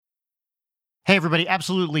Hey, everybody.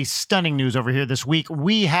 Absolutely stunning news over here this week.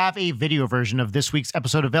 We have a video version of this week's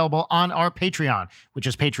episode available on our Patreon, which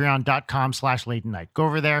is patreon.com/late night. Go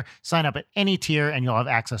over there, sign up at any tier, and you'll have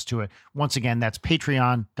access to it. Once again, that's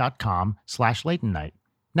patreon.com/late night.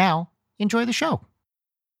 Now, enjoy the show.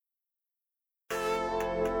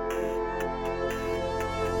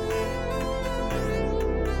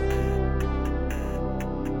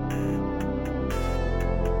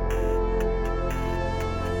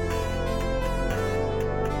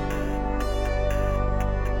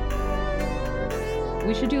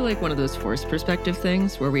 We should do like one of those forced perspective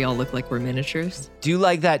things where we all look like we're miniatures. Do you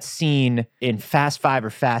like that scene in Fast 5 or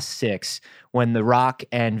Fast 6 when The Rock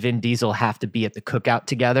and Vin Diesel have to be at the cookout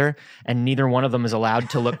together and neither one of them is allowed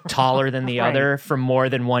to look taller than the other for more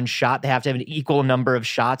than one shot? They have to have an equal number of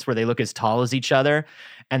shots where they look as tall as each other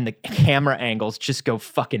and the camera angles just go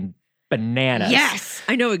fucking bananas. Yes,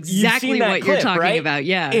 I know exactly what you're talking about.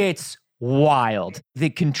 Yeah. It's wild. The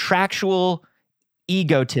contractual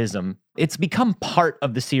egotism, it's become part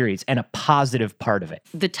of the series and a positive part of it.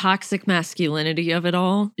 The toxic masculinity of it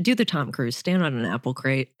all. Do the Tom Cruise, stand on an apple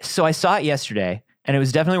crate. So I saw it yesterday, and it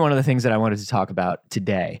was definitely one of the things that I wanted to talk about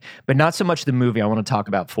today, but not so much the movie. I want to talk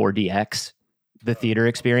about 4DX, the theater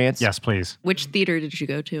experience. Yes, please. Which theater did you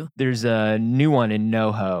go to? There's a new one in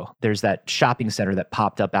NoHo. There's that shopping center that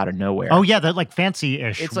popped up out of nowhere. Oh, yeah, that like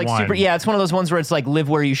fancy-ish It's like one. super, yeah, it's one of those ones where it's like live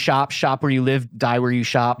where you shop, shop where you live, die where you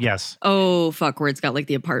shop. Yes. Oh, fuck, where it's got like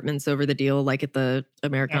the apartments over the deal, like at the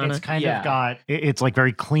Americana. And it's kind Yeah. of got, it's like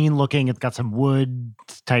very clean looking. It's got some wood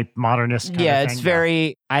type modernist kind Yeah, of it's thing.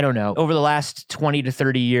 very, I don't know. Over the last 20 to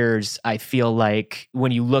 30 years, I feel like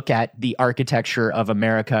when you look at the architecture of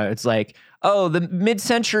America, it's like, oh, the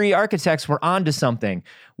mid-century architects were onto something.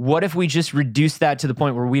 What if we just reduce that to the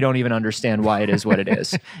point where we don't even understand why it is what it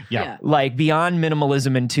is? Yeah. Like beyond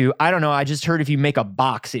minimalism into, I don't know, I just heard if you make a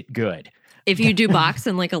box, it good. If you do box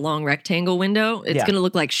in like a long rectangle window, it's Yeah. going to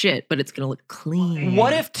look like shit, but it's going to look clean.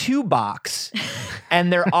 What if two box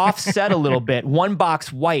and they're offset a little bit? One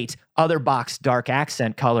box white, other box dark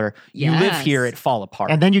accent color. You live Yes. here, it fall apart.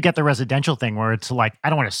 And then you get the residential thing where it's like, I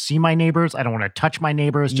don't want to see my neighbors. I don't want to touch my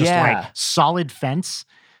neighbors. Just Yeah. like solid fence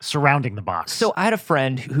surrounding the box. So I had a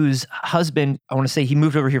friend whose husband, I want to say he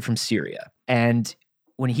moved over here from Syria. And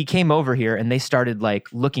when he came over here and they started like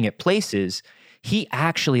looking at places, he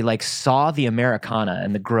actually like saw the Americana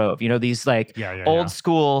and the Grove. You know, these like old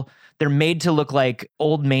school, they're made to look like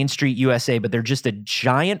old Main Street USA, but they're just a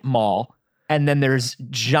giant mall. And then there's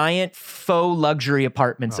giant faux luxury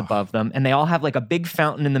apartments above them. And they all have like a big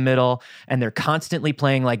fountain in the middle. And they're constantly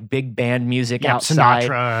playing like big band music outside.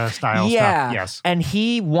 Sinatra style stuff. Yes. And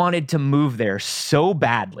he wanted to move there so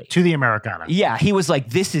badly. To the Americana. Yeah, he was like,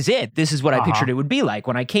 this is it. This is what I pictured it would be like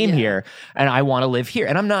when I came here and I want to live here.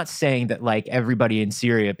 And I'm not saying that like everybody in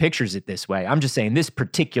Syria pictures it this way. I'm just saying this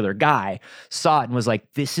particular guy saw it and was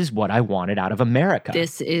like, this is what I wanted out of America.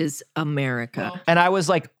 This is America. And I was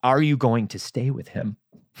like, are you going to stay with him?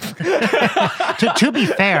 to be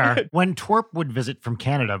fair, when Twerp would visit from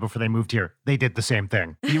Canada before they moved here, they did the same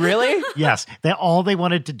thing. You really? Yes. All they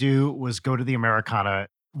wanted to do was go to the Americana.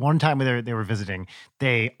 One time when they were visiting,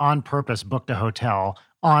 they on purpose booked a hotel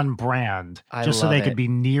on brand just so they could be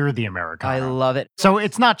near the Americana. I love it. So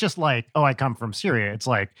it's not just like, oh, I come from Syria. It's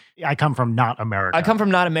like, I come from not America. I come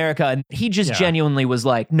from not America. And he just genuinely was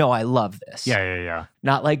like, no, I love this. Yeah.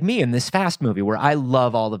 Not like me in this Fast movie where I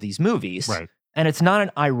love all of these movies. Right. And it's not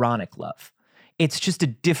an ironic love. It's just a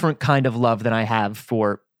different kind of love than I have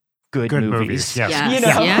for good movies. Yes. Yes. You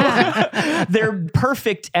know? Yeah. They're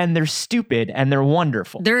perfect and they're stupid and they're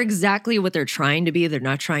wonderful. They're exactly what they're trying to be. They're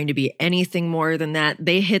not trying to be anything more than that.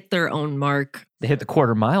 They hit their own mark. They hit the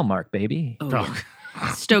quarter-mile mark, baby. Oh, yeah.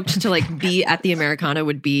 Stoked to like be at the Americana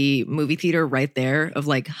would be movie theater right there of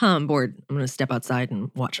like, I'm bored. I'm going to step outside and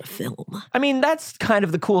watch a film. I mean, that's kind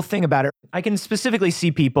of the cool thing about it. I can specifically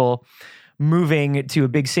see people moving to a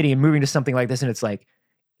big city and moving to something like this and it's like,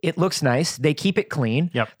 it looks nice. They keep it clean.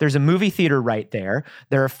 Yep. There's a movie theater right there.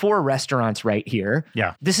 There are 4 restaurants right here.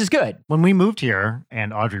 Yeah. This is good. When we moved here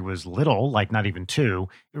and Audrey was little, like not even 2,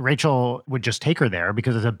 Rachel would just take her there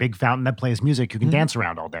because there's a big fountain that plays music you can dance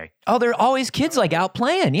around all day. Oh, there are always kids like out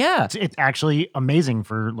playing. Yeah. It's actually amazing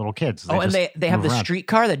for little kids. Oh, and they have the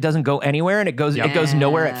streetcar that doesn't go anywhere and it goes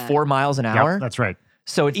nowhere at 4 miles an hour. Yep, that's right.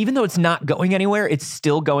 So even though it's not going anywhere, it's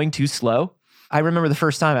still going too slow. I remember the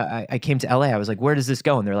first time I came to LA, I was like, where does this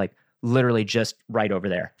go? And they're like, literally just right over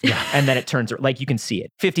there. Yeah. And then it turns, like you can see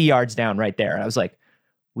it 50 yards down right there. And I was like,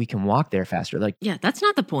 we can walk there faster. Like, yeah, that's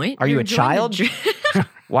not the point. Are you a child?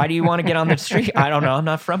 Why do you want to get on the street? I don't know. I'm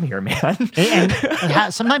not from here, man.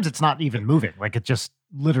 And sometimes it's not even moving. Like it just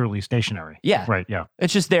literally stationary. Yeah. Right. Yeah.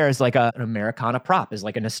 It's just there as like an Americana prop, as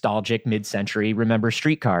like a nostalgic mid-century remember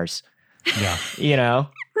streetcars, Yeah. you know?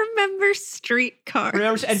 Remember streetcars.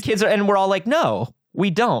 Remember, and kids are, and we're all like, no, we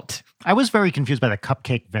don't. I was very confused by the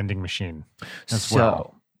cupcake vending machine as So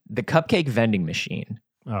well. the cupcake vending machine.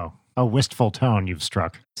 Oh, a wistful tone you've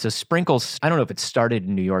struck. So Sprinkles, I don't know if it started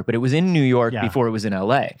in New York, but it was in New York Yeah. before it was in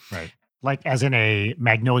LA. Right. Like as in a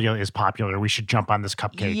Magnolia is popular, we should jump on this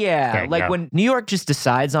cupcake. Yeah, thing. like when New York just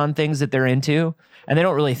decides on things that they're into and they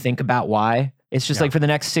don't really think about why. It's just Yeah. like for the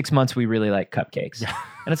next 6 months, we really like cupcakes. Yeah.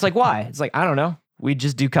 And it's like, why? It's like, I don't know. We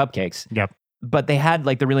just do cupcakes. Yep. But they had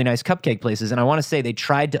like the really nice cupcake places. And I want to say they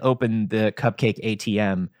tried to open the cupcake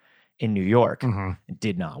ATM in New York. Mhm. It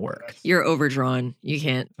did not work. You're overdrawn. You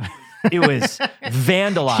can't. It was You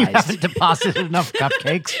vandalized, haven't deposited enough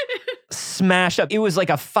cupcakes. smashed up. It was like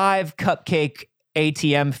a 5 cupcake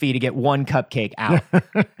ATM fee to get 1 cupcake out.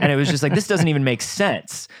 And it was just like, this doesn't even make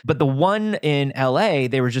sense. But the one in LA,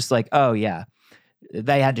 they were just like, oh, yeah.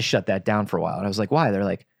 They had to shut that down for a while. And I was like, why? They're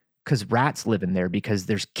like, because rats live in there because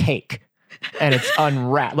there's cake and it's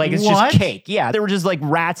unwrapped. Like, it's What? just cake. Yeah. There were just like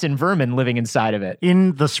rats and vermin living inside of it.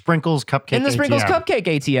 In the Sprinkles cupcake In the Sprinkles ATM. Cupcake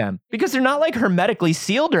ATM. Because they're not like hermetically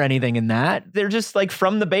sealed or anything in that. They're just like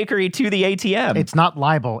from the bakery to the ATM. It's not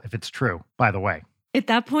libel if it's true, by the way. At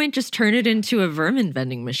that point, just turn it into a vermin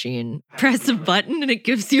vending machine. Press a button and it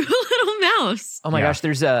gives you a little mouse. Oh my Yeah. gosh,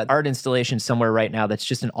 there's a art installation somewhere right now that's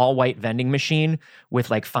just an all white vending machine with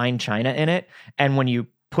like fine china in it. And when you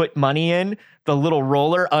put money in, the little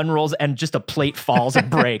roller unrolls and just a plate falls and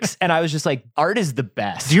breaks. And I was just like, art is the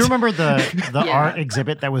best. Do you remember the Yeah. art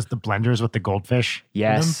exhibit that was the blenders with the goldfish? in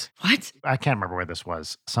them? Yes. What? I can't remember where this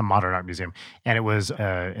was, some modern art museum. And it was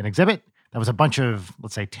an exhibit that was a bunch of,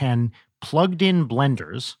 let's say, 10 plugged in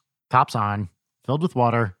blenders, tops on, filled with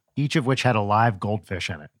water, each of which had a live goldfish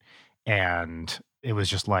in it. And it was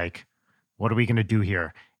just like, what are we going to do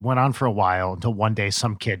here? Went on for a while until one day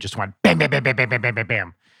some kid just went bam, bam, bam, bam, bam, bam, bam, bam,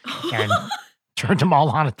 bam, and turned them all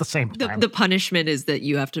on at the same time. The punishment is that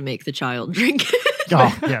you have to make the child drink.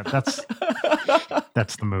 Oh, yeah,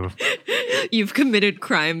 that's the move. You've committed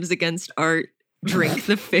crimes against art. Drink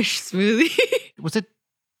the fish smoothie. Was it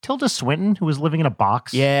Tilda Swinton who was living in a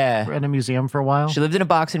box Yeah. in a museum for a while? She lived in a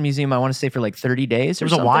box in a museum, I want to say, for like 30 days It or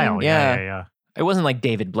was a something. while. Yeah. It wasn't like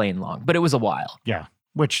David Blaine long, but it was a while. Yeah.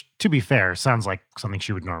 Which, to be fair, sounds like something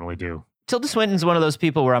she would normally do. Tilda Swinton's one of those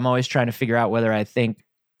people where I'm always trying to figure out whether I think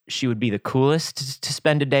she would be the coolest to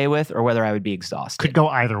spend a day with or whether I would be exhausted. Could go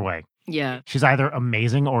either way. Yeah. She's either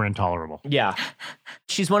amazing or intolerable. Yeah.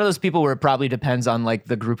 She's one of those people where it probably depends on like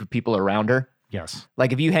the group of people around her. Yes.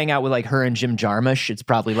 Like if you hang out with like her and Jim Jarmusch, it's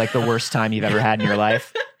probably like the worst time you've ever had in your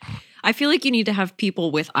life. I feel like you need to have people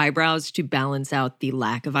with eyebrows to balance out the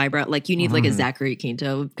lack of eyebrow. Like you need like a Mhm. Zachary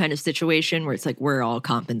Quinto kind of situation where it's like we're all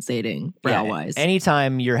compensating brow wise.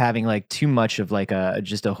 Anytime you're having like too much of like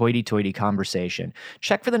just a hoity-toity conversation,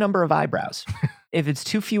 check for the number of eyebrows. If it's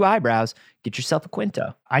too few eyebrows, get yourself a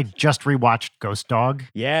Quinto. I just rewatched Ghost Dog.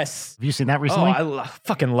 Yes. Have you seen that Oh, recently? I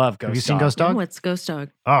fucking love Ghost Have you seen Dog. Ghost Dog? What's Ghost Dog?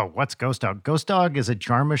 Oh, what's Ghost Dog? Ghost Dog is a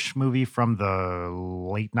Jarmusch movie from the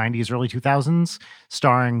late 90s, early 2000s,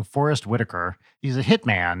 starring Forrest Whitaker. He's a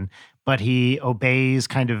hitman, but he obeys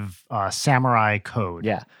kind of samurai code.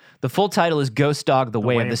 Yeah. The full title is Ghost Dog, The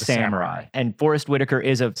Way of the Samurai. And Forrest Whitaker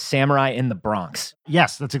is a samurai in the Bronx.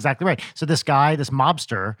 Yes, that's exactly right. So this guy, this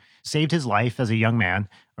mobster, saved his life as a young man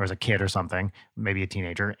or as a kid or something, maybe a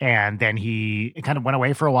teenager. And then he kind of went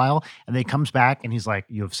away for a while and then he comes back and he's like,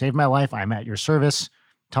 you have saved my life. I'm at your service.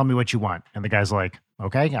 Tell me what you want. And the guy's like,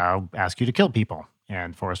 okay, I'll ask you to kill people.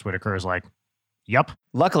 And Forrest Whitaker is like, yup.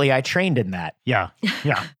 Luckily, I trained in that. Yeah.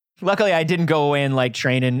 Yeah. Luckily, I didn't go away and like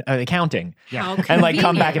train in accounting Yeah. How and like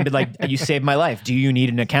come back and convenient. be like, you saved my life. Do you need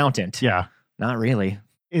an accountant? Yeah. Not really.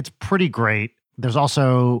 It's pretty great. There's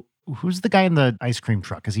also, who's the guy in the ice cream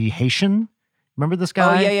truck? Is he Haitian? Remember this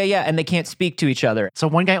guy? Oh, yeah. And they can't speak to each other. So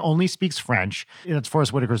one guy only speaks French. It's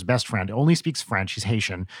Forrest Whitaker's best friend. Only speaks French. He's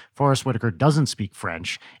Haitian. Forrest Whitaker doesn't speak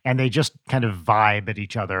French. And they just kind of vibe at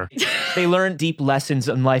each other. They learn deep lessons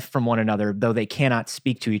in life from one another, though they cannot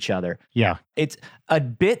speak to each other. Yeah. It's a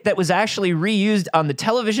bit that was actually reused on the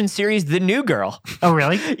television series The New Girl. Oh,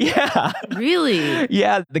 really? Yeah. Really?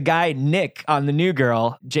 Yeah. The guy, Nick, on The New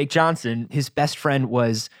Girl, Jake Johnson, his best friend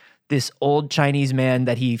was this old Chinese man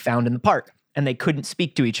that he found in the park, and they couldn't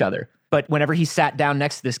speak to each other. But whenever he sat down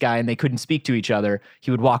next to this guy and they couldn't speak to each other,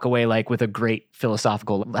 he would walk away like with a great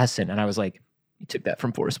philosophical lesson. And I was like, you took that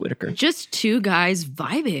from Forrest Whitaker. Just two guys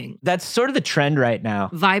vibing. That's sort of the trend right now.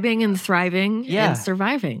 Vibing and thriving Yeah. and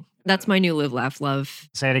surviving. That's my new live, laugh, love.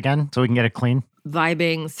 Say it again so we can get it clean.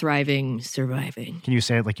 Vibing, thriving, surviving. Can you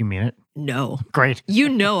say it like you mean it? No. Great. You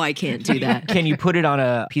know I can't do that. Can you put it on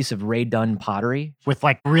a piece of Ray Dunn pottery? With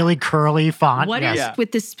like really curly font. What is Yes.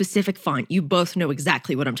 with this specific font? You both know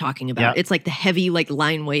exactly what I'm talking about. Yeah. It's like the heavy, like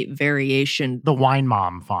line weight variation. The Wine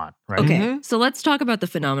Mom font, right? Okay, Mhm. so let's talk about the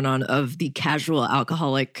phenomenon of the casual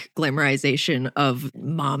alcoholic glamorization of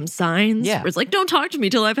mom signs. Yeah. Where it's like, don't talk to me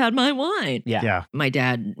till I've had my wine. Yeah. Yeah. My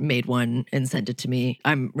dad made one and sent it to me.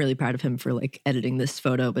 I'm really proud of him for like editing this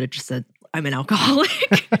photo, but it just said, I'm an alcoholic.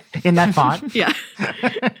 In that font. Yeah.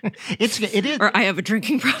 It is. Or I have a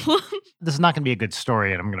drinking problem. This is not going to be a good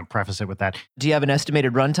story, and I'm going to preface it with that. Do you have an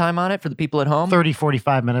estimated runtime on it for the people at home? 30,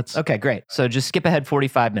 45 minutes. Okay, great. So just skip ahead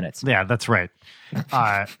 45 minutes. Yeah, that's right.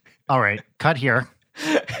 All right, cut here.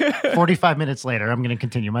 45 minutes later, I'm going to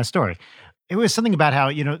continue my story. It was something about how,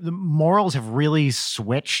 the morals have really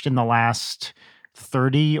switched in the last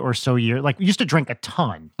 30 or so years. Like, we used to drink a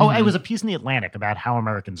ton. Oh, it was a piece in the Atlantic about how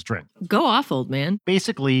Americans drink. Go off, old man.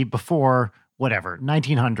 Basically, before,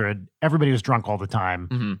 1900, everybody was drunk all the time.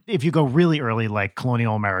 Mhm. If you go really early, like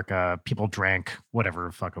colonial America, people drank whatever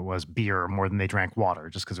the fuck it was, beer more than they drank water,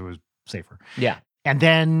 just because it was safer. Yeah. And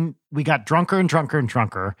then we got drunker and drunker and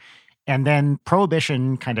drunker. And then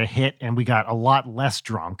Prohibition kind of hit and we got a lot less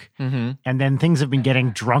drunk. Mm-hmm. And then things have been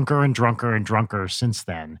getting drunker and drunker and drunker since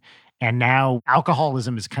then. And now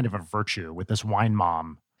alcoholism is kind of a virtue with this wine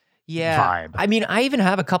mom vibe. I mean, I even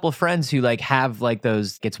have a couple of friends who like have like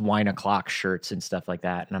those gets wine o'clock shirts and stuff like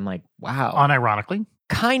that. And I'm like, wow. Unironically.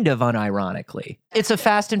 Kind of unironically. It's a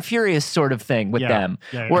Fast and Furious sort of thing with Yeah. them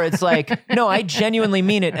Yeah, yeah. where it's like, no, I genuinely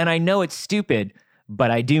mean it. And I know it's stupid, but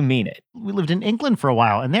I do mean it. We lived in England for a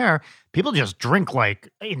while, and there people just drink like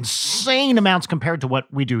insane amounts compared to what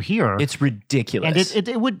we do here. It's ridiculous. and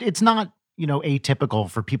it's not, atypical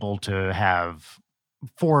for people to have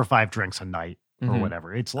 4 or 5 drinks a night or Mhm.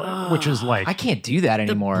 whatever. It's like, which is like, I can't do that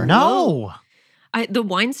anymore. no. The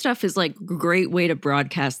wine stuff is like a great way to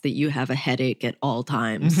broadcast that you have a headache at all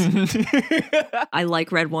times. I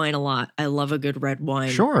like red wine a lot. I love a good red wine.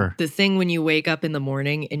 Sure. The thing when you wake up in the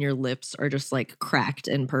morning and your lips are just like cracked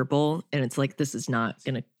and purple, and it's like, this is not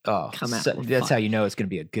going to Oh, come out. that's how you know it's going to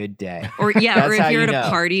be a good day. Or yeah, That's or how if you're you at a know.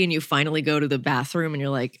 party and you finally go to the bathroom and you're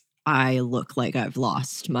like, I look like I've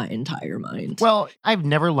lost my entire mind. Well, I've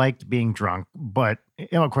never liked being drunk, but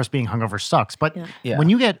of course, being hungover sucks. But Yeah. Yeah. when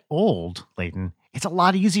you get old, Leighton, it's a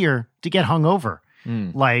lot easier to get hungover.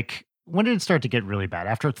 Mm. Like, when did it start to get really bad?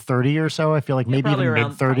 After 30 or so? I feel like maybe Probably even around,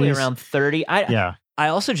 mid probably 30s. around 30. Yeah. I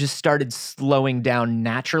also just started slowing down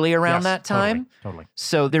naturally around Yes, that time. Totally.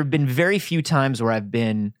 So there have been very few times where I've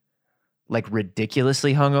been like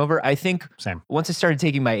ridiculously hungover. I think Same. once I started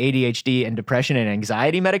taking my ADHD and depression and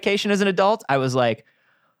anxiety medication as an adult, I was like,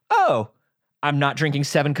 oh, I'm not drinking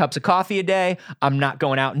 7 cups of coffee a day. I'm not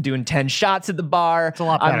going out and doing 10 shots at the bar. It's a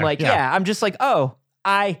lot I'm better, like, yeah. yeah, I'm just like, oh,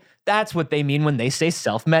 that's what they mean when they say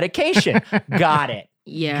self-medication. Got it.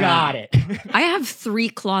 yeah. Got it. I have 3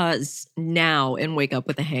 claws now and wake up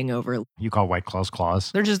with a hangover. You call White Claws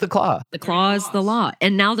claws. They're just the claw. The claw is the law.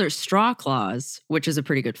 And now there's straw claws, which is a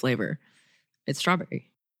pretty good flavor. It's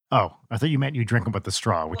strawberry. Oh, I thought you meant you drink them with the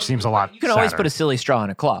straw, which seems a lot You can always sadder. put a silly straw in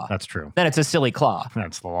a claw. That's true. Then it's a silly claw.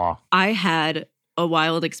 That's the law. I had a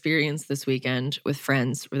wild experience this weekend with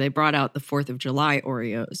friends where they brought out the 4th of July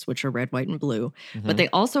Oreos, which are red, white, and blue, but Mhm. they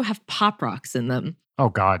also have Pop Rocks in them. Oh,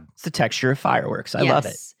 God. It's the texture of fireworks. I love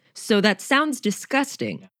it. So that sounds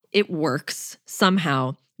disgusting. It works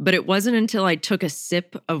somehow, but it wasn't until I took a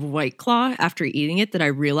sip of White Claw after eating it that I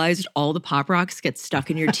realized all the Pop Rocks get stuck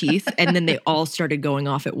in your teeth, and then they all started going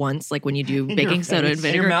off at once, like when you do In baking your soda and face. And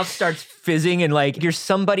vinegar. your mouth starts fizzing and like you're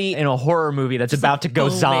somebody in a horror movie that's about to go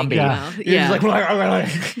foaming zombie. in your Yeah. mouth. You're Yeah. just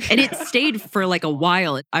like, And it stayed for like a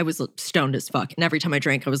while. I was stoned as fuck. And every time I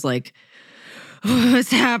drank, I was like,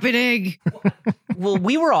 what's happening? well,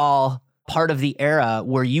 we were all part of the era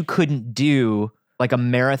where you couldn't do like a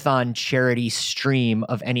marathon charity stream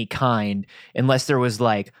of any kind unless there was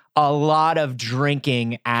like a lot of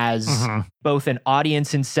drinking as Mhm. both an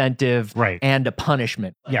audience incentive Right. and a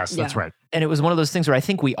punishment. Yes, that's Yeah. right. And it was one of those things where I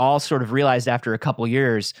think we all sort of realized after a couple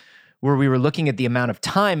years where we were looking at the amount of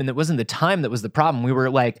time, and it wasn't the time that was the problem. We were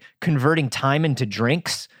like converting time into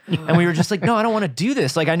drinks. And we were just like, no, I don't want to do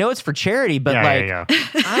this. Like, I know it's for charity, but yeah, like, yeah.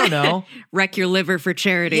 I don't know. Wreck your liver for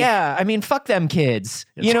charity. Yeah, I mean, fuck them kids.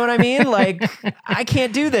 You know what I mean? Like, I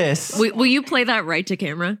can't do this. Will you play that right to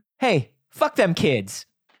camera? Hey, fuck them kids.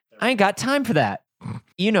 I ain't got time for that.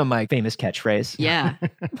 You know my famous catchphrase. Yeah.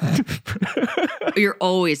 You're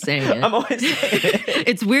always saying it. I'm always saying it.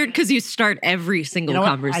 It's weird because you start every single You know what?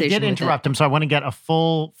 conversation. I did with interrupt him, so I want to get a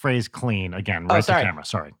full phrase clean again, Oh, right to sorry. camera.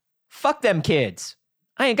 Sorry. Fuck them kids.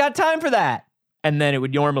 I ain't got time for that. And then it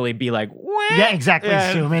would normally be like, "Wah." Yeah, exactly.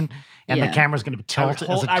 Yeah. Zoom in. And Yeah. the camera's going to tilt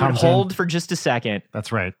as it I would comes hold in. for just a second.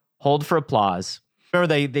 That's right. Hold for applause.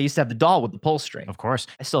 Remember they used to have the doll with the pull string. Of course.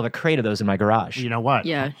 I still have a crate of those in my garage. You know what?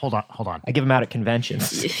 Yeah. Hold on. I give them out at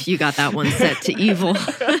conventions. You got that one set to evil.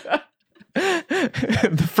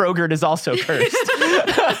 The Frogurt is also cursed.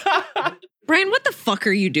 Brian, what the fuck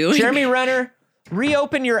are you doing? Jeremy Renner,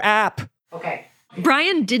 reopen your app. Okay.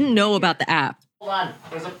 Brian didn't know about the app. Hold on.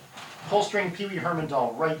 There's a pull string Pee Wee Herman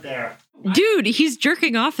doll right there. Dude, he's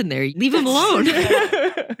jerking off in there. Leave him alone.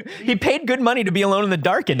 He paid good money to be alone in the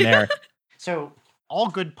dark in there. So all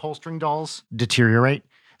good pull string dolls deteriorate.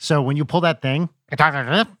 So when you pull that thing,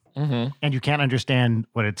 Mm-hmm. and you can't understand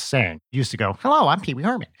what it's saying. It used to go, hello, I'm Pee Wee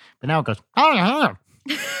Herman. But now it goes, oh,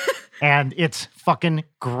 and it's fucking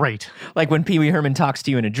great. Like when Pee Wee Herman talks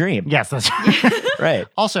to you in a dream. Yes, that's Right.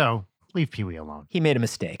 Also, leave Pee Wee alone. He made a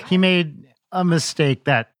mistake. He made a mistake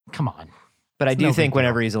that, come on. But I do no big think deal.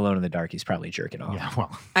 whenever he's alone in the dark, he's probably jerking off. Yeah,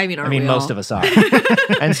 well, I mean, I mean, most of us are.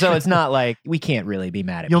 And so it's not like we can't really be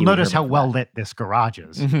mad at you'll Pee Wee notice how Herman for well that. lit this garage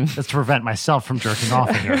is. Mhm. That's to prevent myself from jerking off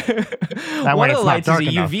in here. That One way of it's the not lights is dark a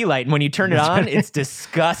enough. UV light, and when you turn it on, it's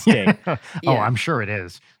disgusting. Oh, Yeah. I'm sure it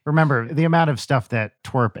is. Remember, the amount of stuff that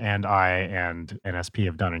Twerp and I and NSP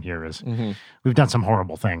have done in here is Mhm. we've done some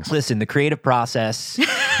horrible things. Listen, the creative process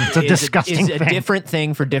It's a disgusting is a thing. different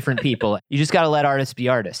thing for different people. You just got to let artists be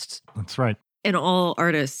artists. That's right. And all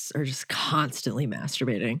artists are just constantly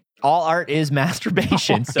masturbating. All art is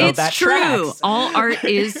masturbation, so it's that true. tracks. All art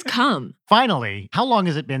is cum. Finally, how long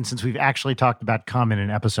has it been since we've actually talked about cum in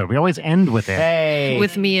an episode? We always end with it. Hey,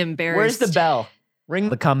 With me embarrassed. where's the bell? Ring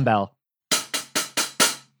the cum bell.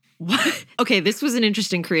 What? Okay, this was an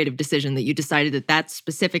interesting creative decision that you decided that that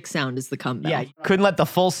specific sound is the cum bell. Yeah, couldn't let the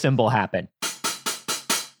full symbol happen.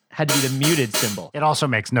 Had to be the muted symbol. It also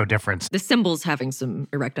makes no difference. The symbol's having some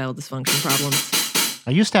erectile dysfunction problems.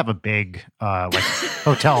 I used to have a big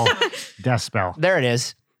hotel decibel. There it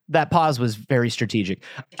is. That pause was very strategic.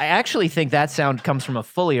 I actually think that sound comes from a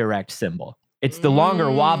fully erect symbol. It's the longer,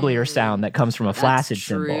 wobblier sound that comes from a flaccid That's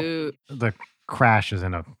symbol. true. The crash is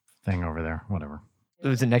in a thing over there. Whatever.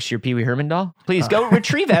 Was it next to your Pee Wee Herman doll? Please go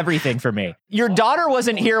retrieve everything for me. Your daughter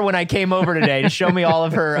wasn't here when I came over today to show me all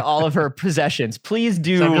of her possessions. Please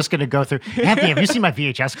do. So I'm just going to go through. Anthony, have you seen my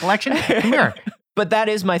VHS collection? Come here. But that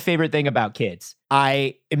is my favorite thing about kids.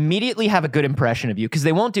 I immediately have a good impression of you because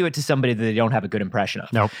they won't do it to somebody that they don't have a good impression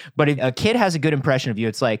of. Nope. But if a kid has a good impression of you,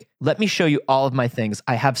 it's like, let me show you all of my things.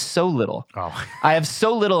 I have so little. Oh, I have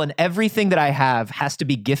so little, and everything that I have has to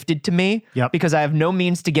be gifted to me Yep. because I have no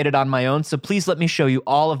means to get it on my own. So please let me show you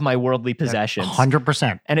all of my worldly possessions.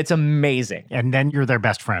 100%. And it's amazing. And then you're their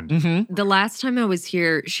best friend. Mm-hmm. The last time I was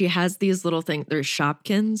here, she has these little things. They're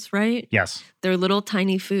Shopkins, right? Yes. They're little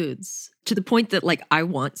tiny foods to the point that like I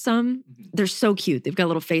want some. They're so cute. They've got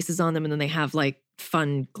little faces on them and then they have like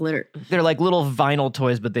fun glitter. They're like little vinyl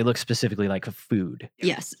toys, but they look specifically like a food.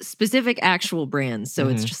 Yes, specific actual brands. So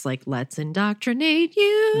it's Mhm. just like, let's indoctrinate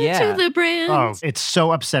you Yeah. to the brand. Oh, it's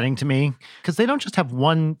so upsetting to me because they don't just have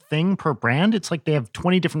one thing per brand. It's like they have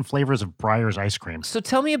 20 different flavors of Breyer's ice cream. So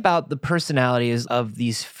tell me about the personalities of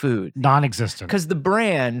these foods. Non-existent. Because the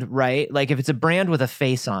brand, right? Like if it's a brand with a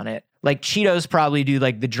face on it, like Cheetos probably do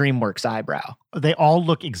like the DreamWorks eyebrow. They all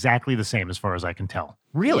look exactly the same as far as I can tell.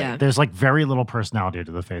 Really? Yeah. There's like very little personality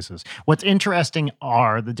to the faces. What's interesting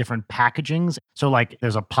are the different packagings. So like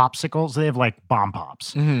there's a popsicle, so they have like bomb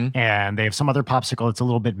pops. Mm-hmm. And they have some other popsicle that's a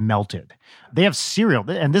little bit melted. They have cereal,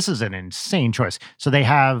 and this is an insane choice. So they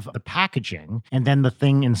have the packaging and then the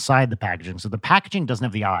thing inside the packaging. So the packaging doesn't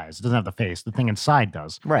have the eyes, it doesn't have the face. The thing inside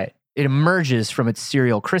does. Right. It emerges from its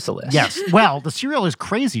cereal chrysalis. Yes. Well, the cereal is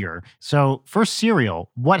crazier. So for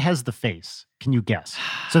cereal, what has the face? Can you guess?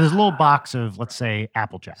 So there's a little box of, let's say,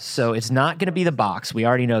 Apple Jacks. So it's not going to be the box. We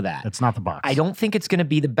already know that. That's not the box. I don't think it's going to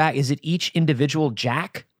be the bag. Is it each individual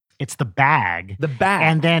Jack? It's the bag. The bag.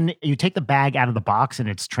 And then you take the bag out of the box and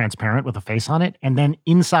it's transparent with a face on it. And then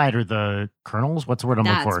inside are the kernels. What's the word I'm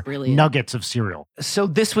looking That's for? brilliant. Nuggets of cereal. So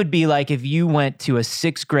this would be like if you went to a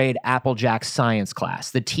 6th grade Applejack science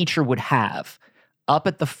class, the teacher would have up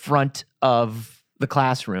at the front of the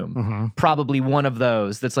classroom, hmm probably one of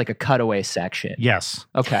those that's like a cutaway section. Yes,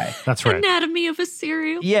 Okay. that's right. Anatomy of a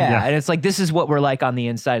cereal. Yeah, Yeah. and it's like, this is what we're like on the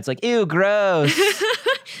inside. It's like, ew, gross.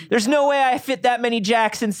 There's no way I fit that many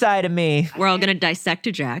Jacks inside of me. We're all going to dissect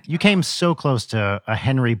a Jack. You came so close to a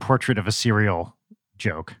Henry portrait of a cereal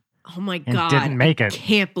joke Oh my and God. didn't make it.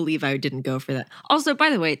 Can't believe I didn't go for that. Also, by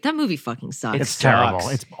the way, that movie fucking sucks. It It's terrible.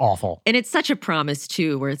 sucks. It's awful. And it's such a promise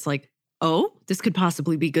too, where it's like, oh, this could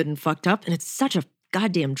possibly be good and fucked up. And it's such a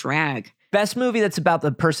goddamn drag. Best movie that's about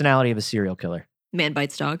the personality of a serial killer. Man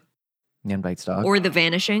Bites Dog. Man Bites Dog. Or The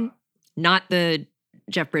Vanishing. Not the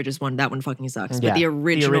Jeff Bridges one, that one fucking sucks. Yeah, But the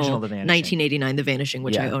original The Vanishing. 1989 The Vanishing,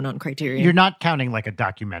 which I Yeah. own on Criterion. You're not counting like a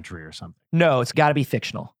documentary or something. No, it's got to be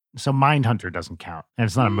fictional. So Mindhunter doesn't count. And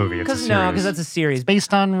it's not a movie, it's a series. Because that's a series. It's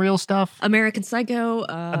based on real stuff. American Psycho.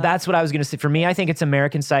 That's what I was going to say. For me, I think it's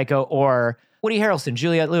American Psycho or Woody Harrelson,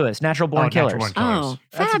 Juliette Lewis, Natural Born Killers. Natural Born Killers. Oh,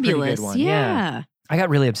 That's a pretty good fabulous. one, Yeah. I got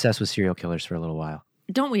really obsessed with serial killers for a little while.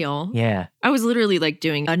 Don't we all? Yeah. I was literally like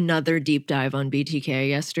doing another deep dive on BTK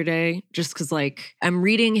yesterday, just because like I'm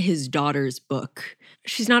reading his daughter's book.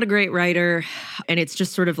 She's not a great writer, and it's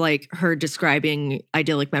just sort of like her describing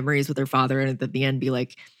idyllic memories with her father, and at the end be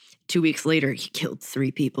like, 2 weeks later, he killed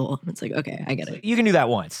 3 people. It's like, okay, I get it. You can do that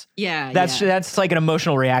once. Yeah, That's like an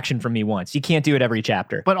emotional reaction from me once. You can't do it every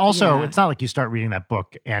chapter. But also, Yeah. it's not like you start reading that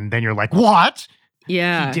book and then you're like, what?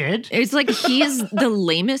 yeah. He did? It's like he's the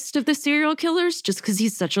lamest of the serial killers just because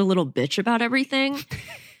he's such a little bitch about everything.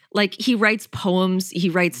 Like he writes poems, he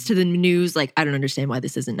writes to the news, like, I don't understand why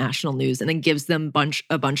this isn't national news, and then gives them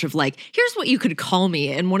a bunch of like, here's what you could call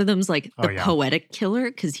me. And one of them's like the poetic killer,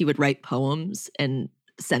 because he would write poems and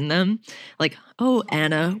send them. Like, oh,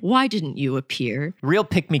 Anna, why didn't you appear? Real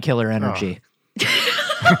pick-me killer energy.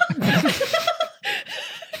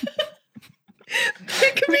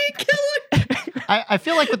 Pick me killer. I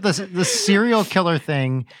feel like with the serial killer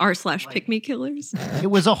thing, r/pick me killers. it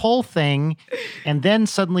was a whole thing. And then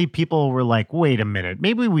suddenly people were like, wait a minute,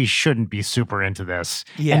 maybe we shouldn't be super into this.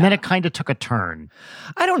 Yeah. And then it kind of took a turn.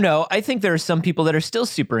 I don't know. I think there are some people that are still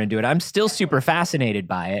super into it. I'm still super fascinated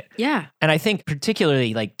by it. Yeah. And I think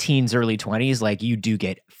particularly like teens, early 20s, like you do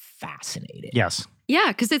get fascinated. Yes. Yeah,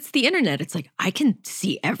 because it's the internet. It's like, I can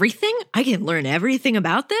see everything. I can learn everything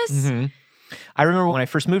about this. Mhm. I remember when I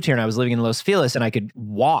first moved here and I was living in Los Feliz and I could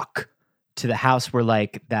walk to the house where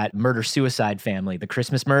like that murder-suicide family, the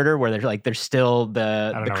Christmas murder, where there's still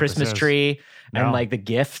the know what Christmas this is. tree and No. like the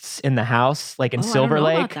gifts in the house, like in Oh, I don't Silver know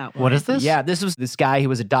about Lake. that one. What is this? Yeah, this was this guy who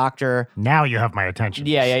was a doctor. Now you have my attention.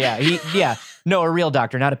 Yeah. No, a real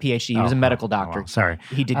doctor, not a PhD. He was a medical doctor. well, sorry.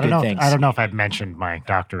 He did I don't good know. things. I don't know if I've mentioned my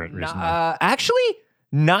doctorate recently. Actually,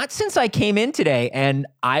 not since I came in today, and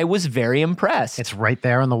I was very impressed. It's right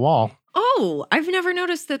there on the wall. Oh, I've never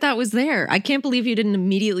noticed that was there. I can't believe you didn't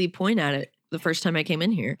immediately point at it the first time I came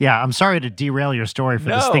in here. Yeah, I'm sorry to derail your story for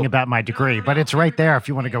this No. thing about my degree, but it's right there if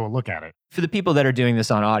you want to go look at it. For the people that are doing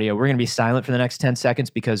this on audio, we're going to be silent for the next 10 seconds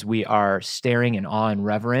because we are staring in awe and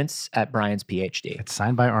reverence at Brian's PhD. It's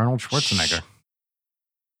signed by Arnold Schwarzenegger.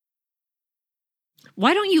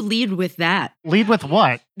 Why don't you lead with that? Lead with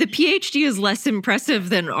what? The PhD is less impressive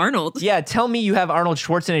than Arnold. Yeah, tell me you have Arnold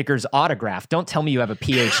Schwarzenegger's autograph. Don't tell me you have a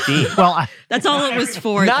PhD. Well, That's all it was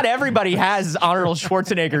for. Not everybody has Arnold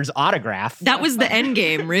Schwarzenegger's autograph. That was the end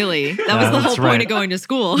game, really. That was the that's whole point right. of going to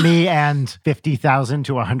school. me and 50,000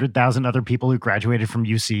 to 100,000 other people who graduated from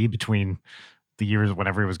UC between the years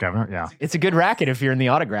whenever he was governor. Yeah. It's a good racket if you're in the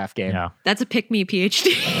autograph game. Yeah. That's a pick-me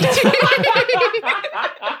PhD.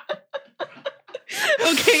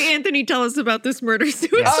 Okay, Anthony, tell us about this murder-suicide.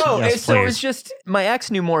 Yes. Oh, so it was please. just my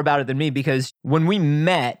ex knew more about it than me because when we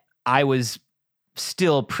met, I was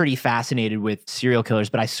still pretty fascinated with serial killers,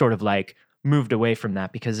 but I sort of like moved away from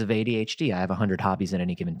that because of ADHD. I have 100 hobbies at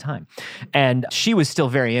any given time. And she was still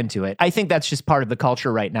very into it. I think that's just part of the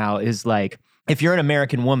culture right now is like, if you're an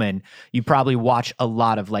American woman, you probably watch a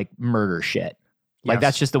lot of like murder shit. Like Yes.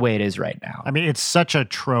 that's just the way it is right now. I mean, it's such a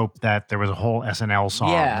trope that there was a whole SNL song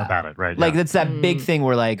Yeah. about it, right? Like Yeah. that's that big thing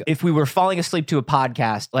where like if we were falling asleep to a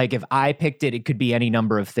podcast, like if I picked it, it could be any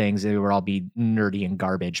number of things. They would all be nerdy and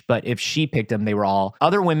garbage. But if she picked them, they were all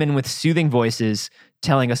other women with soothing voices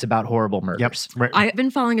telling us about horrible Yep. murders. Right. I've been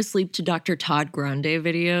falling asleep to Dr. Todd Grande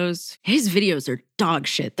videos. His videos are dog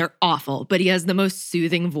shit. They're awful, but he has the most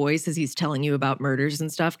soothing voice as he's telling you about murders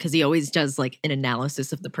and stuff because he always does like an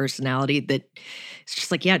analysis of the personality that it's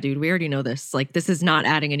just like, yeah, dude, we already know this. Like, this is not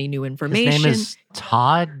adding any new His information. name is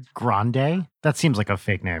Todd Grande. That seems like a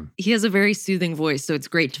fake name. He has a very soothing voice, so it's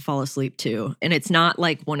great to fall asleep to. And it's not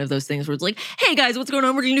like one of those things where it's like, hey guys, what's going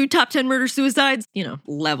on? We're going to do top 10 murder suicides. You know,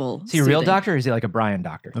 level. Is he a real soothing. doctor or is he like a Brian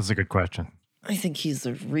doctor? That's a good question. I think he's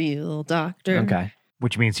a real doctor. Okay.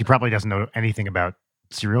 Which means he probably doesn't know anything about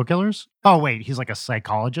serial killers. Oh, wait, he's like a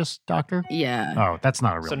psychologist doctor? Yeah. Oh, that's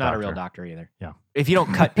not a real So doctor. not a real doctor either. Yeah. If you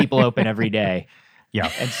don't cut people open every day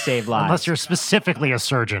Yeah. and save lives. Unless you're specifically a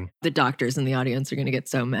surgeon. The doctors in the audience are going to get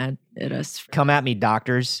so mad at us. Come at me,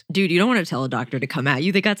 doctors. Dude, you don't want to tell a doctor to come at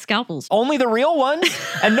you. They got scalpels. Only the real ones,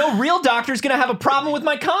 and no real doctor's gonna have a problem with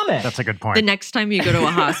my comment. That's a good point. The next time you go to a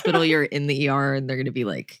hospital, you're in the ER and they're going to be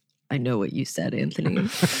like, I know what you said, Anthony.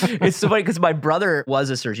 It's so funny because my brother was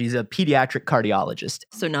a surgeon. He's a pediatric cardiologist.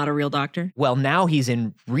 So not a real doctor? Well, now he's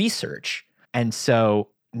in research. And so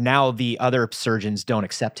now the other surgeons don't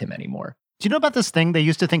accept him anymore. Do you know about this thing? They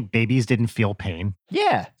used to think babies didn't feel pain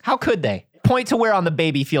Yeah. How could they? Point to where on the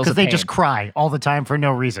baby feels because the they pain. just cry all the time for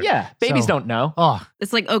no reason. Yeah. Babies So- don't know. Oh,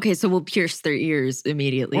 It's like, okay, so we'll pierce their ears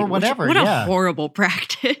immediately. Or Which- whatever, What yeah. a horrible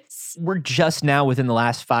practice. We're just now within the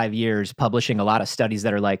last 5 years publishing a lot of studies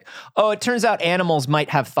that are like, oh, it turns out animals might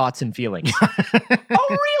have thoughts and feelings.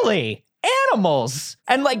 Oh, really? Animals.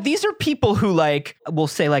 And like, these are people who like will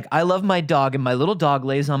say like, I love my dog and my little dog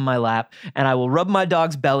lays on my lap and I will rub my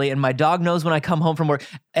dog's belly and my dog knows when I come home from work.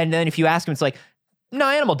 And then if you ask them, it's like, no,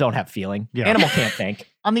 animal don't have feeling. Yeah. Animal can't think.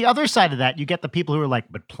 on the other side of that, you get the people who are like,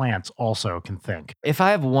 but plants also can think. If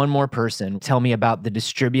I have one more person tell me about the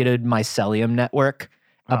distributed mycelium network,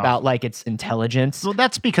 Oh. about like its intelligence, Well,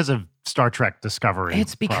 that's because of Star Trek Discovery.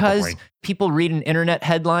 it's because probably. people read an internet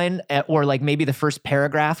headline or like maybe the first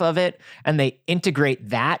paragraph of it and they integrate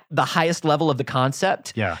that, the highest level of the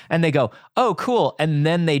concept, Yeah. and they go, oh, cool. And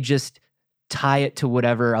then they just tie it to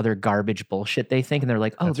whatever other garbage bullshit they think. And they're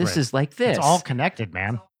like, oh, That's this right. is like this. It's all connected,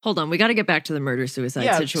 man. Hold on, we got to get back to the murder-suicide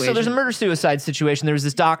situation. So there's a murder-suicide situation. There was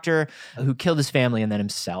this doctor who killed his family and then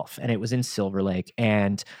himself, and it was in Silver Lake.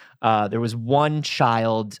 And there was one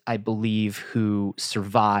child, I believe, who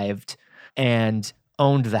survived and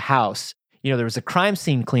owned the house. You know, there was a crime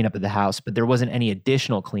scene cleanup at the house, but there wasn't any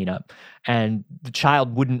additional cleanup. And the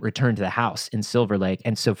child wouldn't return to the house in Silver Lake.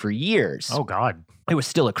 And so for years, Oh, God. it was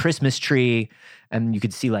still a Christmas tree, and you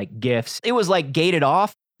could see like gifts. It was like gated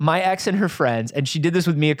off. My ex and her friends, and she did this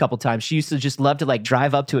with me a couple times. She used to just love to like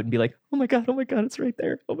drive up to it and be like, oh my God, it's right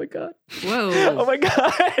there. Oh my God. Whoa. Oh my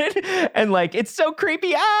God. And like, it's so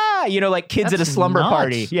creepy. Ah, you know, like kids at a That's slumber nuts.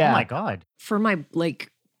 party. Yeah. Oh, my God. For my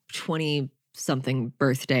like 20-something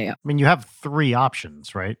birthday, I mean, you have 3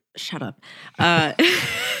 options, right? shut up. I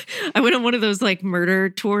went on one of those like murder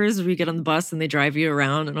tours where you get on the bus and they drive you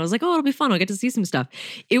around. And I was like, oh, it'll be fun. I'll get to see some stuff.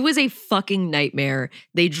 It was a fucking nightmare.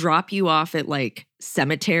 They drop you off at like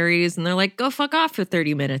cemeteries and they're like, go fuck off for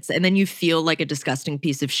 30 minutes. And then you feel like a disgusting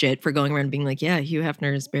piece of shit for going around being like, yeah, Hugh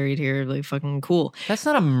Hefner is buried here. Like fucking cool. That's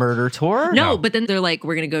not a murder tour. No, but then they're like,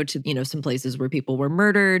 we're going to go to, you know, some places where people were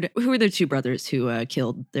murdered. Who are the 2 brothers who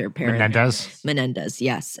killed their parent? Menendez,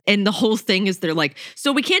 yes. And the whole thing is they're like,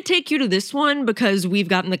 so we can't take you to this one because we've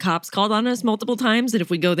gotten the cops called on us multiple times. And if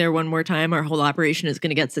we go there one more time, our whole operation is going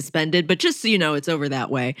to get suspended. But just so you know, it's over that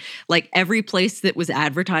way. Like every place that was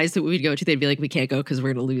advertised that we would go to, they'd be like, we can't go because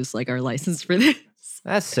we're going to lose like our license for this.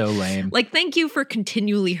 That's so lame. Like, thank you for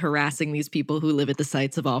continually harassing these people who live at the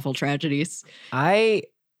sites of awful tragedies. I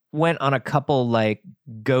went on a couple like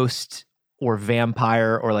ghost or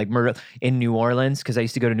vampire or like murder in New Orleans because I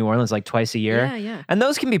used to go to New Orleans like twice a year. Yeah. And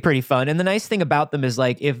those can be pretty fun. And the nice thing about them is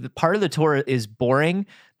like if part of the tour is boring,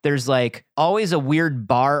 there's like always a weird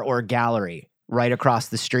bar or gallery right across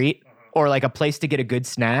the street or like a place to get a good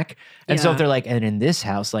snack. And so Yeah. if they're like, and in this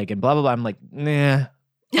house, like, and blah, blah, blah, I'm like, nah.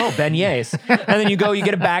 Oh, beignets. And then you go, you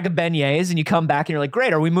get a bag of beignets and you come back and you're like,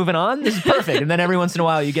 great, are we moving on? This is perfect. And then every once in a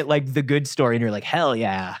while you get like the good story and you're like, hell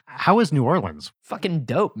yeah. How is New Orleans? Fucking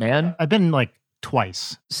dope, man. I've been like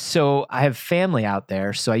twice. So I have family out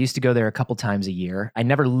there. So I used to go there a couple times a year. I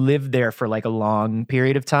never lived there for like a long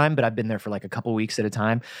period of time, but I've been there for like a couple weeks at a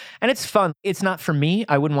time. And it's fun. It's not for me.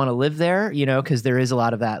 I wouldn't want to live there, you know, because there is a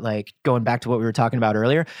lot of that, like going back to what we were talking about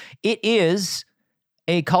earlier. It is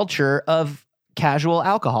a culture of casual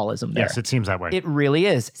alcoholism there. Yes, it seems that way. It really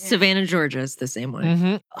is. Savannah, Georgia is the same way.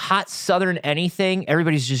 Mhm. Hot Southern anything,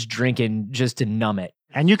 everybody's just drinking just to numb it.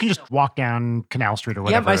 And you can just walk down Canal Street or Yeah,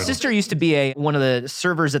 whatever. my sister used to be one of the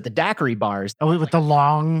servers at the daiquiri bars. Oh, with the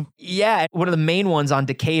long. Yeah, one of the main ones on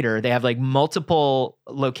Decatur. They have like multiple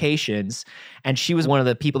locations, and she was one of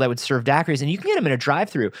the people that would serve daiquiris, and you can get them in a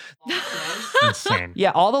drive-through. Insane.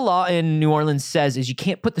 Yeah, all the law in New Orleans says is you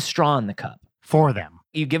can't put the straw in the cup. For them.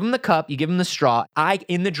 You give them the cup, you give them the straw. I,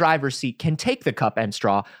 in the driver's seat, can take the cup and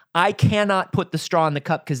straw. I cannot put the straw in the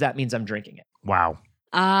cup because that means I'm drinking it. Wow.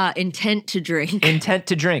 Intent to drink. Intent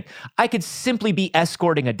to drink. I could simply be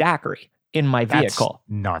escorting a daiquiri in my That's vehicle.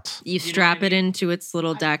 nuts. You strap it into its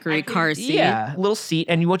little daiquiri car seat. Yeah, little seat.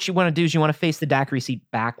 And what you want to do is you want to face the daiquiri seat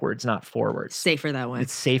backwards, not forwards. Safer that way.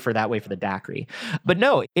 It's safer that way for the daiquiri. But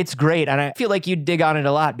no, it's great. And I feel like you dig on it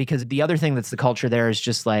a lot because the other thing that's the culture there is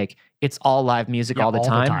just like, It's all live music Yeah, all the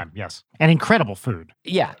time. Yes. And incredible food.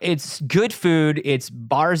 Yeah, it's good food. It's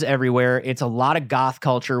bars everywhere. It's a lot of goth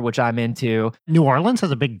culture, which I'm into. New Orleans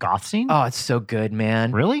has a big goth scene? Oh, it's so good,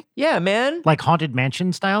 man. Really? Yeah, man. Like Haunted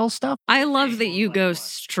Mansion style stuff? I love that you go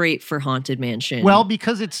straight for Haunted Mansion. Well,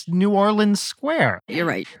 because it's New Orleans Square. you're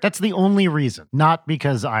right. That's the only reason, not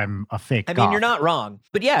because I'm a fake I goth. mean, you're not wrong.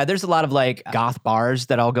 But yeah, there's a lot of like goth bars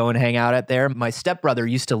that I'll go and hang out at there. My stepbrother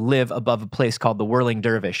used to live above a place called the Whirling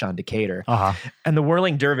Dervish on Decatur. Uh-huh. And the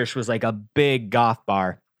Whirling Dervish was like a big goth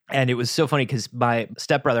bar. And it was so funny because my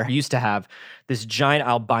stepbrother used to have this giant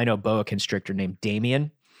albino boa constrictor named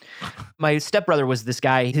Damien. My stepbrother was this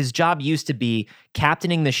guy. His job used to be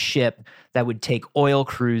captaining the ship that would take oil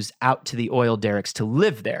crews out to the oil derricks to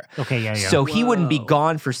live there. Okay, yeah. So he wouldn't be Whoa.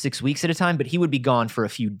 gone for 6 weeks at a time, but he would be gone for a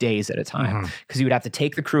few days at a time because he would have to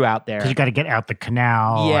take the crew out there. Because you got to get out the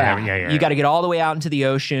canal. Yeah, Yeah. you got to get all the way out into the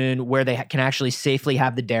ocean where they can actually safely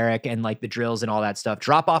have the derrick and like the drills and all that stuff.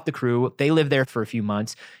 Drop off the crew. They live there for a few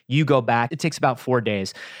months. You go back. It takes about 4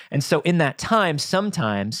 days. And so in that time,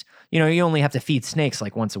 sometimes, you only have to feed snakes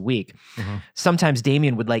like once a week. Sometimes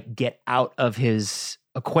Damien would like get out of his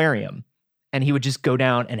aquarium and he would just go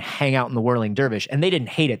down and hang out in the Whirling Dervish. And they didn't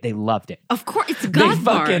hate it. They loved it. Of course, it's a They goth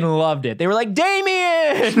bar. fucking loved it. They were like,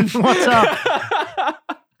 Damien! What's up?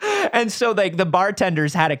 And so like the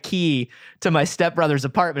bartenders had a key to my stepbrother's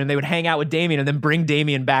apartment and they would hang out with Damien and then bring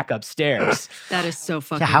Damien back upstairs. That is so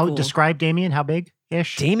fucking So how cool. describe Damien? How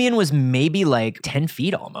big-ish? Damien was maybe like 10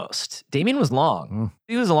 feet almost. Damien was long.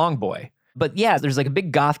 He was a long boy. But yeah, there's like a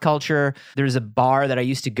big goth culture. There's a bar that I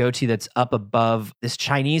used to go to that's up above this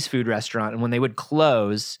Chinese food restaurant. And when they would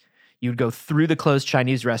close, you would go through the closed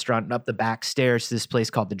Chinese restaurant and up the back stairs to this place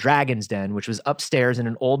called the Dragon's Den, which was upstairs in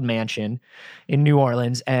an old mansion in New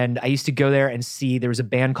Orleans. And I used to go there and see there was a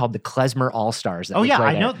band called the Klezmer All-Stars. That Oh, would yeah, play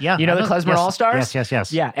I there. know. Yeah. You know I the Klezmer yes, All-Stars?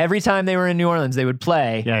 Yes. Yeah, every time they were in New Orleans, they would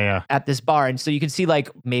play Yeah. at this bar. And so you could see like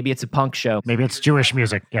maybe it's a punk show. Maybe it's Jewish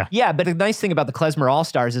music. Yeah. Yeah, but the nice thing about the Klezmer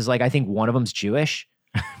All-Stars is like I think one of them's Jewish.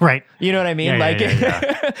 Right. You know what I mean? Yeah, like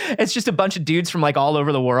yeah. it's just a bunch of dudes from like all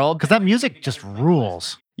over the world. Because that music just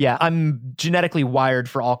rules. Yeah, I'm genetically wired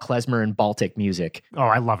for all klezmer and Baltic music. Oh,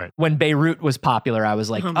 I love it. When Beirut was popular, I was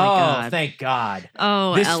like, Oh oh, my God. thank God.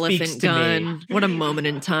 Oh, This speaks Elephant to me. Gun. What a moment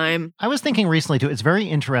in time. I was thinking recently too, it's very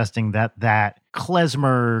interesting that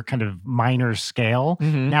klezmer kind of minor scale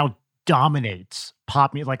Mhm. now dominates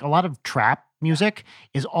pop music. Like a lot of trap music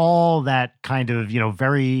is all that kind of,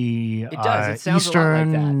 very It does. It sounds a lot like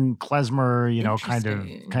Eastern klezmer,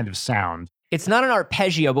 Interesting. kind of sound. It's not an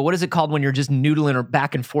arpeggio, but what is it called when you're just noodling or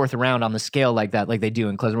back and forth around on the scale like that, like they do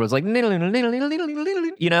in klezmer? It's like,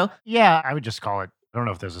 you know? Yeah, I would just call it. I don't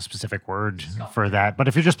know if there's a specific word for that, but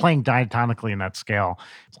if you're just playing diatonically in that scale,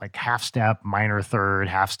 it's like half step, minor third,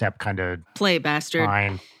 half step kind of Play, bastard.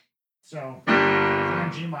 fine. So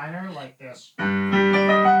in G minor like this. That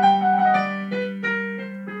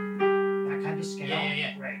kind of scale.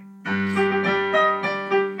 Yeah. Right.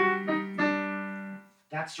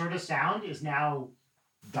 That sort of sound is now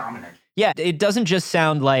dominant. Yeah, it doesn't just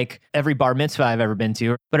sound like every bar mitzvah I've ever been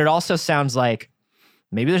to, but it also sounds like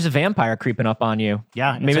maybe there's a vampire creeping up on you.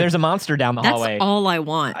 Yeah. Maybe there's a monster down the That's hallway. all I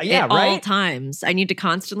want. Yeah, At all right? times. I need to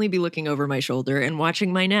constantly be looking over my shoulder and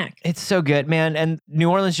watching my neck. It's so good, man. And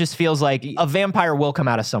New Orleans just feels like a vampire will come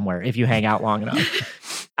out of somewhere if you hang out long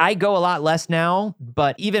enough. I go a lot less now,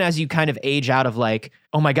 but even as you kind of age out of like,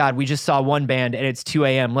 oh my God, we just saw one band and it's 2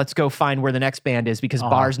 a.m. Let's go find where the next band is because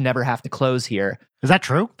bars never have to close here. Is that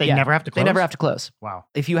true? They Yeah, never have to close? They never have to close. Wow.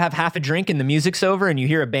 If you have half a drink and the music's over and you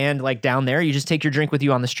hear a band like down there, you just take your drink with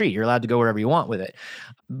you on the street. You're allowed to go wherever you want with it.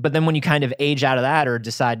 But then when you kind of age out of that or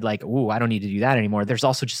decide like, ooh, I don't need to do that anymore, there's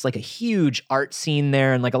also just like a huge art scene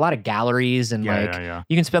there and like a lot of galleries and Yeah.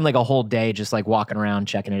 you can spend like a whole day just like walking around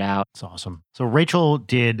checking it out. It's awesome. So Rachel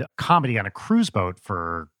did comedy on a cruise boat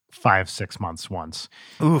for 5-6 months once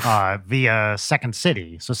via Second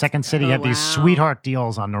City. So Second City had these wow. sweetheart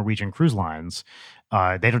deals on Norwegian Cruise Lines.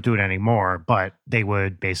 They don't do it anymore, but they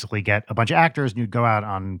would basically get a bunch of actors and you'd go out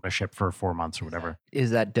on a ship for 4 months or whatever.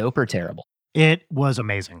 Is that dope or terrible? It was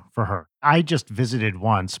amazing for her. I just visited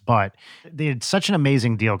once, but they had such an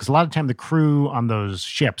amazing deal because a lot of time the crew on those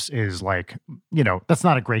ships is like, that's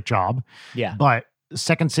not a great job. Yeah. But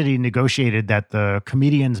Second City negotiated that the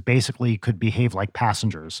comedians basically could behave like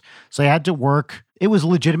passengers. So they had to work. It was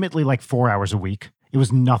legitimately like 4 hours a week. It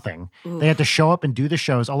was nothing. They had to show up and do the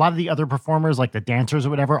shows. A lot of the other performers, like the dancers or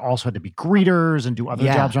whatever, also had to be greeters and do other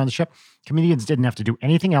Yeah. jobs around the ship. Comedians didn't have to do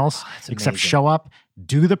anything else that's except amazing. show up,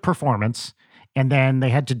 do the performance, and then they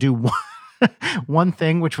had to do one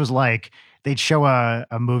thing, which was like they'd show a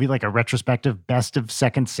movie, like a retrospective best of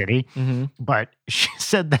Second City. Mhm. But she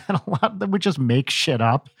said that a lot of them would just make shit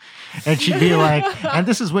up. And she'd be like, and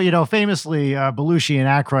this is what, famously, Belushi and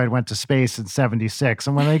Aykroyd went to space in 76.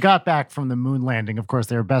 And when they got back from the moon landing, of course,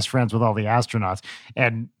 they were best friends with all the astronauts.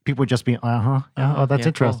 And people would just be, oh, that's Yeah,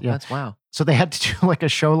 interesting. cool. Yeah. That's wow. So they had to do like a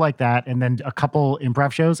show like that and then a couple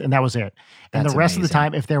improv shows, and that was it. And That's the rest of the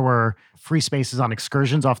amazing. time, if there were free spaces on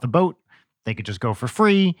excursions off the boat, they could just go for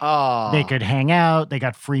free. Oh, They could hang out. They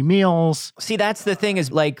got free meals. See, that's the thing is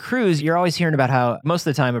like cruise, you're always hearing about how most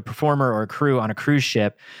of the time a performer or a crew on a cruise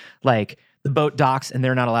ship, like the boat docks and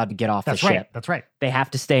they're not allowed to get off That's the right. ship. That's right. They have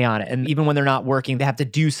to stay on it. And even when they're not working, they have to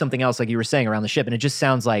do something else, like you were saying, around the ship. And it just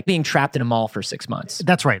sounds like being trapped in a mall for 6 months.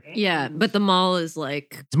 That's right. Yeah, but the mall is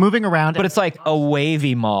like, It's moving around. But it's like a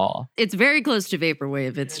wavy mall. it's very close to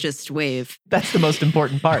vaporwave. It's just wave. That's the most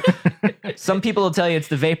important part. Some people will tell you it's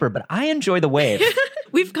the vapor, but I enjoy the wave.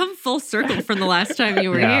 We've come full circle from the last time you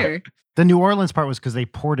were Yeah. here. The New Orleans part was because they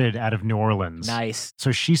ported out of New Orleans. Nice.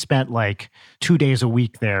 So she spent like 2 days a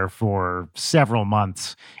week there for several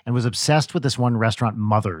months and was obsessed with this one restaurant,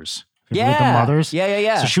 Mother's. Have you been to Yeah. Mother's?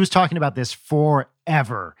 Yeah. So she was talking about this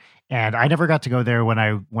forever. And I never got to go there when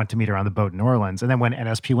I went to meet her on the boat in New Orleans. And then when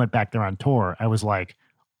NSP went back there on tour, I was like,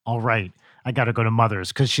 all right, I got to go to Mother's.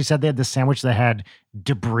 Because she said they had this sandwich that had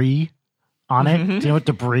debris on it. Mhm. Do you know what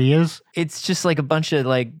debris is? It's just like a bunch of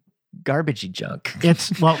like garbagey junk.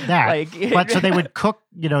 It's, well, that. Like- but so they would cook,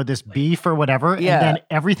 this beef or whatever. Yeah. And then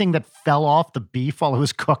everything that fell off the beef while it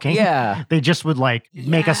was cooking, Yeah. they just would like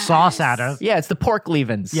make a sauce out of. Yeah, it's the pork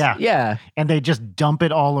leavings. Yeah. Yeah. And they just dump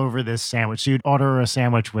it all over this sandwich. So you'd order a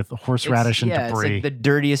sandwich with horseradish and It's debris. like the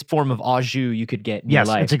dirtiest form of au jus you could get in your Yes,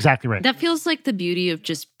 life. that's exactly right. That feels like the beauty of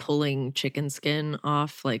just pulling chicken skin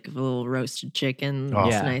off, like a little roasted chicken. Oh.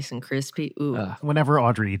 It's Yeah. nice and crispy. Ooh. Ugh. Whenever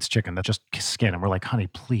Audrey eats chicken, that's just skin. And we're like, honey,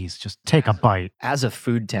 please just take a bite. As a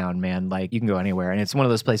food town, man, like you can go anywhere. And it's one of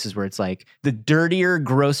those places where it's like the dirtier,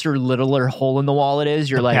 grosser, littler hole in the wall it is,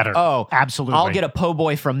 you're The like, better. oh, Absolutely. I'll get a po'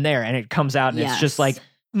 boy from there. And it comes out and it's just Yes. like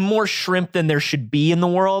more shrimp than there should be in the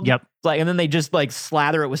world. Yep. Like, and then they just like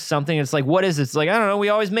slather it with something. It's like, what is it? It's like, I don't know. We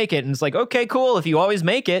always make it. And it's like, okay, cool. If you always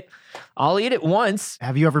make it, I'll eat it once.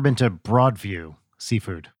 Have you ever been to Broadview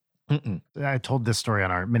Seafood? Mm-mm. I told this story on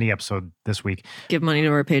our mini episode this week. Give money to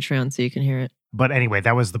our Patreon so you can hear it. But anyway,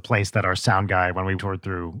 that was the place that our sound guy, when we toured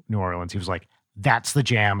through New Orleans, he was like, that's the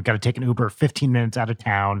jam. Got to take an Uber 15 minutes out of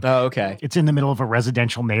town. Oh, okay. It's in the middle of a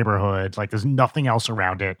residential neighborhood. Like there's nothing else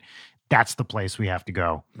around it. That's the place we have to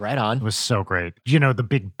go. Right It on. was so great. The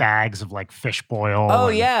big bags of like fish boil. Oh,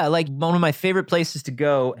 and- yeah. Like one of my favorite places to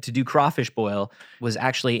go to do crawfish boil was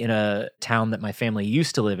actually in a town that my family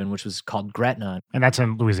used to live in, which was called Gretna. And that's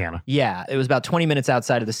in Louisiana. Yeah, it was about 20 minutes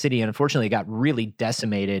outside of the city. And unfortunately, it got really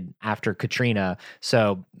decimated after Katrina.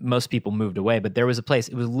 So most people moved away. But there was a place,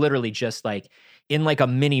 it was literally just like in like a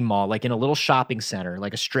mini mall, like in a little shopping center,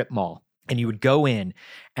 like a strip mall. And you would go in,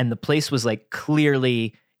 and the place was like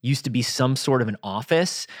clearly used to be some sort of an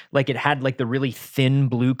office. Like it had like the really thin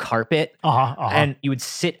blue carpet. And you would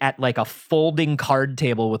sit at like a folding card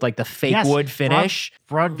table with like the fake Yes, wood finish.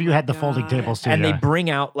 Broadview had the folding God. tables too. And they yeah. bring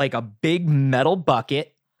out like a big metal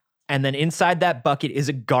bucket. And then inside that bucket is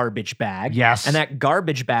a garbage bag. Yes. And that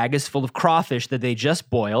garbage bag is full of crawfish that they just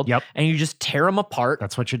boiled. Yep. And you just tear them apart.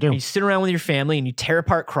 That's what you And do. you sit around with your family and you tear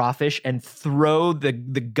apart crawfish and throw the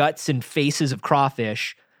guts and faces of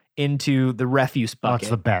crawfish into the refuse Oh, bucket. it's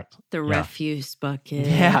the bet. The Yeah. refuse bucket.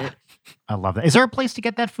 Yeah. I love that. Is there a place to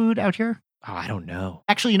get that food out here? Oh, I don't know.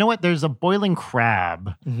 Actually, you know what? There's a boiling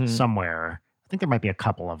crab Mhm. somewhere. I think there might be a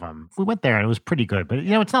couple of them. We went there and it was pretty good, but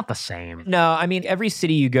it's not the same. No, I mean, every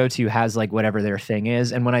city you go to has like whatever their thing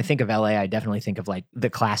is. And when I think of LA, I definitely think of like the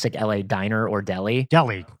classic LA diner or deli.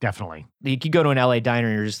 Deli, definitely. You could go to an LA diner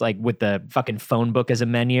and you're just like with the fucking phone book as a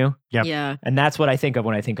menu. Yep. Yeah, And that's what I think of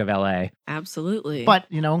when I think of LA. absolutely. But,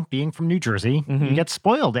 being from New Jersey, you Mhm. get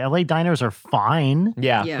spoiled. LA diners are fine,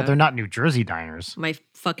 Yeah. yeah. but they're not New Jersey diners. My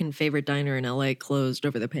fucking favorite diner in LA closed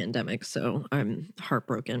over the pandemic, so I'm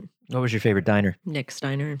heartbroken. What was your favorite diner? Nick's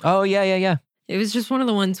Diner. Oh, yeah. It was just one of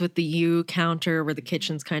the ones with the U counter where the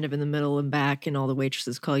kitchen's kind of in the middle and back, and all the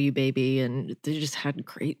waitresses call you baby, and they just had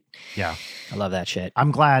great. Yeah. I love that shit.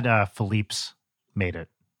 I'm glad Philippe's made it.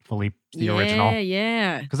 Philippe, the original.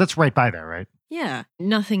 Yeah. Because that's right by there, right? Yeah.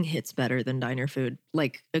 Nothing hits better than diner food.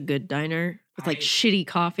 Like a good diner with like shitty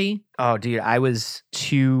coffee. Oh, dude, I was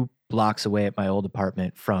 2 blocks away at my old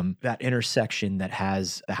apartment from that intersection that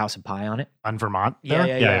has a House of Pie on it. On Vermont. Yeah,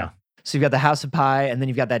 there? yeah. So you've got the House of Pie, and then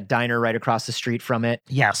you've got that diner right across the street from it.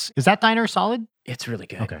 Yes. Is that diner solid? It's really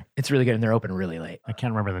good. Okay. It's really good, and they're open really late. I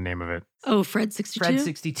can't remember the name of it. Oh, Fred 62? Fred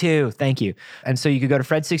 62. Thank you. And so you could go to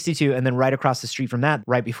Fred 62, and then right across the street from that,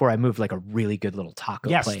 right before I moved, like a really good little taco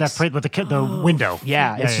Yes, place. that's right with the Oh. window.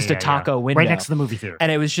 Yeah, it's just a taco window. Right next to the movie theater.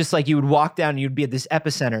 And it was just like you would walk down and you'd be at this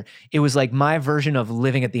epicenter. It was like my version of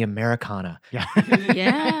living at the Americana. Yeah.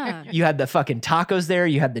 Yeah. You had the fucking tacos there,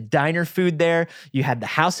 you had the diner food there, you had the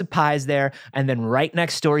House of Pies there, and then right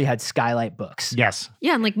next door you had Skylight Books. Yes.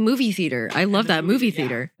 Yeah, and like movie theater. I love that movie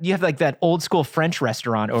theater. You have like that old school French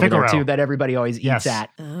restaurant over Figaro. there too that everybody always Yes. eats at.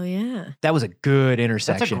 Oh, yeah. That was a good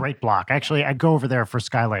intersection. That's a great block. Actually, I go over there for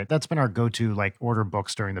Skylight. That's been our go-to like order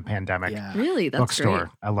books during the pandemic. Yeah. Really? That's Bookstore. great.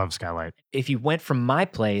 I love Skylight. If you went from my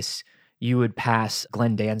place, you would pass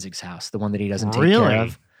Glenn Danzig's house, the one that he doesn't take Really? care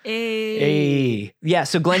of. Hey. Hey. Yeah,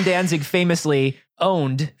 so Glenn Danzig famously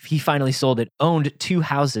he finally sold it, owned 2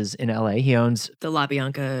 houses in LA. He owns, The La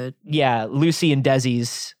Bianca. Lucy and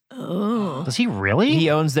Desi's. Oh. Does he really? He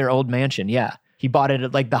owns their old mansion. Yeah. He bought it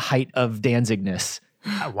at like the height of Danzigness.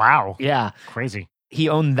 Wow. Yeah. Crazy. He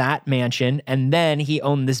owned that mansion, and then he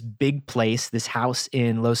owned this big place, this house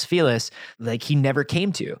in Los Feliz, like he never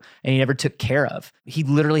came to and he never took care of. He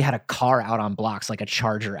literally had a car out on blocks, like a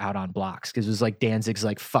Charger out on blocks, because it was like Danzig's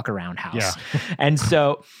like fuck around house. Yeah. And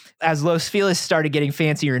so as Los Feliz started getting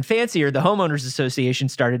fancier and fancier, the homeowners association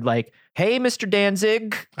started like, hey, Mr.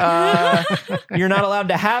 Danzig, you're not allowed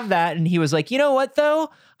to have that. And he was like, you know what though?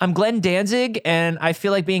 I'm Glenn Danzig and I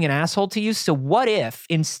feel like being an asshole to you. So what if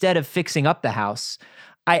instead of fixing up the house,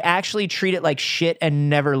 I actually treat it like shit and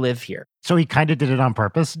never live here? So he kind of did it on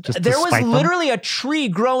purpose. Just There to was spite them? literally a tree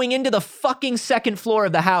growing into the fucking second floor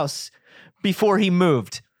of the house before he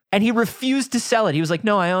moved. And he refused to sell it. He was like,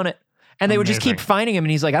 no, I own it. And they would just keep Amazing. finding him.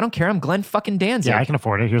 And he's like, I don't care. I'm Glenn fucking Danzig. Yeah, I can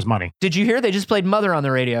afford it. Here's money. Did you hear? They just played Mother on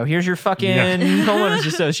the radio. Here's your fucking Yeah. homeowners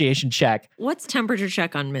association check. What's temperature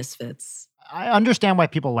check on Misfits? I understand why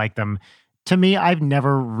people like them. To me, I've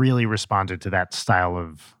never really responded to that style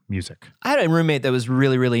of music. I had a roommate that was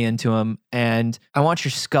really, really into him. And I Want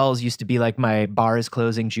Your Skulls used to be like my bar is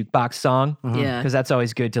closing jukebox song. Mhm. Yeah. Because that's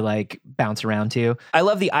always good to like bounce around to. I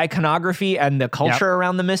love the iconography and the culture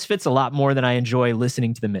around the Misfits a lot more than I enjoy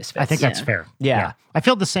listening to the Misfits. I think that's Yeah. fair. Yeah. I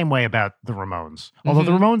feel the same way about the Ramones. Although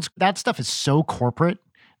the Ramones, that stuff is so corporate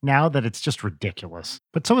now that it's just ridiculous.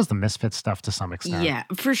 But so is the Misfits stuff to some extent. Yeah,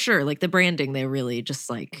 for sure. Like the branding, they really just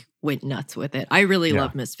like went nuts with it. I really Yeah.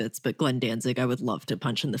 love Misfits, but Glenn Danzig, I would love to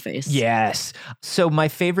punch in the face. Yes. So my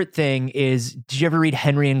favorite thing is, did you ever read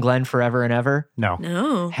Henry and Glenn Forever and Ever? No.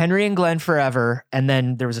 No. Henry and Glenn Forever, and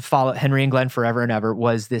then there was a follow. Henry and Glenn Forever and Ever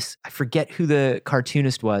was this, I forget who the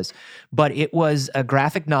cartoonist was, but it was a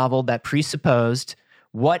graphic novel that presupposed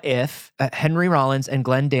what if Henry Rollins and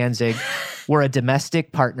Glenn Danzig were a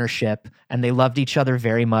domestic partnership and they loved each other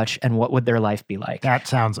very much, and what would their life be like? That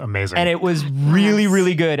sounds amazing. And it was really, Yes.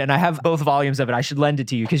 really good. And I have both volumes of it. I should lend it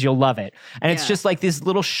to you because you'll love it. And it's Yeah. just like this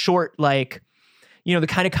little short, like, you know, the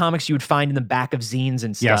kind of comics you would find in the back of zines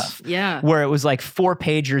and Yes. stuff. Yeah. Where it was like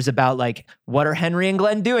 4-pagers about like, what are Henry and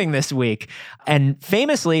Glenn doing this week? And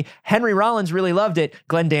famously, Henry Rollins really loved it.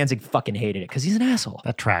 Glenn Danzig fucking hated it because he's an asshole.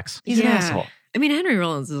 that tracks. He's an Yeah. asshole. I mean, Henry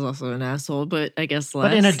Rollins is also an asshole, but I guess less.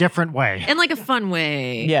 But in a different way. in like a fun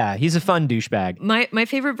way. Yeah, he's a fun douchebag. My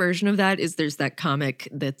favorite version of that is there's that comic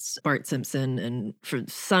that's Bart Simpson and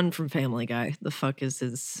son from Family Guy. The fuck is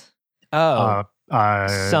his? Oh,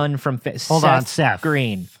 son from hold on, Seth.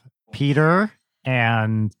 Green. Peter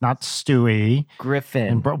and not Stewie.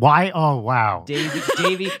 Griffin. And why? Oh, wow. Davy I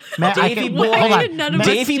Davy can't- Boy. hold Why on. did none of us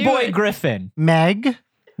Davy do Boy it? Griffin. Meg,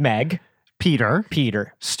 Meg. Peter,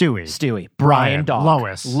 Peter. Stewie, Stewie. Brian, Brian Dog.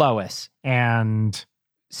 Lois. And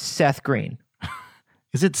Seth Green.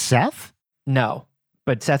 is it Seth? No,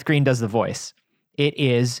 but Seth Green does the voice. It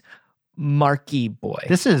is Marky Boy.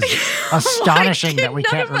 This is astonishing Why that we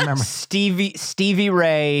can can't none of remember. Stevie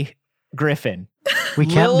Ray Griffin. We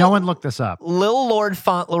can't. Lil- No one looked this up. Lil Lord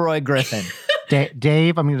Fauntleroy Griffin.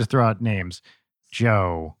 Dave, I'm going to just throw out names.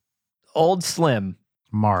 Joe, Old Slim.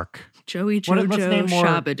 Mark, Joey What- let's Jojo name more-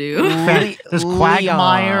 Shabadoo. There's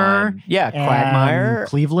Quagmire. Leon. Yeah, Quagmire. and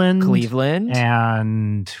Cleveland. Cleveland.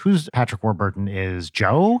 And who's Patrick Warburton is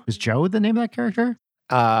Joe? Is Joe the name of that character?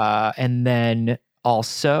 And then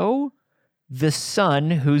also the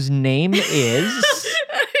son whose name is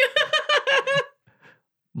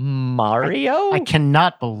Mario? I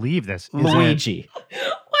cannot believe this. Is it- Luigi.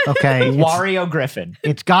 okay. it's- Wario Griffin.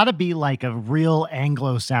 it's got to be like a real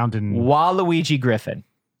Anglo sounding. Waluigi Griffin.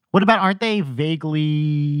 What about, aren't they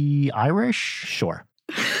vaguely Irish? Sure.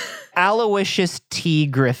 Aloysius T.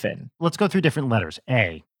 Griffin. Let's go through different letters.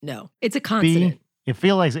 A, No, it's a consonant. It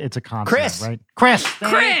feels like it's a consonant, Chris. right? Chris.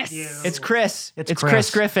 Chris! It's Chris. It's Chris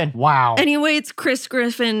Chris. Griffin. Wow. Anyway, it's Chris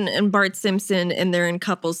Griffin and Bart Simpson, and they're in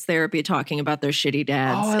couples therapy talking about their shitty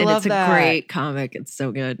dads. Oh, I and love it's a that. great comic. It's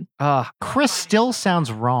so good. Chris still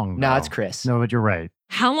sounds wrong. No, though. it's Chris. No, but you're right.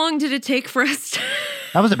 How long did it take for us to...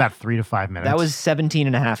 That was about 3 to 5 minutes. That was 17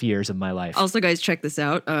 and a half years of my life. Also, guys, check this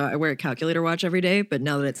out. I wear a calculator watch every day, but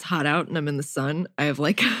now that it's hot out and I'm in the sun, I have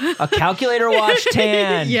like... A calculator watch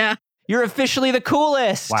tan. Yeah. You're officially the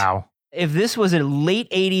coolest. Wow. If this was a late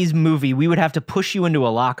 80s movie, we would have to push you into a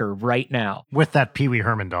locker right now. With that Pee Wee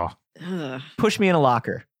Herman doll. Ugh. Push me in a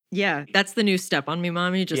locker. Yeah, that's the new step on me,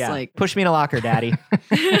 mommy. Just like... Push me in a locker, daddy.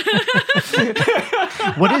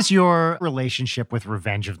 What is your relationship with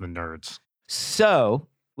Revenge of the Nerds? So,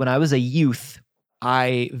 when I was a youth,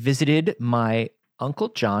 I visited my Uncle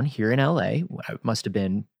John here in LA. I must have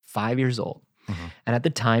been 5 years old. Mm-hmm. And at the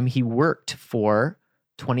time, he worked for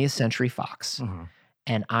 20th Century Fox. Mm-hmm.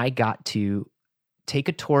 And I got to take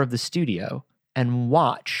a tour of the studio and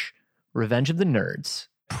watch Revenge of the Nerds.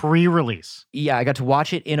 Pre-release. Yeah, I got to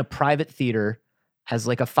watch it in a private theater as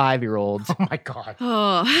like a 5-year-old. Oh my God.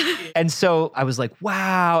 Oh. And so I was like,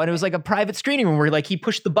 wow. And it was like a private screening room where like he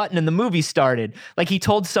pushed the button and the movie started. Like he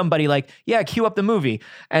told somebody like, yeah, cue up the movie.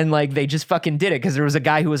 And like they just fucking did it because there was a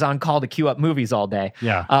guy who was on call to cue up movies all day.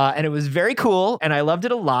 Yeah. And it was very cool. And I loved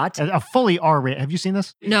it a lot. A fully R-rated. Have you seen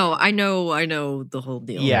this? No, I know the whole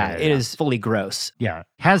deal. Yeah, yeah, it yeah. is fully gross. Yeah.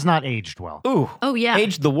 Has not aged well. Ooh. Oh, yeah.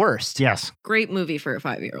 Aged the worst. Yes. Great movie for a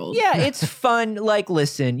 5-year-old. Yeah, it's fun. Like,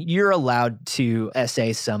 listen, you're allowed to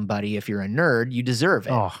essay somebody if you're a nerd. You deserve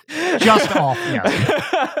it. Oh, just awful.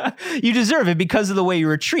 Yes. You deserve it because of the way you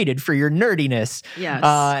were treated for your nerdiness. Yes.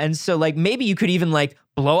 And so, like, maybe you could even, like,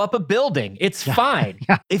 blow up a building. It's fine.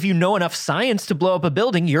 Yeah. If you know enough science to blow up a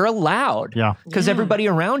building, you're allowed. Yeah. Because Yeah. everybody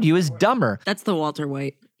around you is dumber. That's the Walter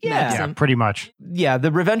White. Yeah. Yeah, maxim. pretty much. Yeah,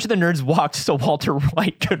 the Revenge of the Nerds walked so Walter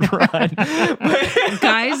White could run.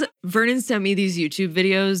 Guys, Vernon sent me these YouTube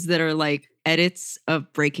videos that are like edits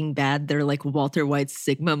of Breaking Bad. They're like Walter White's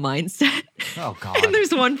Sigma mindset. Oh, God. And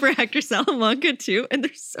there's one for actor Salamanca too. And they're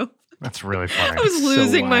so... That's really funny. I was so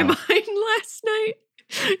losing my wild. mind last night.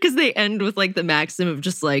 Because they end with like the maxim of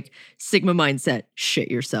just like Sigma mindset, shit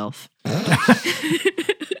yourself.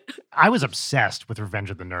 I was obsessed with Revenge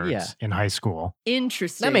of the Nerds Yeah. in high school.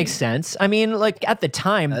 Interesting. That makes sense. I mean, like, at the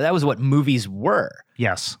time, that was what movies were.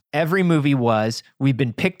 Yes. Every movie was, we've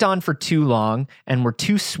been picked on for too long and we're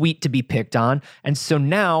too sweet to be picked on. And so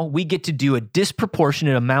now we get to do a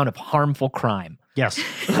disproportionate amount of harmful crime. Yes.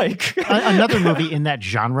 Like, Another movie in that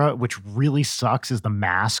genre, which really sucks, is The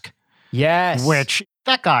Mask, yes. which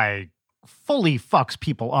that guy fully fucks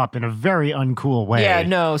people up in a very uncool way. Yeah,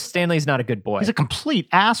 no, Stanley's not a good boy. He's a complete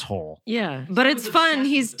asshole. Yeah. But it's fun.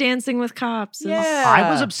 He's dancing with cops. and- Yeah.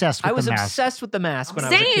 I was obsessed with I was The Mask. obsessed with The Mask when I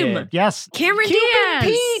was a Same. kid. Yes. Cameron Cuban Diaz.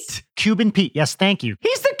 Pete! Cuban Pete. Yes, thank you.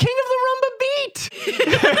 He's the king of the rumba beat!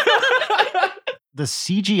 The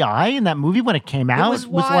CGI in that movie when it came It out was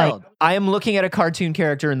wild. I am looking at a cartoon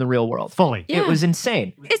character in the real world. fully. Yeah. It was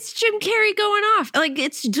insane. It's Jim Carrey going off. Like,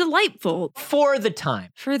 it's delightful For the time.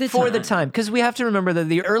 for the time. Because we have to remember that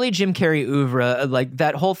the early Jim Carrey oeuvre, like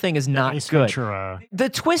that whole thing is not Ace good. Ventura. The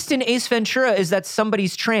twist in Ace Ventura is that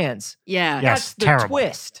somebody's trans. Yeah. Yes, That's the terrible.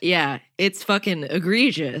 twist. Yeah. It's fucking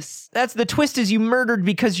egregious. That's the twist is you murdered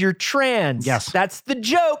because you're trans. Yes. That's the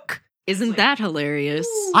joke. Isn't that hilarious?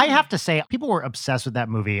 I have to say, people were obsessed with that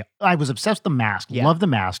movie. I was obsessed with The Mask. Yeah. Loved The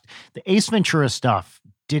Mask. The Ace Ventura stuff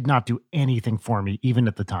did not do anything for me, even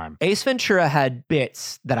at the time. Ace Ventura had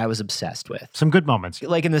bits that I was obsessed with. Some good moments.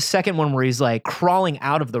 Like in the second one where he's like crawling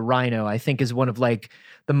out of the rhino, I think is one of like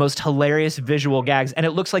the most hilarious visual gags. And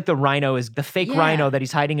it looks like the rhino is the fake Yeah. rhino that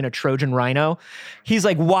he's hiding in a Trojan rhino. He's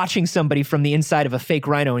like watching somebody from the inside of a fake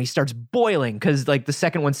rhino and he starts boiling because like the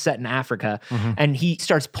second one's set in Africa Mhm. and he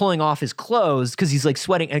starts pulling off his clothes because he's like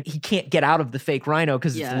sweating and he can't get out of the fake rhino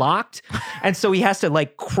because Yeah. it's locked. And so he has to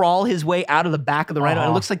like crawl his way out of the back of the rhino. And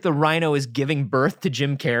it Aw. looks like the rhino is giving birth to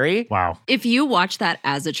Jim Carrey. Wow. If you watch that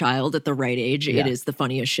as a child at the right age, Yeah. it is the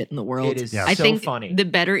funniest shit in the world. It is Yeah. I so think funny. the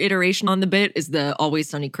better iteration on the bit is the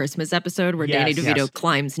Always Sunny Christmas episode where Danny Yes. DeVito Yes.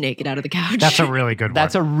 climbs naked out of the couch. That's a really good one.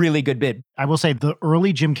 That's a really good bit. I will say the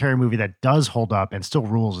early Jim Carrey movie that does hold up and still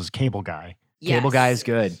rules is Cable Guy, Cable Yes. Guy is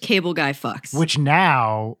good. Cable Guy fucks. which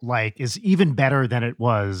now like is even better than it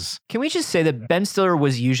was. Can we just say that Ben Stiller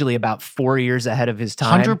was usually about 4 years ahead of his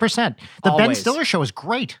time? 100%. The Ben Always. Stiller show is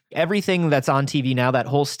great. Everything that's on TV now, that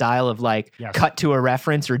whole style of like Yes. cut to a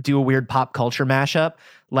reference or do a weird pop culture mashup,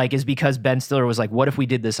 like is because Ben Stiller was like, what if we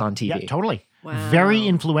did this on TV? Yeah, totally. Wow. Very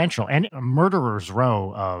influential and a murderer's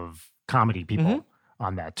row of comedy people Mhm.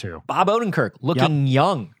 on that too. Bob Odenkirk looking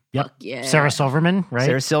young. Yep. Fuck yeah. Sarah Silverman, right?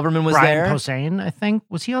 Sarah Silverman was Brian there. Posehn, I think.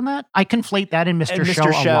 Was he on that? I conflate that and Mr. And Show Mr.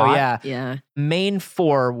 a Show, lot. yeah. Yeah. Main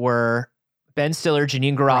four were Ben Stiller,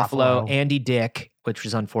 Janine Garofalo, Garofalo. Andy Dick, which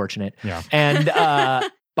was unfortunate, Yeah. and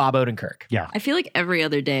Bob Odenkirk. I feel like every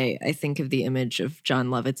other day I think of the image of John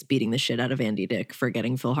Lovitz beating the shit out of Andy Dick for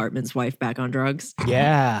getting Phil Hartman's wife back on drugs.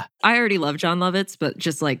 Yeah. I already love John Lovitz, but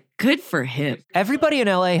just like, good for him. Everybody in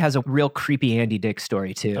LA has a real creepy Andy Dick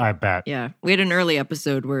story, too. I bet. Yeah. We had an early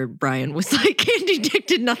episode where Brian was like, Andy Dick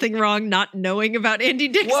did nothing wrong, not knowing about Andy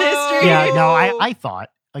Dick's Whoa! history. Yeah, no, I thought,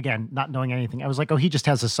 again, not knowing anything, I was like, oh, he just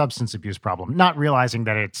has a substance abuse problem, not realizing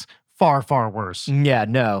that it's far, far worse. Yeah,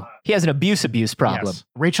 no. He has an abuse problem. Yes.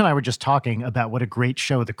 Rachel and I were just talking about what a great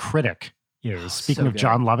show The Critic is. Speaking so of good.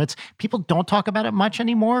 John Lovitz, people don't talk about it much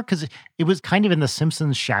anymore because it was kind of in the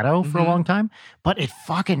Simpsons shadow for a Mhm. long time, but it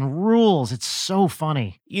fucking rules. It's so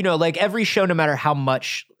funny. You know, like every show, no matter how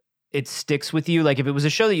much it sticks with you, like if it was a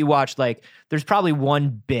show that you watched, like there's probably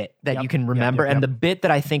one bit that Yep, you can yep, remember. yep, And yep. the bit that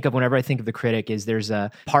I think of whenever I think of The Critic is there's a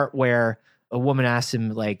part where a woman asks him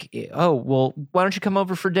like, oh, well, why don't you come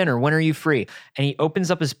over for dinner? When are you free? And he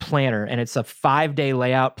opens up his planner and it's a 5-day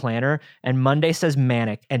layout planner. And Monday says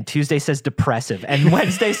manic and Tuesday says depressive and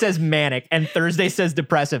Wednesday says manic and Thursday says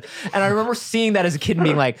depressive. And I remember seeing that as a kid and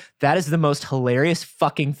being like, that is the most hilarious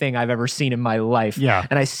fucking thing I've ever seen in my life. Yeah.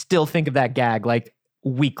 And I still think of that gag like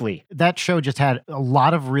weekly. That show just had a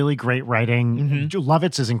lot of really great writing. Mhm.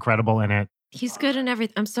 Lovitz is incredible in it. He's good in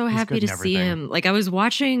everything. I'm so He's happy good to in see everything. him. Like I was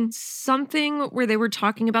watching something where they were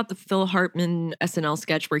talking about the Phil Hartman SNL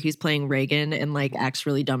sketch where he's playing Reagan and like acts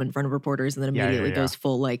really dumb in front of reporters and then Yeah, yeah, immediately yeah. goes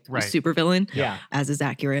full like Right. supervillain, Yeah. as is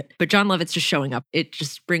accurate. But John Lovitz just showing up, it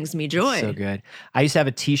just brings me joy. So good. I used to have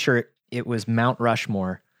a t-shirt. It was Mount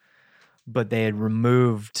Rushmore, but they had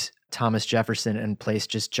removed Thomas Jefferson and placed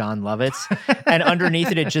just John Lovitz. And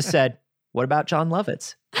underneath it just said, what about John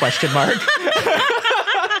Lovitz? Question mark.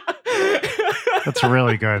 That's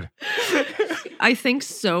really good. I think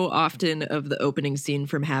so often of the opening scene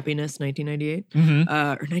from Happiness, 1998,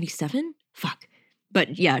 Mhm. or 97. Fuck.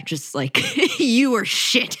 But yeah, just like you are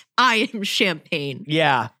shit. I am champagne.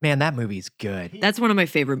 Yeah. Man, that movie's good. That's one of my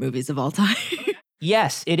favorite movies of all time.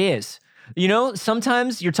 Yes, it is. You know,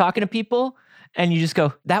 sometimes you're talking to people and you just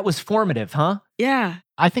go, that was formative, huh? Yeah.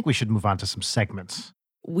 I think we should move on to some segments.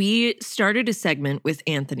 We started a segment with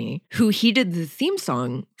Anthony, who he did the theme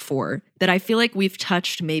song for, that I feel like we've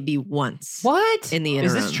touched maybe once. What? In the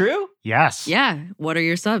Is this interim. true? Yes. Yeah. What are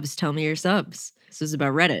your subs? Tell me your subs. This is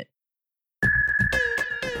about Reddit.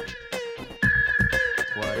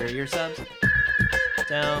 What are your subs?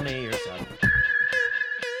 Tell me your subs.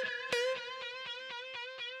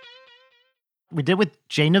 We did with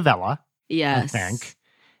Jay Novella, Yes. I think,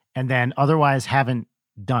 and then otherwise haven't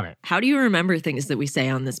done it. How do you remember things that we say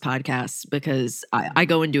on this podcast? Because I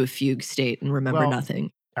go into a fugue state and remember Well,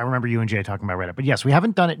 nothing. I remember you and Jay talking about Reddit. But yes, we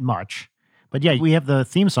haven't done it much. But yeah, we have the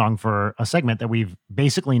theme song for a segment that we've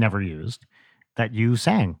basically never used that you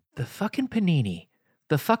sang. The fucking panini.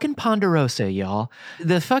 The fucking Ponderosa, y'all.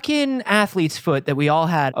 The fucking athlete's foot that we all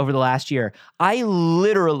had over the last year. I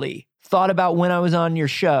literally thought about when I was on your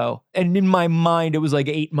show, and in my mind, it was like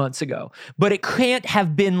 8 months ago. But it can't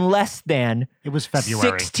have been less than It was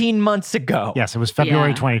February. 16 months ago. Yes, it was February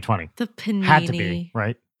Yeah. 2020. The panini. Had to be,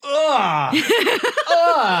 right? Ugh.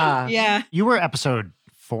 Ugh. Yeah. You were episode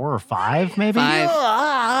 4 or 5, maybe? 5.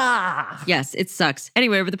 Ugh. Yes, it sucks.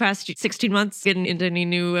 Anyway, over the past 16 months, getting into any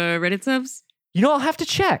new Reddit subs? You know, I'll have to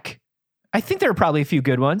check. I think there are probably a few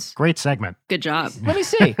good ones. Great segment. Good job. Let me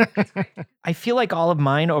see. I feel like all of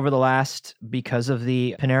mine over the last, because of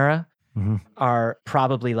the Panera, Mhm. are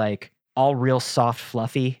probably like all real soft,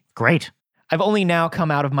 fluffy. Great. I've only now come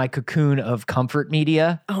out of my cocoon of comfort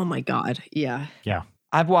media. Oh my God. Yeah.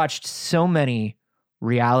 I've watched so many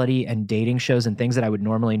reality and dating shows and things that I would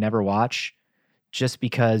normally never watch just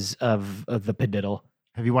because of the padiddle.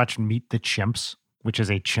 Have you watched Meet the Chimps, which is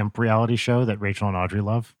a chimp reality show that Rachel and Audrey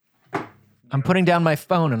love? I'm putting down my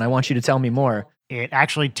phone and I want you to tell me more. It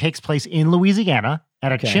actually takes place in Louisiana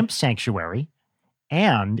at a Okay. chimp sanctuary,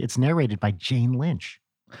 and it's narrated by Jane Lynch.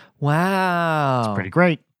 Wow. It's pretty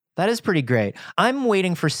great. That is pretty great. I'm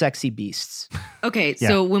waiting for Sexy Beasts. Okay. Yeah.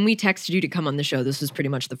 So when we texted you to come on the show, this was pretty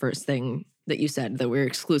much the first thing that you said, that we're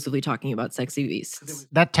exclusively talking about Sexy Beasts.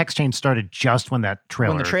 That text chain started just when that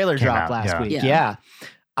trailer When the trailer came dropped out. last Yeah. week. Yeah. Yeah.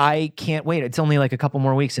 I can't wait. It's only like a couple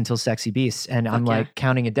more weeks until Sexy Beasts, and I'm Fuck yeah. like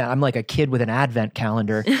counting it down. I'm like a kid with an advent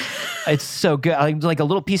calendar. It's so good. I'm like a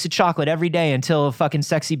little piece of chocolate every day until fucking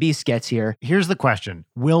Sexy Beast gets here. Here's the question.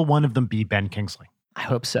 Will one of them be Ben Kingsley? I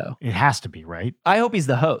hope so. It has to be, right? I hope he's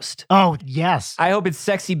the host. Oh, yes. I hope it's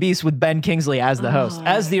Sexy Beast with Ben Kingsley as the host. Oh.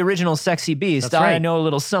 As the original Sexy Beast, That's right. I know a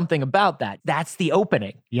little something about that. That's the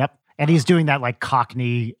opening. Yep. And he's doing that like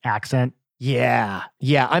Cockney accent. Yeah.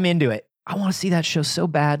 Yeah, I'm into it. I want to see that show so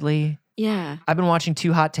badly. Yeah. I've been watching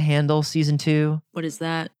Too Hot to Handle season 2. What is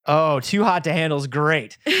that? Oh, Too Hot to Handle's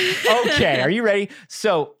great. Okay, are you ready?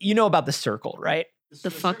 So, you know about The Circle, right?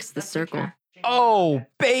 The fuck's the circle? Oh,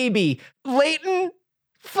 baby. Leighton,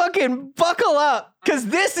 fucking buckle up, because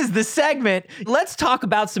this is the segment. Let's talk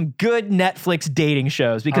about some good Netflix dating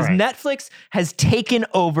shows, because All right. Netflix has taken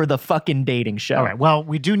over the fucking dating show. All right. Well,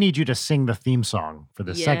 we do need you to sing the theme song for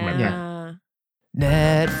this segment.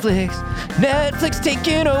 Netflix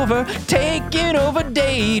taking over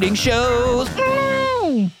dating shows.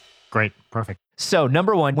 Great. Perfect. So,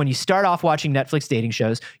 number one, when you start off watching Netflix dating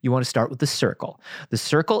shows, you want to start with The Circle. The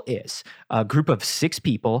Circle is a group of 6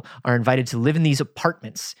 people are invited to live in these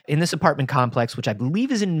apartments, in this apartment complex, which I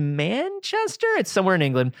believe is in Manchester. It's somewhere in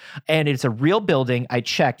England, and it's a real building. I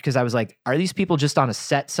checked because I was like, are these people just on a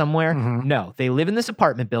set somewhere? Mhm. No, they live in this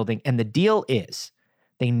apartment building, and the deal is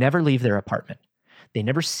they never leave their apartment. They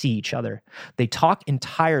never see each other. They talk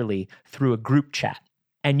entirely through a group chat.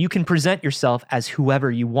 And you can present yourself as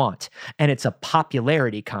whoever you want. And it's a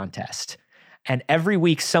popularity contest. And every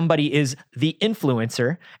week, somebody is the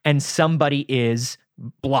influencer and somebody is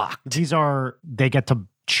blocked. They get to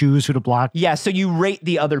choose who to block. Yeah, so you rate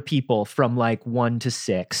the other people from like 1 to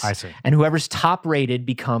 6. I see. And whoever's top rated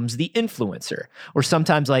becomes the influencer. Or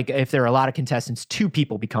sometimes, like if there are a lot of contestants, 2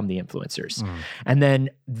 people become the influencers. And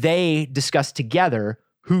then they discuss together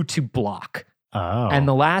who to block. Oh. And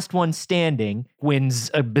the last one standing wins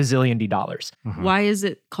 $1 bazillion. Mhm. Why is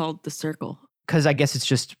it called the circle? Because I guess it's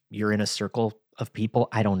just you're in a circle of people.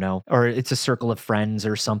 I don't know. Or it's a circle of friends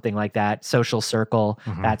or something like that. Social circle,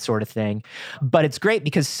 Mhm. that sort of thing. But it's great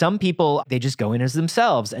because some people, they just go in as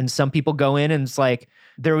themselves. And some people go in and it's like,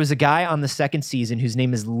 there was a guy on the 2nd season whose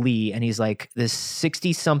name is Lee. And he's like this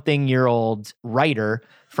 60-something-year-old writer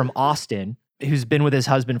from Austin who's been with his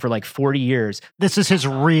husband for like 40 years. This is his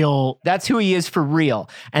real. That's who he is for real.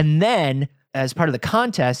 And then, as part of the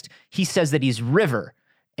contest, he says that he's River,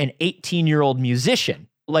 an 18-year-old musician,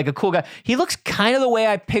 like a cool guy. He looks kind of the way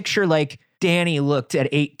I picture like Danny looked at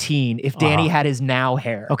 18 if Danny had his now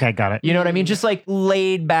hair. Okay, got it. You know what I mean? Just like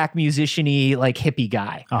laid back musician-y, like hippie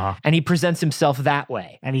guy. Uh-huh. And he presents himself that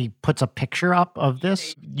way. And he puts a picture up of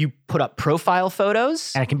this, You put up profile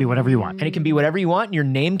photos. and it can be whatever you want. And it can be whatever you want. Your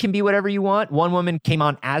name can be whatever you want. One woman came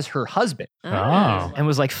on as her husband Oh. and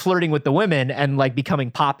was like flirting with the women and like becoming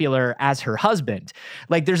popular as her husband.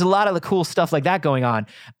 Like there's a lot of the cool stuff like that going on.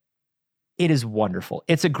 It is wonderful.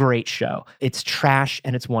 It's a great show. It's trash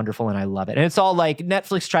and it's wonderful and I love it. And it's all like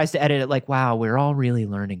Netflix tries to edit it like, wow, we're all really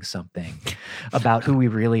learning something about who we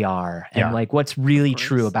really are and Yeah. like what's really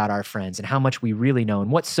true about our friends and how much we really know and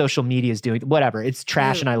what social media is doing. Whatever. It's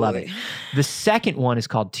trash and I love it. The second one is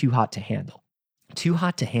called Too Hot to Handle. Too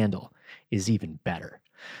Hot to Handle is even better.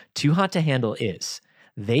 Too Hot to Handle is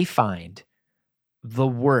they find the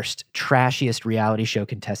worst, trashiest reality show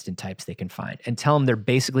contestant types they can find and tell them they're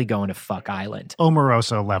basically going to Fuck Island.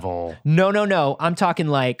 Omarosa level. No. I'm talking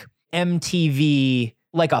like MTV,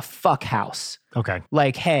 like a fuck house. Okay.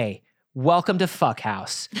 Like, hey, welcome to Fuck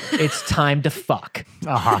House. It's time to fuck.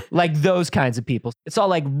 Uh-huh. Like those kinds of people. It's all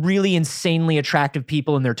like really insanely attractive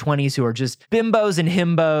people in their 20s who are just bimbos and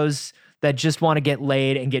himbos that just want to get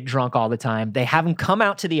laid and get drunk all the time. They have them come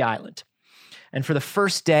out to the island. And for the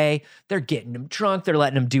first day, they're getting them drunk. They're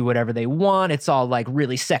letting them do whatever they want. It's all like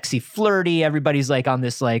really sexy, flirty. Everybody's like on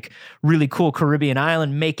this like really cool Caribbean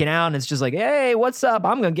island making out. And it's just like, hey, what's up?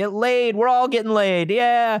 I'm going to get laid. We're all getting laid.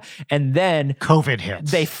 Yeah. And then COVID hits.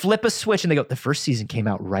 they flip a switch and they go, the first season came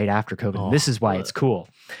out right after COVID. Oh. This is why it's cool.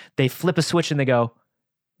 They flip a switch and they go,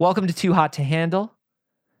 welcome to Too Hot to Handle.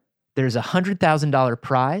 There's a $100,000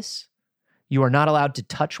 prize. You are not allowed to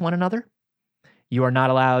touch one another. You are not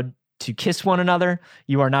allowed to kiss one another.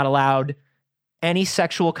 You are not allowed any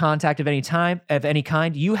sexual contact of any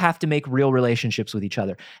kind. You have to make real relationships with each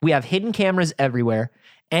other. We have hidden cameras everywhere.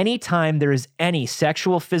 Anytime there is any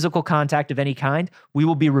sexual, physical contact of any kind, we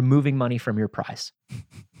will be removing money from your prize.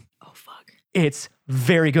 Oh, fuck. It's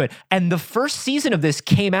very good. And the first season of this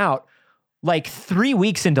came out like 3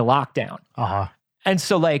 weeks into lockdown. Uh-huh. And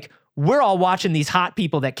so like, we're all watching these hot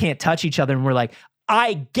people that can't touch each other. And we're like,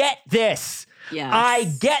 I get this. Yes. I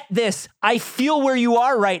get this. I feel where you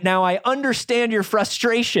are right now. I understand your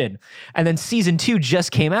frustration. And then season 2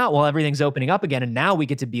 just came out while everything's opening up again. And now we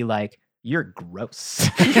get to be like, You're gross.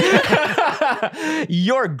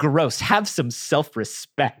 You're gross. Have some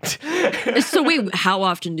self-respect. So wait, how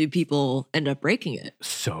often do people end up breaking it?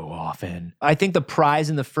 So often. I think the prize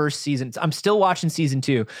in the first season, I'm still watching season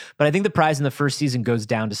 2, but I think the prize in the first season goes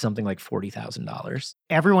down to something like $40,000.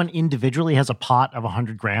 Everyone individually has a pot of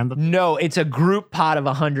 $100,000. No, it's a group pot of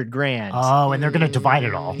 $100,000. Oh, and they're going to divide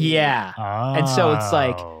it all. Yeah. Oh. And so it's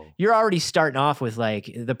like, you're already starting off with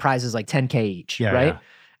like, the prize is like $10K each, Yeah, right? yeah.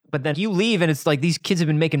 But then you leave and it's like these kids have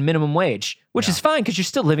been making minimum wage, which is fine because you're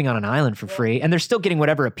still living on an island for free and they're still getting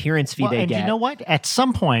whatever appearance fee they and get. you know what? At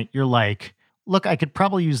some point, you're like, look, I could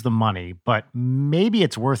probably use the money, but maybe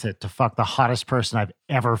it's worth it to fuck the hottest person I've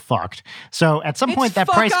ever fucked. So at some point, that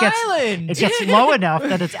price gets low enough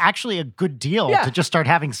that it's actually a good deal to just start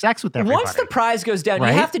having sex with everybody. Once the prize goes down,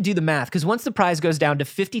 Right? you have to do the math because once the prize goes down to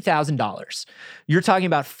 $50,000, you're talking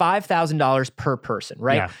about $5,000 per person,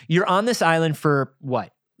 right? Yeah. You're on this island for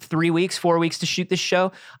what? 3 weeks, 4 weeks to shoot this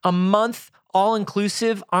show, a month all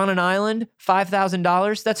inclusive on an island,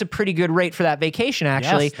 $5,000. That's a pretty good rate for that vacation,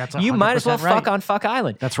 actually. Yes, that's you might as well 100% right. fuck on Fuck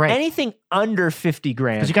Island. That's right. Anything under $50,000.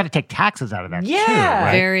 Because you got to take taxes out of that too, Yeah.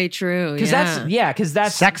 right? Very true. Because that's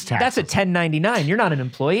Sex that's a 1099. You're not an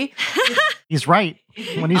employee. He's right.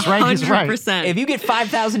 When he's right, he's right. 100%. If you get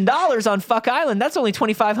 $5,000 on Fuck Island, that's only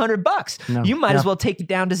 $2,500. No, You might yeah. as well take it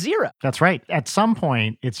down to zero. That's right. At some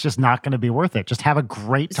point, it's just not going to be worth it. Just have a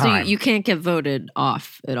great So time. you can't get voted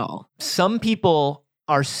off at all. Some people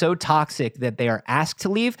are so toxic that they are asked to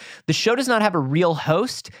leave. The show does not have a real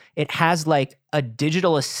host. It has like a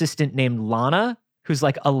digital assistant named Lana, who's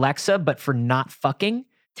like Alexa, but for not fucking.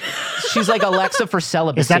 She's like Alexa for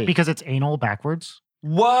celibacy. Is that because it's anal backwards?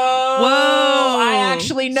 Whoa! Whoa! I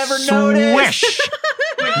actually never noticed. Swish!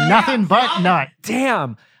 Nothing but nut.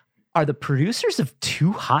 Damn. Are the producers of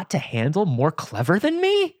Too Hot to Handle more clever than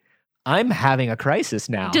me? I'm having a crisis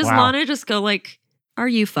now. Does Wow. Lana just go like, "Are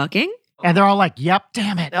you fucking?" And they're all like, yep,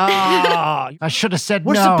 damn it. Oh, I should have said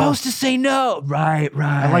we're no. supposed to say no. Right.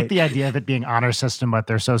 I like the idea of it being honor system, but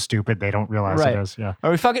they're so stupid they don't realize Right. it is. Yeah.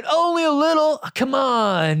 Are we fucking only a little? Come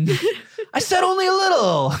on. I said only a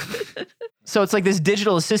little. So it's like this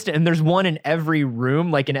digital assistant, and there's one in every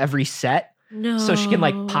room, like in every set. No. So she can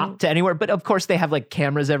like pop to anywhere. But of course, they have like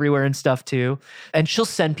cameras everywhere and stuff too. And she'll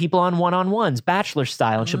send people on one-on-ones, bachelor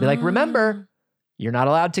style. And she'll be like, remember, you're not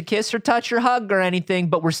allowed to kiss or touch or hug or anything,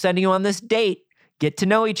 but we're sending you on this date. Get to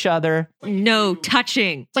know each other. No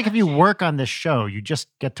touching. It's like if you work on this show, you just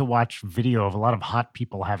get to watch video of a lot of hot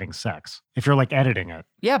people having sex. If you're like editing it.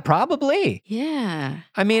 Yeah, probably. Yeah.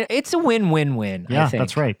 I mean, it's a win-win-win. I Yeah, think.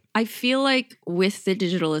 that's right. I feel like with the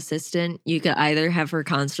digital assistant, you could either have her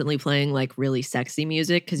constantly playing like really sexy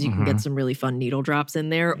music because you can get some really fun needle drops in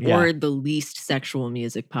there, Yeah. or the least sexual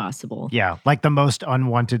music possible. Yeah. Like the most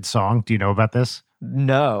unwanted song. Do you know about this?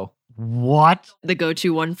 No. What? The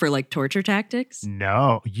go-to one for like torture tactics.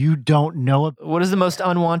 No, you don't know. What is the most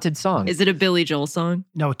unwanted song? Is it a Billy Joel song?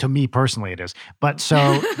 No, to me personally, it is. But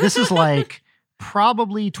so this is like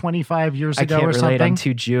probably 25 years I ago can't or relate. I'm something.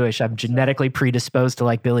 too Jewish. I'm genetically predisposed to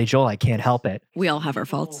like Billy Joel. I can't help it. We all have our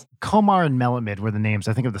faults. Komar and Melamed were the names,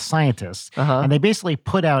 I think, of the scientists. Uh-huh. And they basically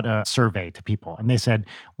put out a survey to people. And they said,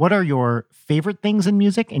 what are your favorite things in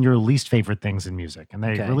music and your least favorite things in music? And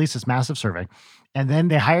they Okay. released this massive survey. And then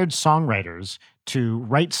they hired songwriters to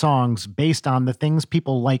write songs based on the things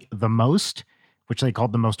people like the most, which they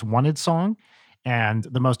called the most wanted song, and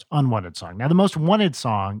the most unwanted song. Now, the most wanted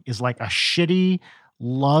song is like a shitty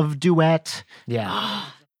love duet. Yeah.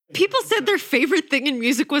 People said their favorite thing in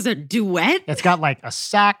music was a duet. It's got like a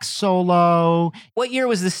sax solo. What year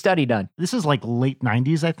was this study done? This is like late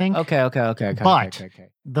 90s, I think. Okay. But- okay.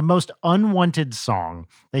 The most unwanted song,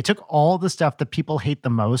 they took all the stuff that people hate the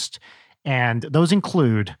most, and those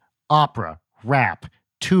include opera, rap,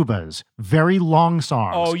 tubas, very long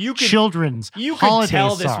songs, Oh, you could- children's, You could holiday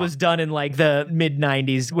tell this songs. was done in like the mid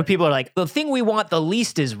 90s when people are like, the thing we want the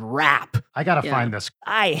least is rap. I gotta Yeah. find this.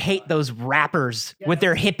 I hate those rappers with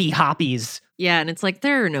their hippie hoppies. Yeah, and it's like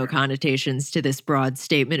there are no connotations to this broad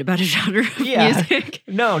statement about a genre of Yeah. music.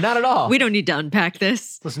 No, not at all. We don't need to unpack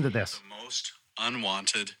this. Listen to this. The most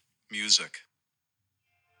unwanted music.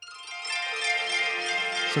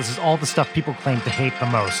 So this is all the stuff people claim to hate the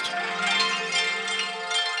most.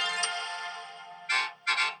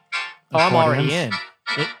 Oh, I'm already Accordions.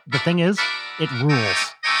 in. The thing is, it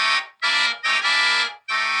rules.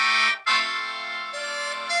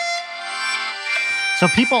 So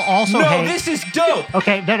people also No, hate. this is dope.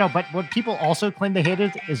 Okay, no, but what people also claim they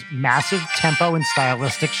hated is massive tempo and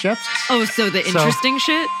stylistic shifts. Oh, so the So- interesting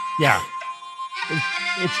shit? Yeah.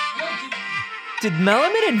 It's Did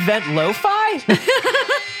Melamed invent lo-fi?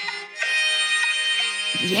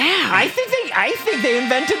 Yeah. I think they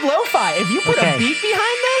invented lo-fi. If you put Okay. a beat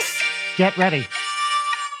behind this, Get ready.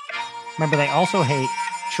 Remember, they also hate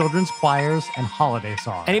children's choirs and holiday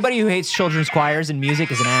songs. anybody who hates children's choirs and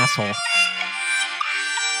music is an asshole.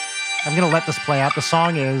 I'm going to let this play out. The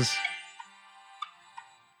song is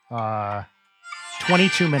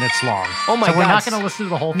 22 minutes long. Oh my So we're God. not going to listen to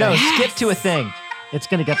the whole thing. No, skip to a thing. It's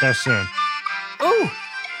going to get there soon. Ooh.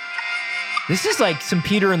 This is like some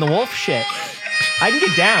Peter and the Wolf shit. I can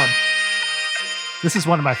get down. This is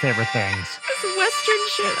one of my favorite things. This Western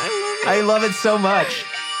shit. I love it. I love it so much.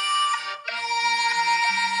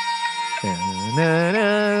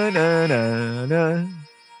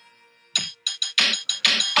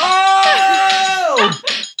 Oh!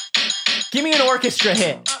 Give me an orchestra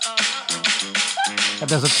hit. And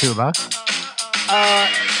there's a tuba.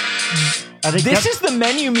 This is the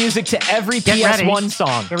menu music to every Get ready. PS1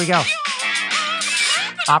 song. Here we go.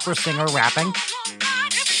 Opera singer rapping.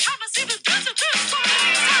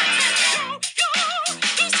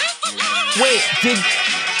 Wait, did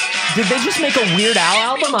they just make a Weird Al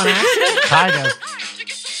album on accident? Kind of.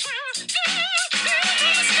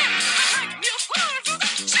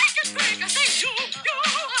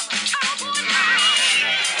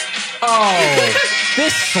 Oh,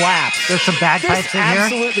 this slaps. There's some bagpipes This in here.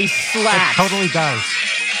 absolutely It slaps. totally does.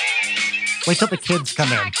 Wait till the kids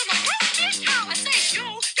come in.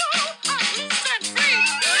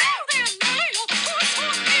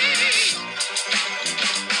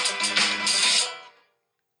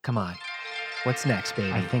 Come on. What's next,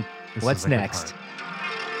 baby? I think this What's is a good next? part.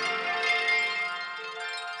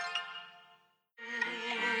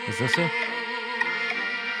 Is this it?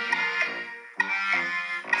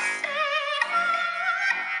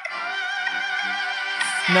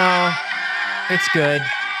 No, it's good.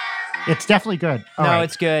 It's definitely good. All No, right.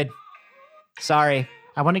 it's good. Sorry.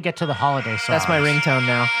 I want to get to the holiday song. That's my ringtone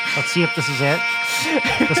now. Let's see if this is it.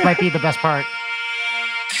 This might be the best part.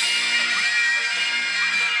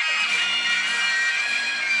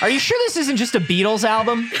 Are you sure this isn't just a Beatles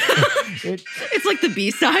album? It's like the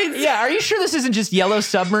B-sides. Yeah, are you sure this isn't just Yellow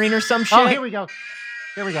Submarine or some shit? Oh, here we go.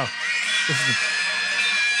 Here we go. This is it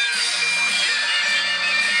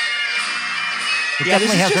Yeah,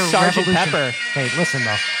 this definitely is has just a Sgt. revolution. Pepper. Okay, listen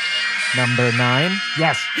though. Number 9.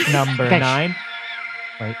 Yes. Number Okay, 9.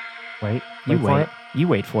 Wait. You Wait for wait. it. You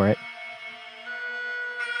wait for it.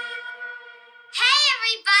 Hey,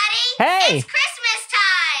 everybody! Hey! It's Christmas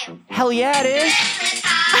time! Hell yeah, it is. Christmas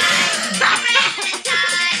time! Christmas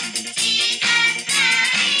time! Jesus,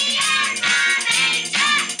 Mary, and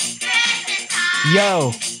Christmas time!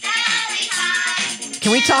 Yo, Jolly time!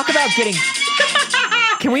 can we talk about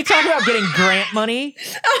getting grant money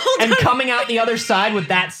and coming out the other side with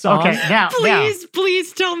that song? Okay, now.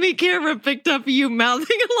 Please tell me camera picked up you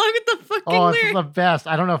mouthing along with the fucking Oh, it's lyrics. the best.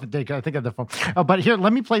 I don't know if it did. I think of the phone. Oh, but here,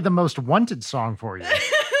 let me play the most wanted song for you,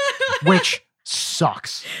 which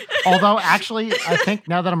sucks. Although, actually, I think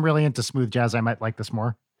now that I'm really into smooth jazz, I might like this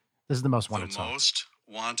more. This is the most wanted The song. most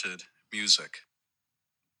wanted music.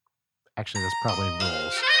 Actually, this probably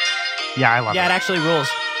rules. Yeah, I love Yeah, it it. actually rules.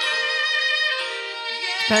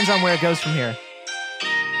 Depends on where it goes from here.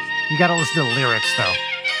 You got to listen to the lyrics, though.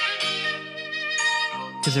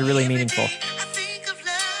 Because they're really meaningful. I think of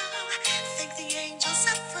love, think the angels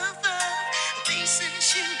up above. They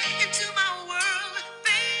sent you into my world,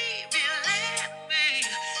 baby, let me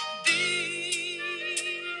be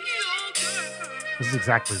your girl. This is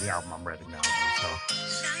exactly the album I'm writing now. So,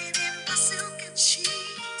 Lying in my silken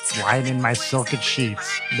sheets. lying in my silken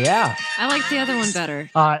sheets. Yeah. I like the other one better.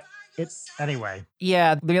 Anyway.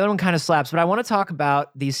 Yeah, the other one kind of slaps, but I want to talk about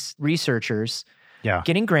these researchers Yeah.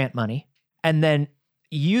 getting grant money and then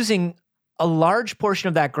using a large portion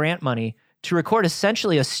of that grant money to record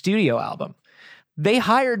essentially a studio album. They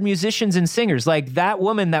hired musicians and singers, like that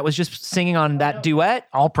woman that was just singing on that duet.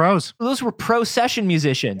 All pros. Those were pro session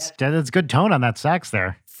musicians. That's good tone on that sax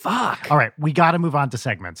there. Fuck. All right, we got to move on to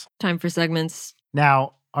segments. Time for segments.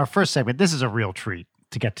 Now, our first segment, this is a real treat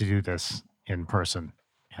to get to do this in person,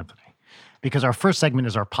 Anthony, because our first segment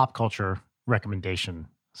is our pop culture recommendation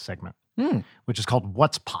segment, which is called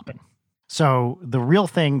What's Poppin'. So the real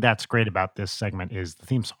thing that's great about this segment is the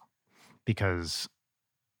theme song, because,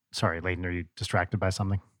 sorry, Layden, are you distracted by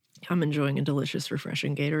something? I'm enjoying a delicious,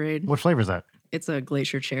 refreshing Gatorade. What flavor is that? It's a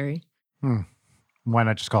glacier cherry. Why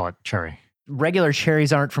not just call it cherry? Regular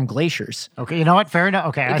cherries aren't from glaciers. Okay, you know what? Fair enough.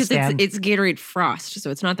 Okay, I Because stand. it's Gatorade Frost,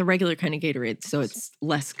 so it's not the regular kind of Gatorade, so it's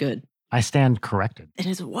less good. I stand corrected. It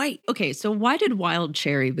is white. Okay, so why did Wild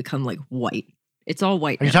Cherry become like white? It's all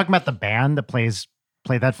white Are you now. talking about the band that play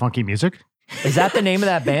that funky music? Is that the name of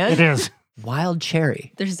that band? It is. Wild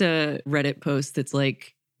Cherry. There's a Reddit post that's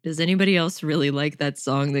like, does anybody else really like that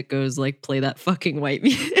song that goes like, play that fucking white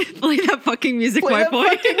music, play that fucking music, Play white that boy?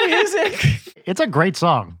 fucking music. It's a great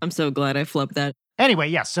song. I'm so glad I flubbed that. Anyway,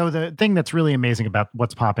 yes. So the thing that's really amazing about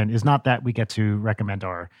What's Poppin' is not that we get to recommend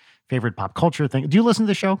our favorite pop culture thing. Do you listen to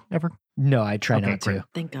the show ever? No, I try Okay, not great. to.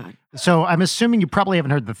 Thank God. So I'm assuming you probably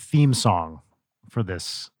haven't heard the theme song for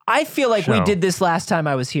this. I feel like we Show. did this last time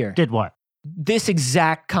I was here. Did what? This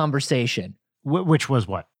exact conversation. Which was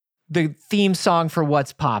what? The theme song for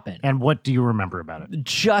What's Poppin'. And what do you remember about it?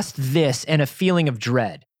 Just this and a feeling of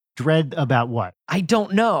dread. Dread about what? I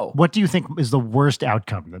don't know. What do you think is the worst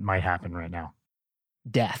outcome that might happen right now?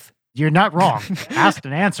 Death. You're not wrong. Asked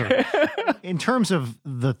and answered. In terms of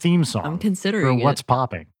the theme song I'm for considering What's it.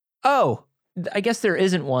 Popping, Oh, I guess there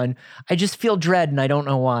isn't one. I just feel dread and I don't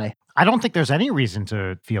know why. I don't think there's any reason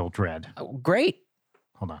to feel dread. Oh, great.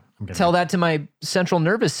 Hold on. I'm getting Tell that to my central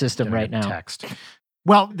nervous system getting right a now. Text.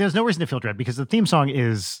 Well, there's no reason to feel dread because the theme song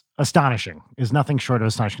is astonishing, is nothing short of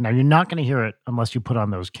astonishing. Now, you're not going to hear it unless you put on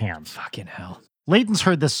those cans. Fucking hell. Leighton's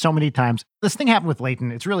heard this so many times. This thing happened with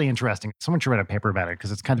Leighton. It's really interesting. Someone should write a paper about it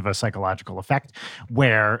because it's kind of a psychological effect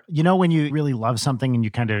where, you know, when you really love something and you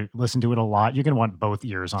kind of listen to it a lot, you're going to want both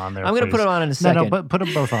ears on there. I'm going to put please. it on in a second. No, but put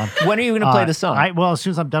them both on. When are you going to play the song? Well, as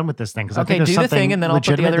soon as I'm done with this thing. Because I Okay, think there's do the something thing and then I'll put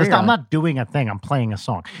the legitimate. other ear I'm on. not doing a thing. I'm playing a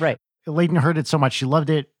song. Right. Leighton heard it so much. She loved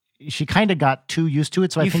it. She kind of got too used to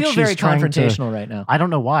it. So I You think feel she's very trying confrontational right now. I don't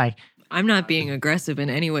know why. I'm not being aggressive in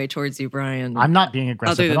any way towards you, Brian. I'm not being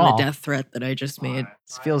aggressive other at than all. the death threat that I just made.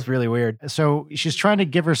 This feels really weird. So she's trying to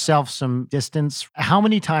give herself some distance. How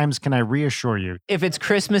many times can I reassure you? If it's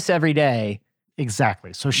Christmas every day,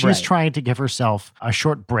 Exactly. So she's Right. trying to give herself a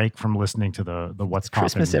short break from listening to the What's Poppin'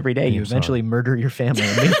 Christmas every day, you theme song. eventually murder your family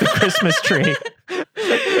and leave the Christmas tree.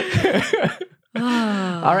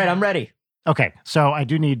 All right, I'm ready. Okay, so I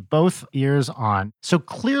do need both ears on. So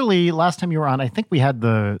clearly, last time you were on, I think we had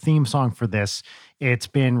the theme song for this. It's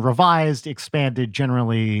been revised, expanded,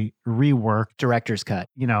 generally reworked. Director's cut.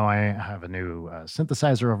 You know, I have a new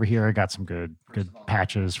synthesizer over here. I got some good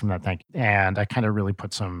patches from that thing, and I kind of really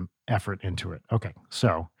put some effort into it. Okay,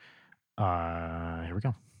 so here we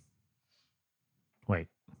go. Wait.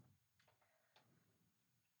 You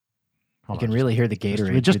Hold can on, really hear the just-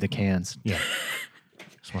 Gatorade just- through the cans. Yeah.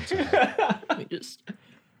 Just one second. Let me just.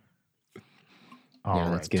 All yeah,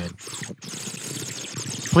 right. that's good.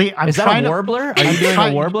 Please, I'm Is that trying a to- warbler? Are I'm you doing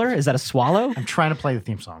trying- a warbler? Is that a swallow? I'm trying to play the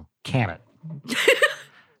theme song. Can it?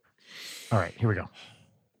 All right, here we go.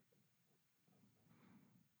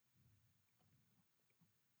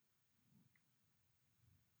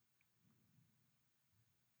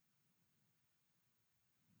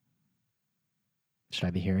 Should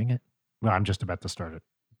I be hearing it? Well, I'm just about to start it.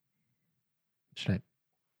 Should I?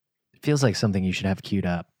 It feels like something you should have queued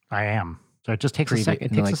up. I am. So it just takes a Previ- second.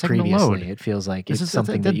 It no, takes like a second to previously. load. It feels like This it's is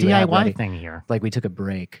something the that you have ready. DIY thing here. Like we took a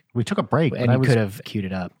break, We took a break, and but I you was, could have queued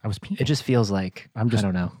it up. I was peeing. It just feels like I'm just- I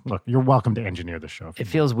don't know. Look, you're welcome to engineer the show. if you It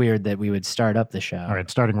feels weird that we would start up the show. want. All right,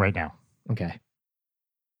 starting right now. Okay.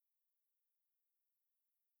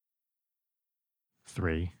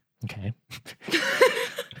 3, Okay.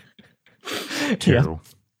 2, Yep.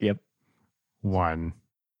 Yep. 1,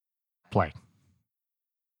 play.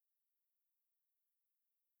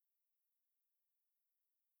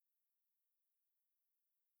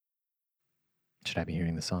 Should I be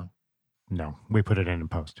hearing the song? No, we put it in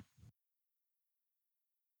post.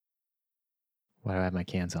 Why do I have my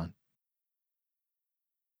cans on?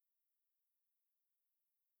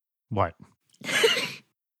 What?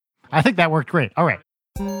 I think that worked great. All right.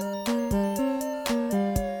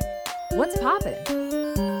 What's poppin'?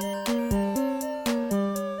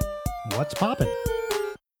 What's poppin'?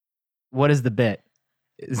 What is the bit?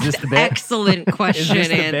 Is this the bit? Excellent question, this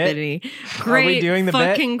the bit? Anthony. Are we Great doing the bit?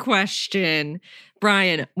 fucking question.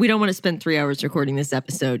 Brian, we don't want to spend 3 hours recording this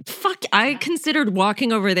episode. Fuck, I considered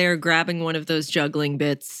walking over there, grabbing one of those juggling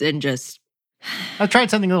bits and just. I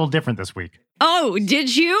tried something a little different this week. Oh,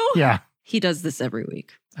 did you? Yeah. He does this every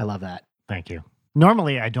week. I love that. Thank you.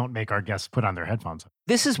 Normally, I don't make our guests put on their headphones.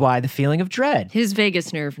 This is why the feeling of dread. His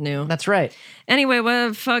Vegas nerve knew. That's right. Anyway,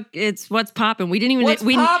 well, fuck, it's What's Poppin'. We didn't even. What's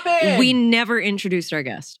poppin'? We never introduced our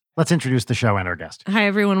guest. Let's introduce the show and our guest. Hi,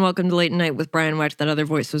 everyone. Welcome to Late Night with Brian Wecht. That other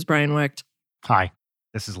voice was Brian Wecht. Hi,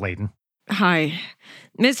 this is Leighton. Hi,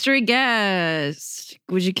 mystery guest.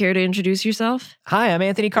 Would you care to introduce yourself? Hi, I'm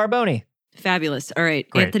Anthony Carboni. Fabulous. All right,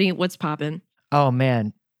 Great. Anthony, what's poppin'? Oh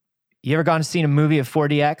man, you ever gone to see a movie of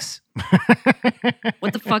 4DX?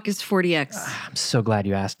 What the fuck is 40X? I'm so glad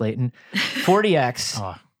you asked, Leighton. 40X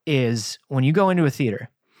Oh, is when you go into a theater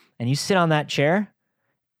and you sit on that chair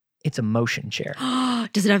It's a motion chair.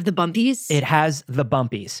 Does it have the bumpies? It has the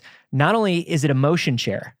bumpies. Not only is it a motion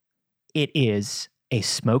chair, it is a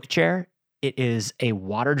smoke chair. It is a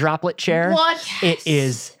water droplet chair. What? It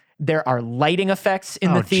is, there are lighting effects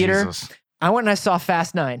in the theater. Jesus. I went and I saw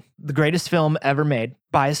Fast 9, the greatest film ever made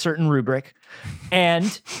by a certain rubric.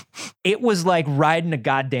 And it was like riding a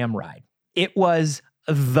goddamn ride. It was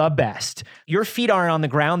the best. Your feet aren't on the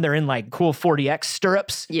ground. They're in like cool 40X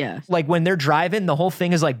stirrups. Yeah. Like when they're driving, the whole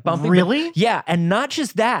thing is like bumping. Really? Yeah. And not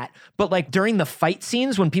just that, but like during the fight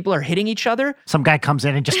scenes when people are hitting each other, Some guy comes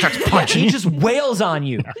in and just starts punching. he just wails on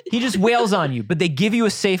you. He just wails on you, but they give you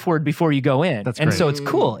a safe word before you go in. That's and great. so it's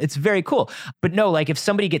cool. It's very cool. But no, like if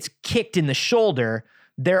somebody gets kicked in the shoulder,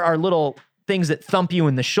 there are little things that thump you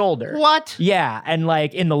in the shoulder. What? Yeah, and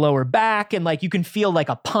like in the lower back, and like you can feel like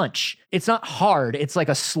a punch. It's not hard, it's like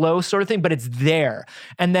a slow sort of thing, but it's there.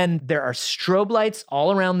 And then there are strobe lights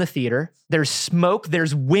all around the theater. There's smoke,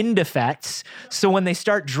 there's wind effects. So when they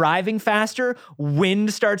start driving faster,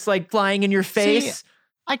 wind starts like flying in your face. See,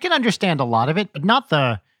 I can understand a lot of it, but not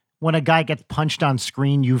the when a guy gets punched on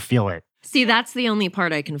screen, you feel it. See, that's the only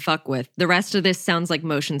part I can fuck with. The rest of this sounds like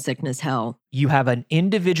motion sickness hell. You have an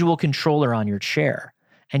individual controller on your chair,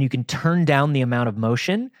 and you can turn down the amount of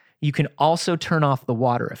motion. You can also turn off the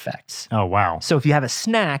water effects. Oh, wow. So if you have a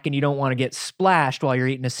snack and you don't want to get splashed while you're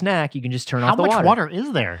eating a snack, you can just turn How off the much water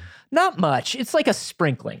is there? Not much. It's like a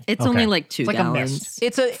sprinkling. It's Okay. only like 2 It's like a gallons. mist.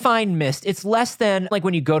 It's a fine mist. It's less than like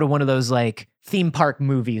when you go to one of those like theme park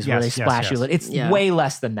movies where Yes, they yes, splash you. yes. It's Yeah. way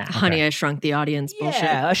less than that. Honey, I Shrunk the Audience bullshit.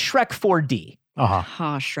 Yeah, a Shrek 4D. Uh-huh.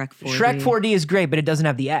 Ha, Shrek 4D. Shrek 4D is great, but it doesn't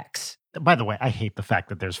have the X. By the way, I hate the fact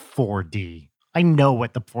that there's 4D. I know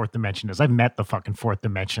what the fourth dimension is. I've met the fucking fourth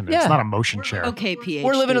dimension. It's Yeah. not a motion chair. Okay, PhD.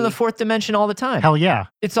 We're living in the fourth dimension all the time. Hell yeah.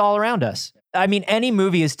 It's all around us. I mean, any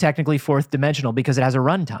movie is technically fourth dimensional because it has a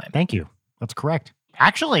runtime. Thank you. That's correct.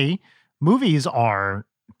 Actually, movies are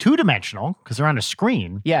two-dimensional because they're on a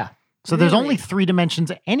screen. Yeah. So there's Really? only 3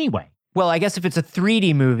 dimensions anyway. Well, I guess if it's a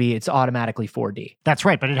 3D movie, it's automatically 4D. That's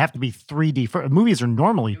right, but it'd have to be 3D. Movies are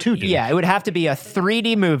normally 2D. Yeah, it would have to be a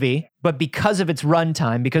 3D movie, but because of its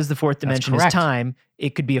runtime, because the fourth dimension is correct. time,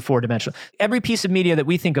 it could be a 4-dimensional. Every piece of media that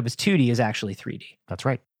we think of as 2D is actually 3D. That's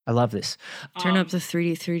right. I love this. Turn up the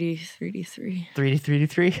 3D, 3D.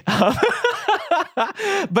 3D.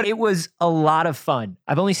 But it was a lot of fun.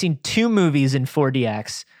 I've only seen 2 movies in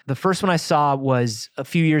 4DX. The first one I saw was a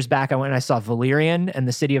few years back. I went and I saw Valerian and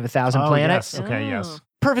the City of a Thousand Oh, Planets. yes. Okay, Oh. yes.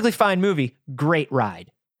 Perfectly fine movie. Great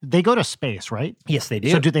ride. They go to space, right? Yes, they do.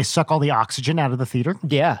 So do they suck all the oxygen out of the theater?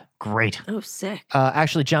 Yeah. Great. Oh, sick.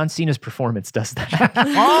 Actually, John Cena's performance does that.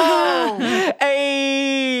 Oh!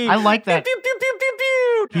 Hey! I like that. Pew, pew, pew, pew,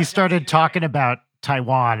 pew. He started talking about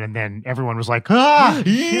Taiwan, and then everyone was like, ah!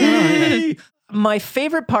 My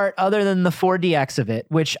favorite part, other than the 4DX of it,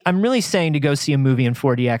 which I'm really saying to go see a movie in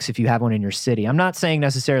 4DX if you have one in your city. I'm not saying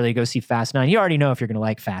necessarily go see Fast 9. You already know if you're going to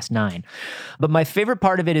like Fast 9. But my favorite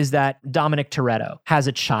part of it is that Dominic Toretto has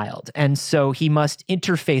a child. And so he must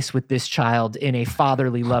interface with this child in a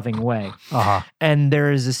fatherly, loving way. Uh-huh. And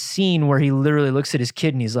there is a scene where he literally looks at his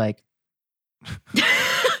kid and he's like,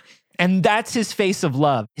 and that's his face of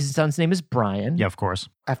love. His son's name is Brian. Yeah, of course.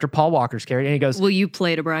 After Paul Walker's character. And he goes, Will you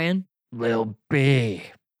play to Brian? Lil B.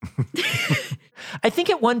 I think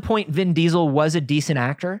at one point Vin Diesel was a decent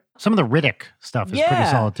actor. Some of the Riddick stuff is pretty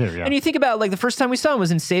Yeah. solid too. Yeah. And you think about like the first time we saw him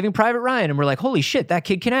was in Saving Private Ryan, and we're like, holy shit, that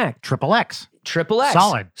kid can act. Triple X. Triple X.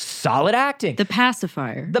 Solid. Solid acting. The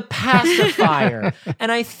pacifier. The pacifier.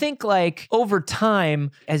 And I think like over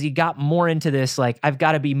time, as he got more into this, like I've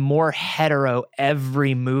got to be more hetero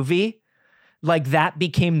every movie. Like that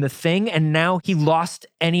became the thing. And now he lost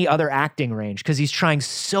any other acting range because he's trying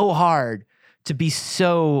so hard to be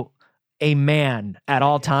so a man at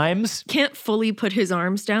all times. Can't fully put his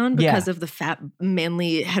arms down Yeah. because of the fat,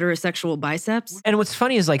 manly, heterosexual biceps. And what's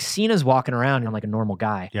funny is like Cena's walking around like a normal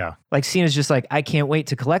guy. Yeah. Like Cena's just like, I can't wait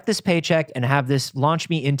to collect this paycheck and have this launch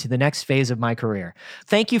me into the next phase of my career.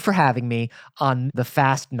 Thank you for having me on the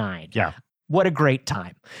Fast 9. Yeah. What a great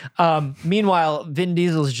time. Meanwhile, Vin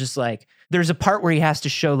Diesel's just like, there's a part where he has to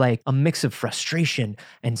show like a mix of frustration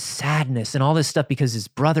and sadness and all this stuff because his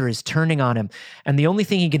brother is turning on him. And the only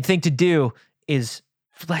thing he can think to do is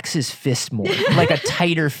flex his fist more, like a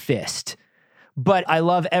tighter fist. But I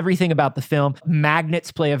love everything about the film.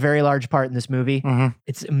 Magnets play a very large part in this movie. Mhm.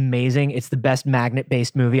 It's amazing. It's the best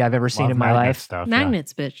magnet-based movie I've ever seen Love in my magnet life. Stuff, yeah.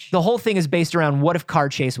 Magnets, bitch. The whole thing is based around what if car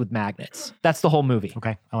chase with magnets? That's the whole movie.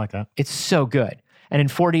 Okay. I like that. It's so good. And in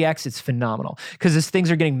 4DX, it's phenomenal because as things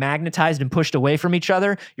are getting magnetized and pushed away from each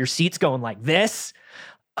other, your seat's going like this.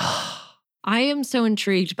 I am so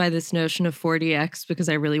intrigued by this notion of 4DX because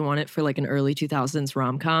I really want it for like an early 2000s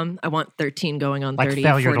rom-com. I want 13 going on Like 30.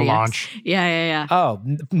 failure to 40X. launch. Yeah. Oh,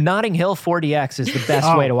 Notting Hill 4DX is the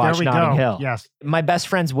best way to watch there we Notting go. Hill. Yes, My best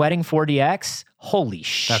friend's wedding 4DX. Holy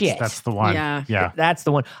shit. that's the one. Yeah. That's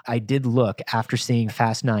the one. I did look after seeing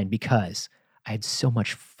Fast 9 because I had so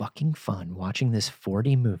much fucking fun watching this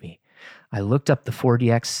 4D movie. I looked up the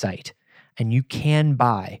 4DX site and you can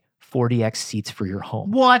buy 4DX seats for your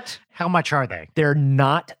home. What? How much are they? They're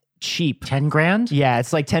not cheap. 10 grand? Yeah,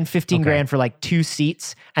 it's like 10, 15 Okay. grand for like 2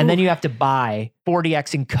 seats. And then you have to buy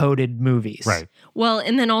 4DX encoded movies. Right. Well,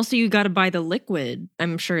 and then also you got to buy the liquid.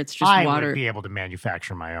 I'm sure it's just I water. would be able to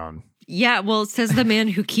manufacture my own. Yeah, well, it says the man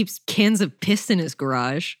who keeps cans of piss in his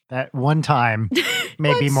garage. That one time,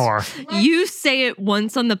 maybe more. You say it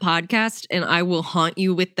once on the podcast, and I will haunt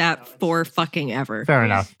you with that for fucking ever. Fair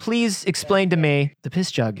enough. Please explain to me the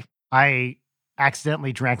piss jug. I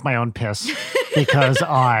accidentally drank my own piss because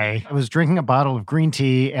I was drinking a bottle of green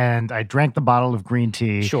tea and I drank the bottle of green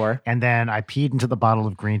tea. Sure. And then I peed into the bottle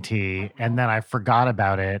of green tea and then I forgot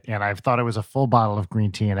about it and I thought it was a full bottle of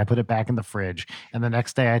green tea and I put it back in the fridge. And the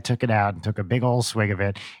next day I took it out and took a big old swig of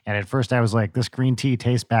it. And at first I was like, this green tea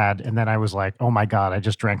tastes bad. And then I was like, oh my God, I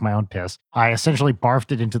just drank my own piss. I essentially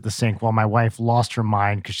barfed it into the sink while my wife lost her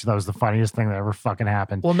mind because she thought it was the funniest thing that ever fucking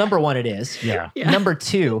happened. Well, number one, it is. Yeah. Number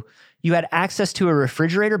two, you had access to a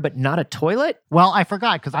refrigerator, but not a toilet? Well, I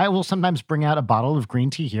forgot because I will sometimes bring out a bottle of green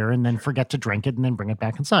tea here and then forget to drink it and then bring it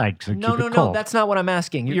back inside to keep it cold. That's not what I'm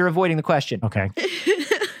asking. You're avoiding the question. Okay.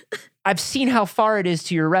 I've seen how far it is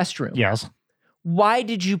to your restroom. Yes. Why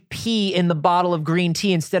did you pee in the bottle of green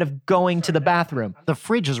tea instead of going to the bathroom? The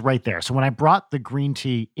fridge is right there. So when I brought the green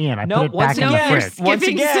tea in, I No, put it once back in the again, fridge. once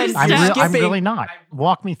Skipping again, some I'm, steps. I'm skipping. really not.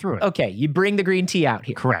 Walk me through it. Okay, you bring the green tea out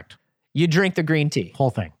here. Correct. You drink the green tea. Whole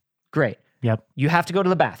thing. Great. Yep. You have to go to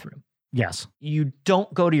the bathroom. Yes. You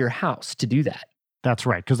don't go to your house to do that. That's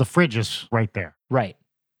right. Because the fridge is right there. Right.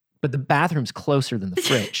 But the bathroom's closer than the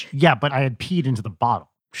fridge. Yeah, but I had peed into the bottle.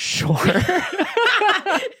 Sure.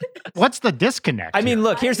 What's the disconnect? I mean, here?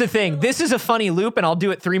 look, here's the thing. This is a funny loop, and I'll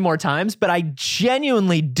do it 3 more times, but I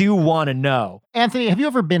genuinely do want to know. Anthony, have you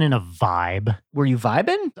ever been in a vibe? Were you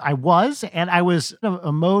vibing? I was, and I was in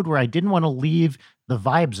a mode where I didn't want to leave the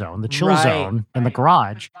vibe zone, the chill Right. zone in the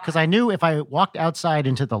garage, because I knew if I walked outside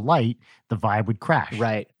into the light, the vibe would crash.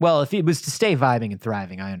 Right. Well, if it was to stay vibing and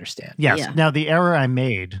thriving, I understand. Yes. Yeah. Now, the error I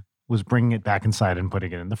made was bringing it back inside and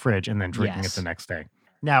putting it in the fridge and then drinking Yes. it the next day.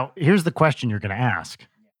 Now, here's the question you're going to ask.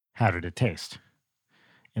 How did it taste?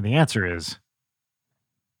 And the answer is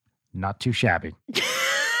not too shabby.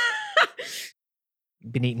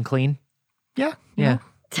 Been eating clean? Yeah. Yeah.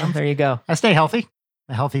 Well, there you go. I stay healthy.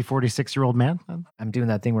 A healthy 46-year-old man. I'm doing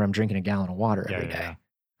that thing where I'm drinking a gallon of water every day. Yeah.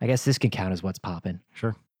 I guess this can count as what's popping.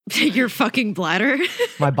 Sure. Your fucking bladder.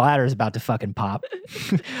 My bladder is about to fucking pop.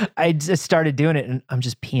 I just started doing it and I'm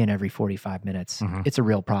just peeing every 45 minutes. Mhm. It's a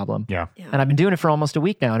real problem. Yeah. And I've been doing it for almost a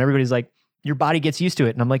week now. And everybody's like, your body gets used to it.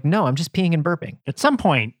 And I'm like, no, I'm just peeing and burping. At some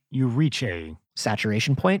point, you reach a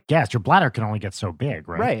Saturation point. gas. Your bladder can only get so big,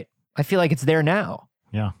 right? Right. I feel like it's there now.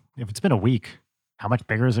 Yeah. If it's been a week, how much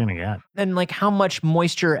bigger is it going to get? And like, how much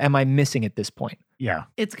moisture am I missing at this point? Yeah.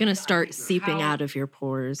 It's going to start seeping out of your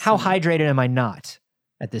pores. How and- hydrated am I not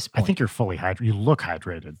at this I point? think you're fully hydrated. You look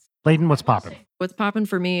hydrated. Layden, what's popping? What's popping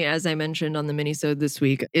for me, as I mentioned on the minisode this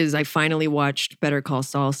week, is I finally watched Better Call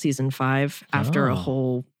Saul season 5 after Oh. a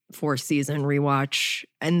whole 4-season rewatch.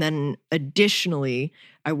 And then additionally,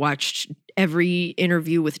 I watched every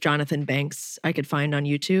interview with Jonathan Banks I could find on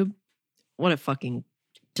YouTube. What a fucking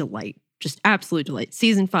delight. Just absolute delight.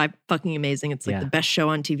 Season 5, fucking amazing. It's like Yeah. the best show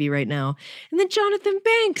on TV right now. And then Jonathan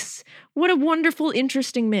Banks. What a wonderful,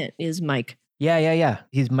 interesting man is Mike. Yeah.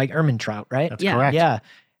 He's Mike Ehrmantraut, right? That's Yeah. correct. Yeah.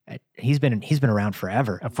 He's been around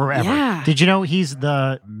forever. Forever. Yeah. Did you know he's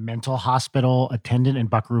the mental hospital attendant in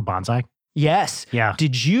Buckaroo Banzai? Yes. Yeah.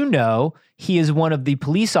 Did you know he is one of the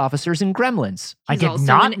police officers in Gremlins? I He's did also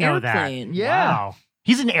not an know airplane. that. Yeah. Wow.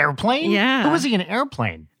 He's an airplane? Yeah. Who was he in an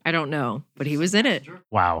airplane? I don't know, but he was in it.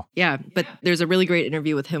 Wow. Yeah, but there's a really great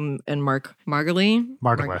interview with him and Mark Margolese.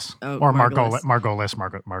 Margolis. Oh, or Margolis.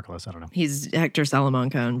 Margolis. I don't know. He's Hector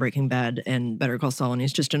Salamanca on Breaking Bad and Better Call Saul, and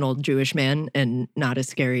he's just an old Jewish man and not a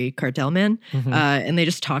scary cartel man. Mhm. And they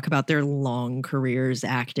just talk about their long careers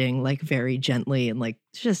acting like very gently and like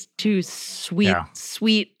just two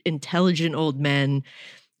sweet, intelligent old men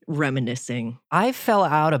reminiscing. I fell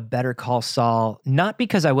out of Better Call Saul, not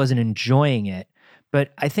because I wasn't enjoying it,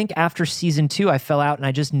 but I think after season 2, I fell out and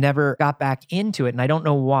I just never got back into it. And I don't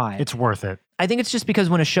know why. It's worth it. I think it's just because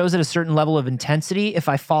when a show's at a certain level of intensity, if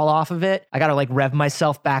I fall off of it, I got to like rev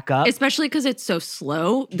myself back up. Especially because it's so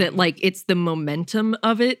slow that like it's the momentum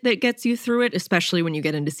of it that gets you through it, especially when you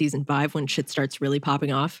get into season 5 when shit starts really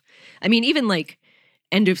popping off. I mean, even like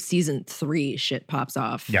end of season 3, shit pops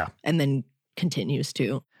off. Yeah. And then continues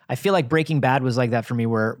to. I feel like Breaking Bad was like that for me,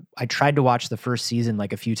 where I tried to watch the first season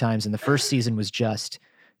like a few times, and the first season was just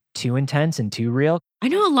too intense and too real. I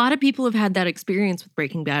know a lot of people have had that experience with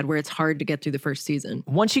Breaking Bad where it's hard to get through the first season.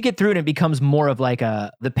 Once you get through it, it becomes more of like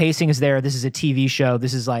the pacing is there. This is a TV show.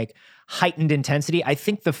 This is like heightened intensity. I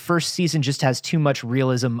think the first season just has too much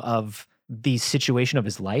realism of the situation of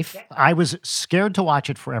his life. I was scared to watch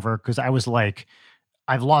it forever because I was like,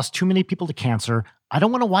 I've lost too many people to cancer. I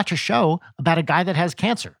don't want to watch a show about a guy that has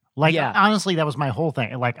cancer. Like, Yeah. honestly, that was my whole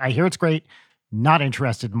thing. Like, I hear it's great, not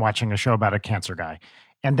interested in watching a show about a cancer guy.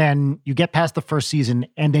 And then you get past the first season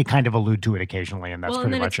and they kind of allude to it occasionally, and that's well, and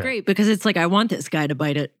pretty then much it's it. great because it's like, I want this guy to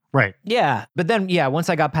bite it. Right. Yeah. But then, once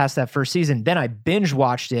I got past that first season, then I binge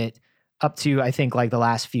watched it up to, I think, like the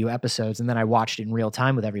last few episodes. And then I watched it in real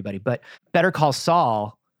time with everybody. But Better Call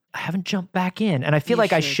Saul, I haven't jumped back in. And I feel You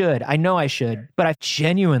like I should. should. I know I should. But I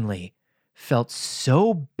genuinely felt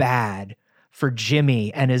so bad for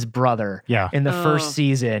Jimmy and his brother Yeah. in the Oh, first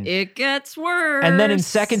season. It gets worse. And then in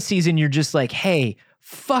second season, you're just like, hey,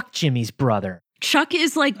 fuck Jimmy's brother. Chuck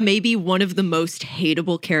is like maybe one of the most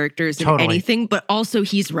hateable characters in Totally. anything, but also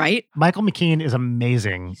he's right. Michael McKean is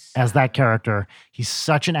amazing as that character. He's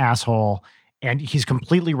such an asshole, and he's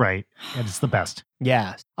completely right, and it's the best.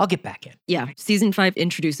 Yeah, I'll get back in. Yeah. Season 5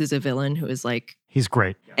 introduces a villain who is like, He's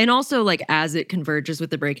great. and also like as it converges with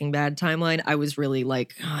the Breaking Bad timeline, I was really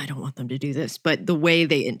like, oh, I don't want them to do this. But the way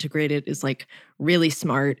they integrate it is like really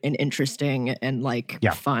smart and interesting and like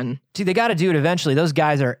Yeah. fun. See, they got to do it eventually. Those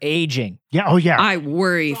guys are aging. Yeah. Oh, yeah. I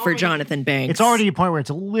worry for Jonathan Banks. It's already a point where it's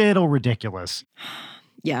a little ridiculous.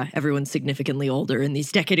 Yeah, everyone's significantly older in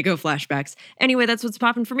these decade ago flashbacks. Anyway, that's what's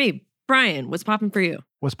popping for me. Brian, what's popping for you?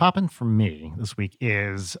 What's popping for me this week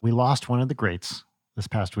is we lost one of the greats this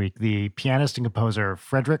past week, the pianist and composer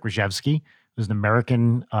Frederick Rzewski, who's an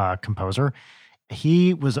American composer.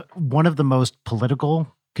 He was one of the most political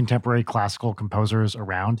contemporary classical composers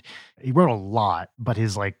around. He wrote a lot, but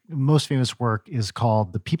his like most famous work is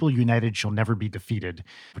called "The People United Shall Never Be Defeated,"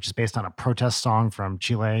 which is based on a protest song from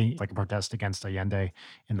Chile, like a protest against Allende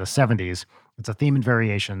in the 70s. It's a theme and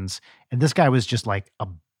variations. And this guy was just like a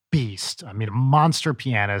beast. I mean, a monster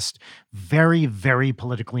pianist, very, very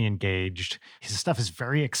politically engaged. His stuff is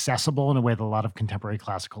very accessible in a way that a lot of contemporary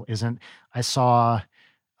classical isn't. I saw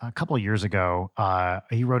a couple of years ago,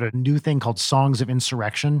 he wrote a new thing called Songs of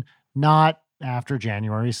Insurrection, not after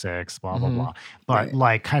January 6th, blah, blah, Mhm. blah, but Right.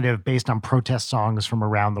 like kind of based on protest songs from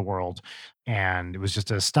around the world. And it was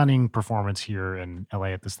just a stunning performance here in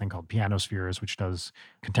LA at this thing called Pianospheres, which does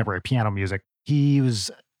contemporary piano music. He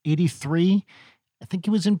was 83. I think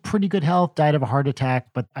he was in pretty good health, died of a heart attack,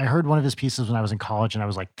 but I heard one of his pieces when I was in college and I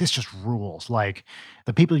was like, this just rules. Like,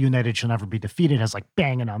 The People United Shall Never Be Defeated has like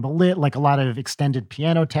banging on the lit, like a lot of extended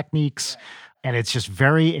piano techniques. And it's just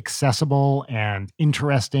very accessible and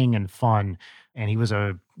interesting and fun. And he was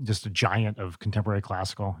just a giant of contemporary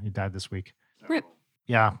classical. He died this week. Rip.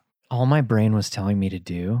 Yeah. All my brain was telling me to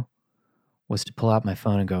do was to pull out my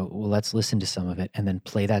phone and go, well, let's listen to some of it and then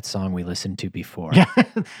play that song we listened to before. Yeah.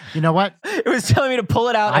 You know what? It was telling me to pull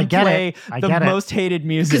it out I and get play it. I the get it. most hated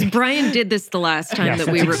Because music. Brian did this the last time Yes, that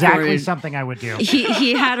that's we exactly recorded. something I would do.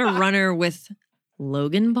 He had a runner with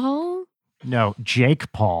Logan Paul? No,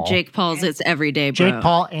 Jake Paul. Jake Paul's It's Everyday, Bro. Jake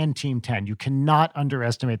Paul and Team 10. You cannot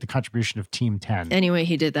underestimate the contribution of Team 10. Anyway,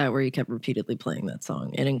 he did that where he kept repeatedly playing that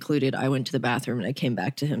song. It included I went to the bathroom and I came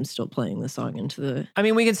back to him still playing the song into the... I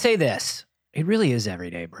mean, we can say this. It really is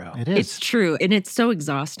everyday, bro. It is. It's true. And it's so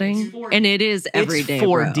exhausting. And it is everyday, It's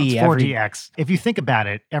 4D. bro. It's 4DX. If you think about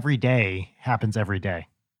it, every day happens every day.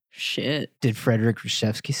 Shit. Did Frederick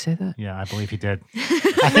Rzewski say that? Yeah, I believe he did.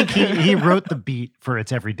 I think he wrote the beat for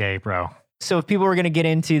It's Every Day, bro. So if people were going to get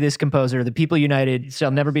into this composer, The People United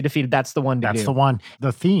Shall Never Be Defeated, that's the one to do. That's the one.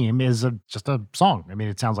 The theme is just a song. I mean,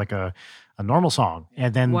 it sounds like a normal song.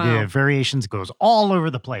 And then Wow. the variations goes all over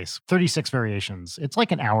the place. 36 variations. It's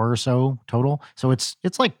like an hour or so total. So it's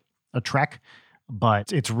like a trek,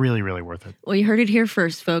 but it's really, really worth it. Well, you heard it here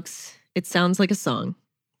first, folks. It sounds like a song.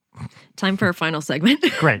 Time for our final segment.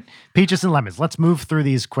 Great. Peaches and lemons. Let's move through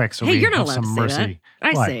these quick so Hey, we you're not have allowed some to say mercy. that.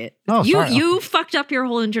 I What? say it. Oh, sorry. You fucked up your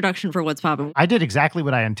whole introduction for What's Poppin'. I did exactly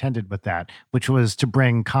what I intended with that, which was to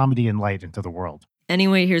bring comedy and light into the world.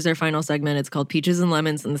 Anyway, here's our final segment. It's called Peaches and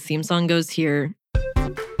Lemons, and the theme song goes here.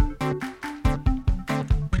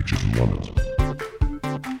 Peaches and lemons.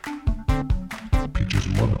 Peaches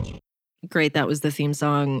and lemons. Great. That was the theme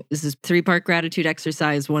song. This is 3-part gratitude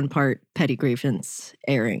exercise, 1 part petty grievance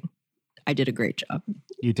airing. I did a great job.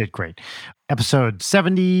 You did great. Episode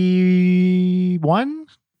 71?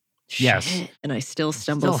 Yes. Shit. And I still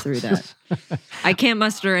stumble through that. I can't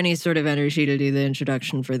muster any sort of energy to do the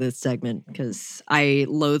introduction for this segment because I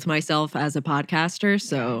loathe myself as a podcaster.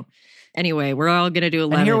 So anyway, we're all going to do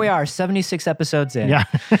 11. And here we are, 76 episodes in. Yeah.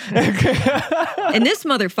 And this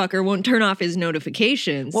motherfucker won't turn off his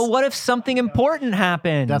notifications. Well, what if something important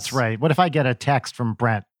happens? That's right. What if I get a text from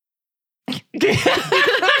Brent?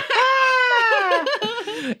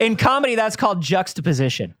 In comedy, that's called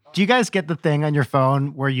juxtaposition. Do you guys get the thing on your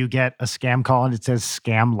phone where you get a scam call and it says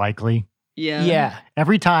scam likely? yeah. Yeah.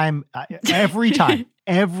 Every time,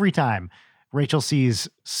 every time Rachel sees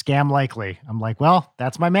scam likely, I'm like, well,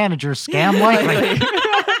 that's my manager, scam likely.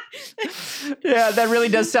 Yeah, that really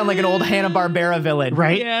does sound like an old Hanna-Barbera villain.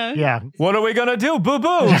 Right? Yeah. Yeah. What are we going to do? Boo-boo.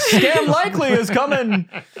 Scam likely is coming.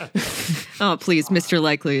 Oh, please, Mr.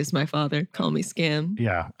 Likely is my father. Call me Scam.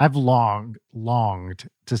 Yeah. I've longed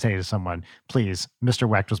to say to someone, please, Mr.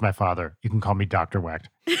 Wecht was my father. You can call me Dr. Wecht.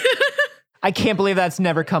 I can't believe that's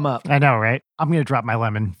never come up. I know, right? I'm going to drop my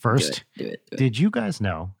lemon first. Do it. Did you guys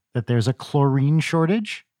know that there's a chlorine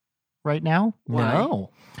shortage right now? No.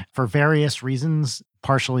 For various reasons,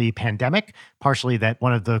 partially pandemic, partially that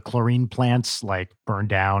one of the chlorine plants like burned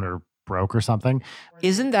down or broke or something.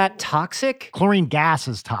 Isn't that toxic? Chlorine gas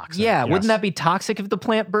is toxic. Yeah, yes. wouldn't that be toxic if the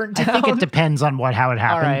plant burnt down? I think it depends on how it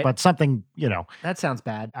happened, right. but something, That sounds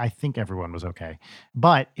bad. I think everyone was okay.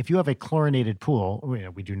 But if you have a chlorinated pool,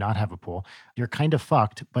 we do not have a pool, you're kind of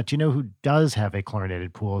fucked. But you know who does have a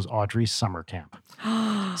chlorinated pool is Audrey's summer camp.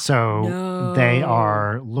 So they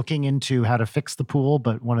are looking into how to fix the pool,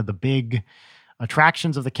 but one of the big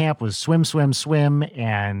attractions of the camp was swim, swim, swim.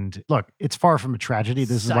 And look, it's far from a tragedy.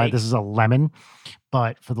 This is why this is a lemon.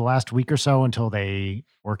 But for the last week or so until they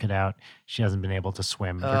work it out, she hasn't been able to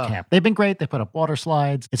swim at her camp. They've been great. They put up water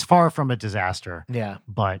slides. It's far from a disaster. Yeah.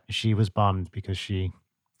 But she was bummed because she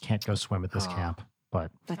can't go swim at this camp. But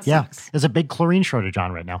That yeah, sucks. there's a big chlorine shortage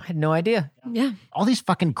on right now. I had no idea. Yeah. All these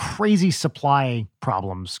fucking crazy supply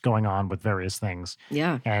problems going on with various things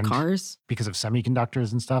Yeah. And- Cars, because of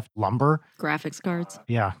semiconductors and stuff. Lumber. graphics cards.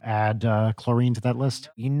 Yeah. Add chlorine to that list.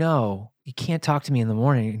 You can't talk to me in the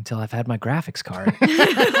morning until I've had my graphics card.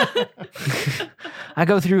 I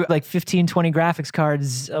go through like 15, 20 graphics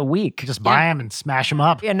cards a week. Just buy them and smash them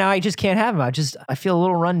up. Yeah, now I just can't have them. I feel a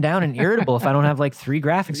little run down and irritable if I don't have like 3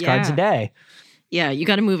 graphics cards a Yeah. day. Yeah, you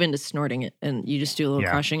got to move into snorting it and you just do a little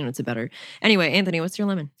Yeah. crushing and it's better. Anyway, Anthony, what's your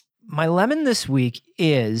lemon? My lemon this week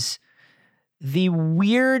is the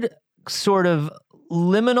weird sort of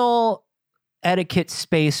liminal etiquette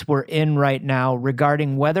space we're in right now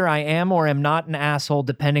regarding whether I am or am not an asshole,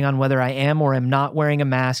 depending on whether I am or am not wearing a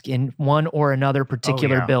mask in one or another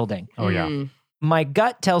particular yeah. building. Oh, yeah. Mm. My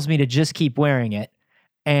gut tells me to just keep wearing it.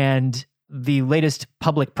 And the latest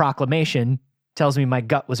public proclamation tells me my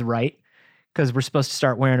gut was right because we're supposed to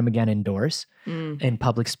start wearing them again indoors Mm. in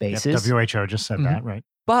public Yep, spaces. WHO just said that, right?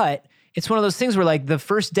 But it's one of those things where, like, the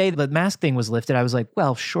first day the mask thing was lifted, I was like,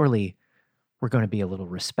 well, surely we're going to be a little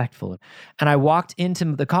respectful. And I walked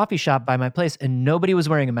into the coffee shop by my place and nobody was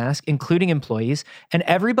wearing a mask, including employees. And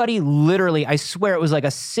everybody literally, I swear it was like a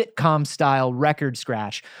sitcom style record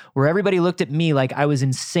scratch where everybody looked at me like I was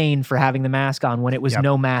insane for having the mask on when it was Yep.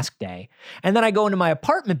 no mask day. And then I go into my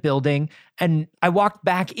apartment building and I walked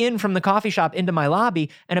back in from the coffee shop into my lobby,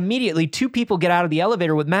 and immediately 2 people get out of the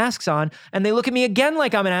elevator with masks on, and they look at me again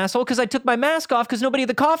like I'm an asshole because I took my mask off because nobody at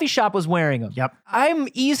the coffee shop was wearing them. Yep. I'm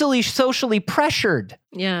easily socially pressured.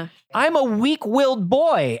 Yeah. I'm a weak-willed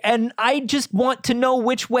boy, and I just want to know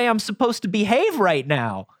which way I'm supposed to behave right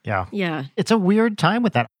now. Yeah. Yeah. It's a weird time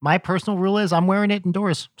with that. My personal rule is I'm wearing it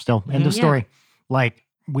indoors still. End of Yeah. story. Like,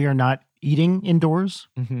 we are not eating indoors.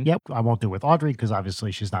 Mhm. Yep. I won't do it with Audrey because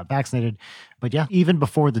obviously she's not vaccinated. But yeah, even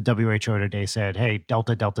before the WHO today said, hey,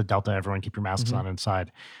 Delta, Delta, Delta, everyone keep your masks on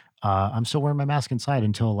inside. I'm still wearing my mask inside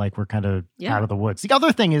until like we're kind of Yeah. out of the woods. The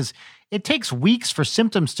other thing is it takes weeks for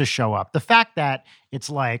symptoms to show up. The fact that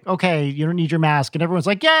it's like, okay, you don't need your mask and everyone's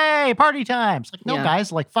like, yay, party time. It's like, no, Yeah.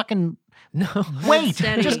 guys, like fucking No. wait,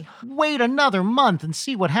 Steady. just wait another month and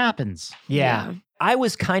see what happens. Yeah. I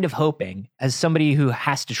was kind of hoping, as somebody who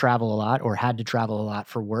has to travel a lot or had to travel a lot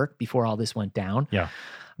for work before all this went down. Yeah.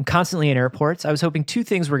 I'm constantly in airports. I was hoping 2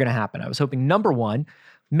 things were going to happen. I was hoping, number one,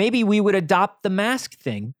 maybe we would adopt the mask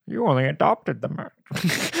thing. You only adopted the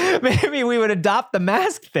mask. Maybe we would adopt the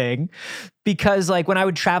mask thing because, like, when I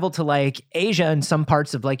would travel to like Asia and some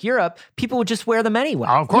parts of like Europe, people would just wear them anyway.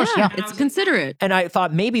 Oh, of course, yeah. It's considerate. And I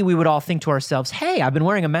thought maybe we would all think to ourselves, hey, I've been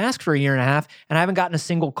wearing a mask for a year and a half and I haven't gotten a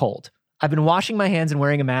single cold. I've been washing my hands and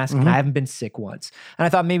wearing a mask, and I haven't been sick once. And I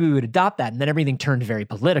thought maybe we would adopt that. And then everything turned very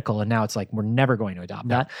political. And now it's like, we're never going to adopt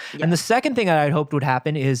that. Yeah. And the second thing that I'd hoped would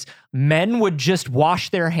happen is men would just wash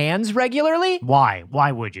their hands regularly. Why?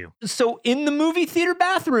 Why would you? So in the movie theater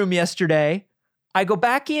bathroom yesterday, I go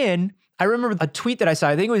back in. I remember a tweet that I saw.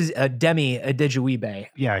 I think it was Demi Adejuibe.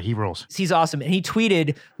 Yeah, he rules. He's awesome. And he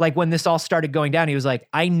tweeted, like, when this all started going down, he was like,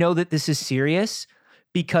 I know that this is serious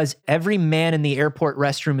because every man in the airport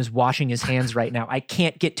restroom is washing his hands right now. I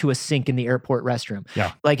can't get to a sink in the airport restroom.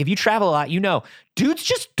 Yeah. Like, if you travel a lot, you know, dudes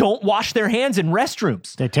just don't wash their hands in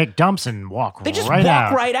restrooms. They take dumps and walk They just right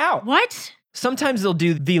walk out. right out. What? Sometimes they'll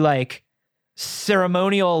do the, like,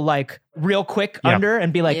 ceremonial, like, real quick Yeah. under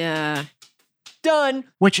and be like, Yeah. done.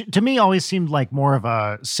 Which to me always seemed like more of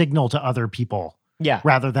a signal to other people Yeah.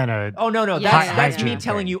 rather than a. Oh, no. Yeah, That's yeah, me yeah.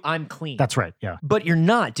 telling you I'm clean. That's right. Yeah. But you're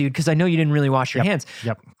not, dude, because I know you didn't really wash your Yep. hands.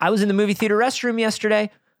 Yep. I was in the movie theater restroom yesterday.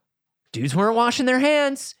 Dudes weren't washing their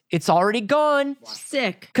hands. It's already gone.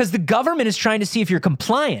 Sick. Because the government is trying to see if you're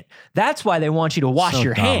compliant. That's why they want you to wash So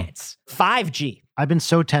your dumb. hands. 5G. I've been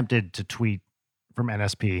so tempted to tweet from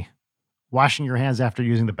NSP, washing your hands after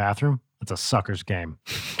using the bathroom. It's a sucker's game.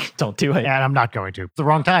 Don't do it. And I'm not going to. It's the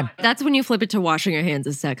wrong time. That's when you flip it to washing your hands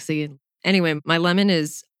is sexy. Anyway, my lemon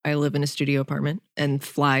is I live in a studio apartment and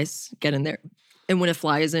flies get in there. And when a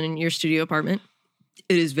fly is in your studio apartment,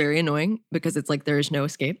 it is very annoying because it's like there is no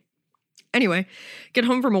escape. Anyway, get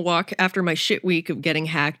home from a walk after my shit week of getting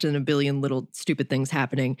hacked and a billion little stupid things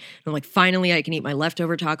happening. And I'm like, finally, I can eat my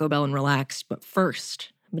leftover Taco Bell and relax. But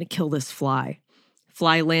first, I'm going to kill this fly.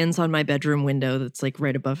 Fly lands on my bedroom window that's like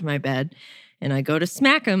right above my bed. And I go to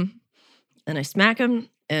smack him. And I smack him.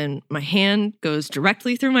 And my hand goes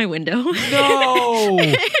directly through my window. No.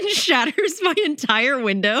 and shatters my entire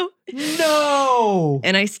window. No.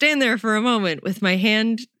 And I stand there for a moment with my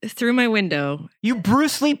hand through my window. You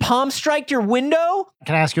Bruce Lee palm striked your window?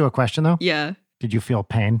 Can I ask you a question though? Yeah. Did you feel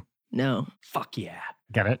pain? No. Fuck yeah.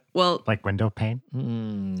 Get it? Well, Like window pain?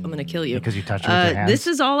 I'm going to kill you. Because you touched it with your hands? This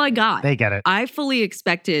is all I got. They get it. I fully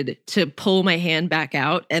expected to pull my hand back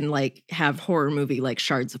out and like have horror movie like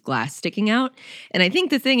shards of glass sticking out. And I think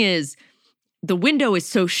the thing is, the window is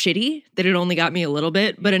so shitty that it only got me a little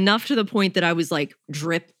bit, but enough to the point that I was like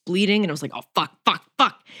drip bleeding and I was like, oh, fuck.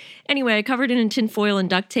 Anyway, I covered it in tinfoil and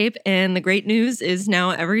duct tape. And the great news is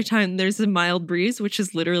now every time there's a mild breeze, which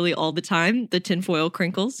is literally all the time, the tinfoil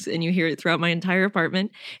crinkles and you hear it throughout my entire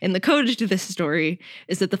apartment. And the code to this story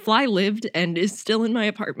is that the fly lived and is still in my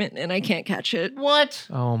apartment and I can't catch it. What?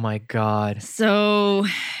 Oh my God. So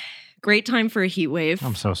great time for a heat wave.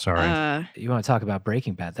 I'm so sorry. You want to talk about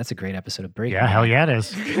Breaking Bad? That's a great episode of Breaking Yeah, Bad. hell yeah, it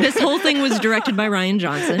is. This whole thing was directed by Ryan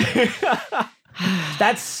Johnson.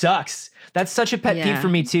 That sucks. That's such a pet peeve Yeah. for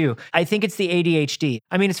me too. I think it's the ADHD.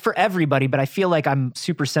 I mean, it's for everybody, but I feel like I'm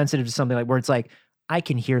super sensitive to something like where it's like, I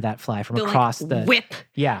can hear that fly from Feel across like the whip.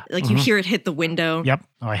 Yeah. Like you hear it hit the window. Yep.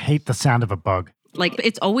 Oh, I hate the sound of a bug. Like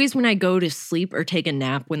it's always when I go to sleep or take a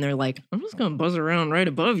nap when they're like, I'm just gonna buzz around right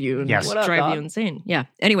above you and Yes. What up, drive dog? you insane. Yeah.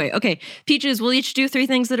 Anyway, okay. Peaches, we'll each do 3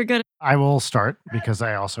 things that are good. I will start because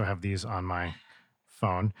I also have these on my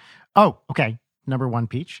phone. Oh, okay. Number 1,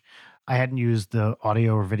 Peach. I hadn't used the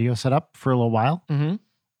audio or video setup for a little while. Mm-hmm.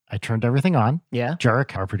 I turned everything on. Yeah.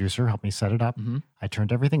 Jarek, our producer, helped me set it up. Mhm. I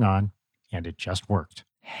turned everything on and it just worked.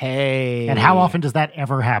 Hey. And how often does that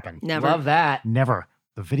ever happen? Never. Love that. Never.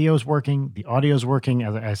 The video's working, the audio's working.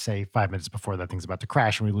 As I say, 5 minutes before that thing's about to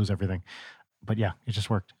crash and we lose everything. But yeah, it just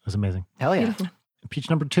worked. It was amazing. Hell yeah. Beautiful. Peach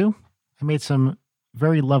number 2, I made some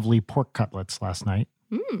very lovely pork cutlets last night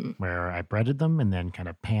Mm. where I breaded them and then kind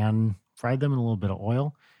of pan fried them in a little bit of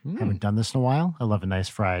oil. Haven't done this in a while. I love a nice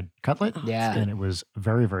fried cutlet. Yeah. And it was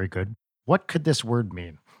very, very good. What could this word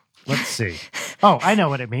mean? Let's see. Oh, I know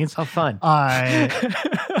what it means. How fun.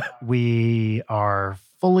 We are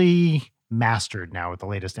fully mastered now with the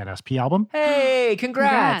latest NSP album. Hey,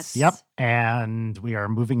 congrats. Yep. And we are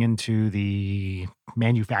moving into the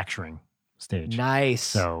manufacturing stage. Nice.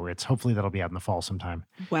 So it's hopefully that'll be out in the fall sometime.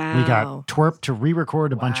 Wow. We got Twerp to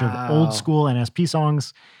re-record a bunch of Wow. old school NSP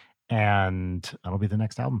songs, and that'll be the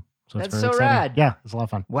next album. So it's That's very so exciting. rad. Yeah, it's a lot of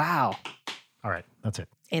fun. Wow. All right, that's it.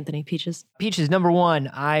 Anthony Peaches. Peaches, number 1,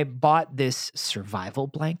 I bought this survival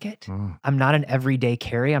blanket. I'm not an everyday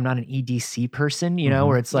carry. I'm not an EDC person, you know, Mhm.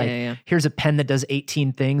 where it's like, Yeah. here's a pen that does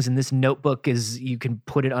 18 things and this notebook is, you can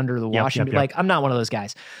put it under the Yep, washing. yep. Like, I'm not one of those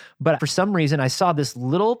guys. But for some reason, I saw this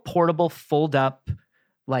little portable fold up,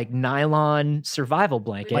 like nylon survival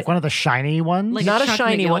blanket. Like one of the shiny ones. Like not a Chuck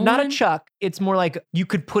shiny McGill one, not a one? Chuck. It's more like you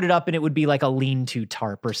could put it up and it would be like a lean-to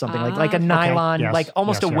tarp or something like a Okay. nylon, Yes, like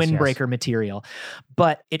almost yes, a yes, yes. windbreaker material.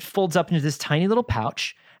 But it folds up into this tiny little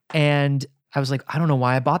pouch. And I was like, I don't know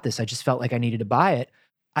why I bought this. I just felt like I needed to buy it.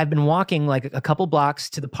 I've been walking like a couple blocks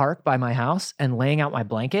to the park by my house and laying out my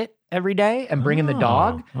blanket every day and bringing the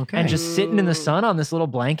dog okay. and just sitting in the sun on this little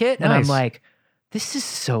blanket. And I'm Nice. like, this is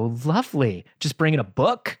so lovely. Just bringing a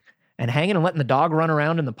book and hanging and letting the dog run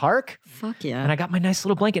around in the park. Fuck yeah. And I got my nice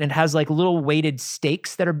little blanket and it has like little weighted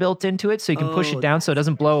stakes that are built into it so you can push Oh, it down so it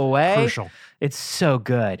doesn't blow away. Crucial. It's so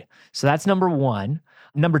good. So that's number one.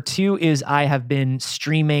 Number two is I have been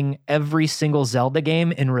streaming every single Zelda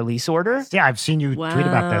game in release order Yeah, I've seen you tweet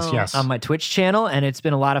about this. Wow. Yes. on my Twitch channel. And it's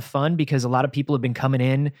been a lot of fun because a lot of people have been coming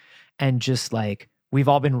in and just like, we've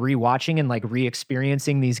all been rewatching and like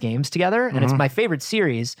re-experiencing these games together. And it's Mhm. my favorite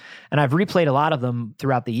series. And I've replayed a lot of them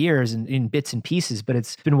throughout the years and in bits and pieces, but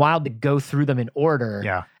it's been wild to go through them in order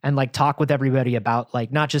Yeah. and like talk with everybody about like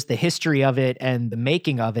not just the history of it and the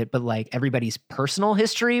making of it, but like everybody's personal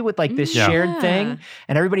history with like this Yeah. shared Yeah. thing.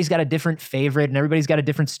 And everybody's got a different favorite and everybody's got a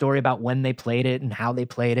different story about when they played it and how they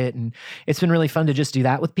played it. And it's been really fun to just do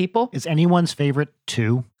that with people. Is anyone's favorite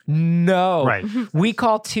 2? No. Right. We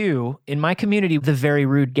call 2 in my community the very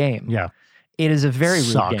rude game. Yeah. It is a very rude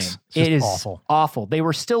Sucks. game. It's just It is awful. awful. They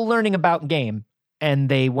were still learning about game and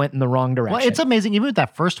they went in the wrong direction. Well, it's amazing, even with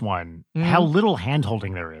that first one, how little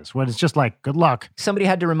hand-holding there is. When it's just like, good luck. Somebody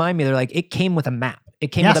had to remind me, they're like, it came with a map. It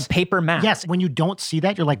came with Yes. a paper map. Yes, when you don't see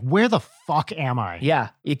that, you're like, where the fuck am I? Yeah.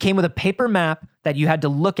 It came with a paper map that you had to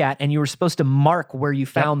look at and you were supposed to mark where you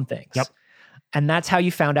found things. Yep. And that's how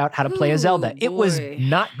you found out how to play a Ooh, Zelda. It was boy.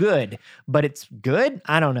 not good, but it's good.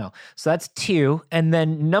 I don't know. So that's 2. And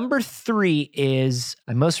then number 3 is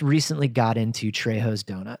I most recently got into Trejo's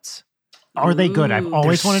Donuts. Are they good? I've Ooh.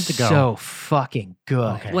 always They're wanted to go. So fucking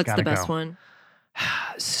good. Okay. What's gotta the best go. one?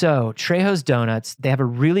 So Trejo's Donuts, they have a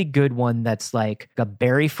really good one that's like a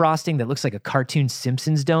berry frosting that looks like a cartoon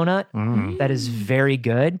Simpsons donut. Mm. That is very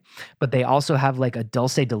good. But they also have like a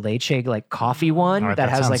dulce de leche, like coffee one All right, that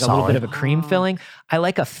that has like sounds a little bit solid. of a cream Oh. filling. I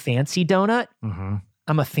like a fancy donut. hmm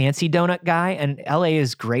I'm a fancy donut guy, and LA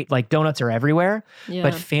is great. Like donuts are everywhere, Yeah.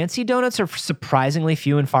 but fancy donuts are surprisingly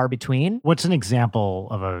few and far between. What's an example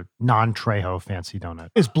of a non-Trejo fancy donut?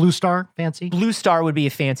 Is Blue Star fancy? Blue Star would be a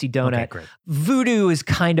fancy donut. Okay, great. Voodoo is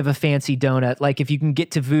kind of a fancy donut. Like if you can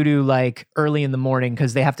get to Voodoo like early in the morning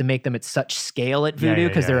because they have to make them at such scale at Yeah, Voodoo yeah,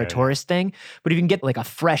 because yeah, they're yeah, a tourist thing. But if you can get like a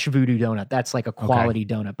fresh Voodoo donut, that's like a quality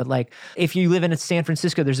donut. But like if you live in San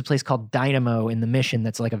Francisco, there's a place called Dynamo in the Mission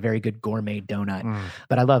that's like a very good gourmet donut. Mm.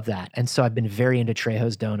 But I love that. And so I've been very into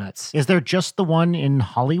Trejo's Donuts. Is there just the one in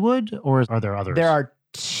Hollywood, or are there others? There are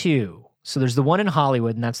 2. So there's the one in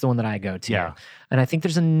Hollywood, and that's the one that I go to. Yeah. And I think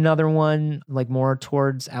there's another one like more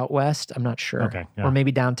towards out west. I'm not sure. Okay, yeah. Or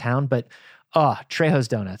maybe downtown. But Trejo's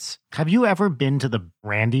Donuts. Have you ever been to the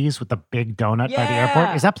Randy's with the big donut by the Yeah.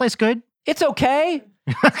 airport? Is that place good? It's okay.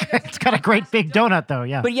 It's got a great big donut, though.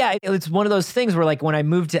 Yeah. But yeah, it's one of those things where like when I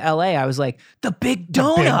moved to LA, I was like, the big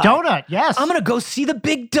donut. Big donut, yes. I'm going to go see the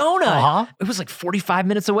big donut. Uh-huh. It was like 45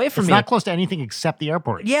 minutes away from It's me. not close to anything except the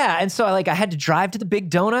airport. Yeah. And so I had to drive to the big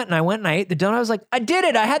donut and I went and I ate the donut. I was like, I did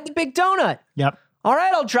it. I had the big donut. Yep. All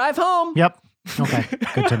right, I'll drive home. Yep. Okay.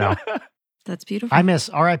 Good to know. That's beautiful. I miss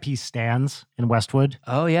RIP Stan's in Westwood.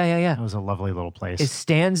 Oh, yeah. That was a lovely little place. Is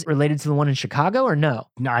Stan's related to the one in Chicago or no?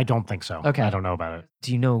 No, I don't think so. Okay. I don't know about it.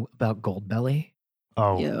 Do you know about Gold Belly?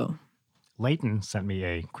 Oh, Yo, Leighton sent me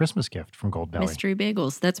a Christmas gift from Gold Belly. mystery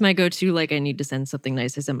bagels. That's my go-to. Like, I need to send something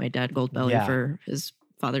nice. I sent my dad Gold Belly Yeah. for his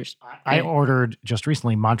father's. I Yeah. ordered just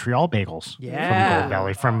recently Montreal bagels from Yeah. Gold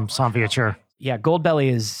Belly from Saint Viature. Yeah, Gold Belly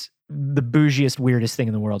is the bougiest, weirdest thing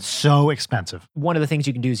in the world. So expensive. One of the things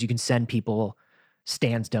you can do is you can send people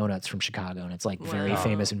Stan's Donuts from Chicago, and it's like very Wow.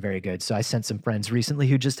 famous and very good. So I sent some friends recently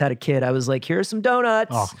who just had a kid. I was like, "Here are some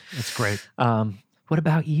donuts." Oh, it's great. What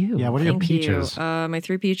about you? Yeah, what are your Thank peaches? You. My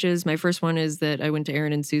 3 peaches. My first one is that I went to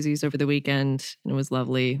Aaron and Susie's over the weekend and it was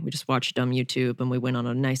lovely. We just watched dumb YouTube and we went on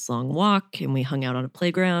a nice long walk and we hung out on a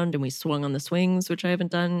playground and we swung on the swings, which I haven't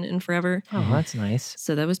done in forever. Oh, that's nice.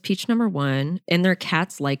 So that was peach number 1. And their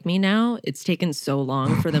cats like me now. It's taken so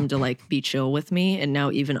long for them to like be chill with me. And now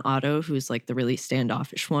even Otto, who's like the really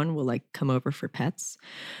standoffish one, will like come over for pets.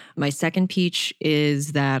 My second peach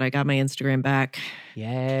is that I got my Instagram back.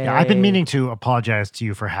 Yay. Yeah, I've been meaning to apologize to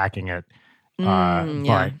you for hacking it. Yeah.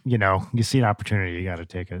 But, you know, you see an opportunity, you got to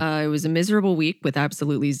take it. It was a miserable week with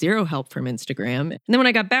absolutely zero help from Instagram. And then when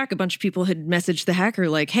I got back, a bunch of people had messaged the hacker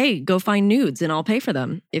like, hey, go find nudes and I'll pay for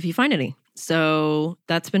them if you find any. So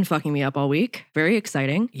that's been fucking me up all week. Very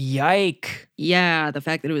exciting. Yike. Yeah, the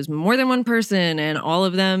fact that it was more than one person and all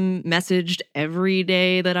of them messaged every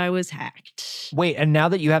day that I was hacked. Wait, and now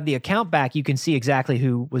that you have the account back, you can see exactly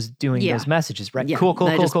who was doing Yeah. those messages, right? Yeah, Cool.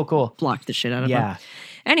 I just Cool. Blocked the shit out of them. Yeah.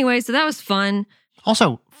 Anyway, so that was fun.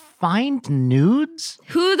 Also, find nudes?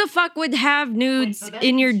 Who the fuck would have nudes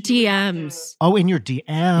in your DMs? Oh, in your DM.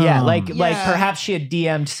 Yeah, like perhaps she had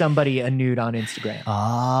DM'd somebody a nude on Instagram.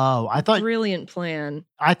 Oh, I thought Brilliant plan.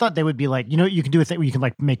 they would be like, you can do a thing where you can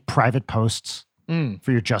like make private posts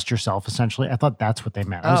for your just yourself, essentially. I thought that's what they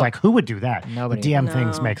meant. I was Oh. like, who would do that? Nobody. The DM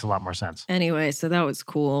things No. makes a lot more sense. Anyway, so that was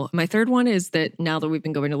cool. My third one is that now that we've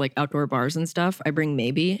been going to like outdoor bars and stuff, I bring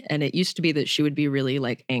Maybe. And it used to be that she would be really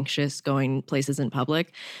like anxious going places in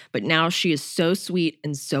public. But now she is so sweet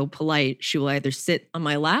and so polite. She will either sit on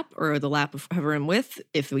my lap or the lap of whoever I'm with.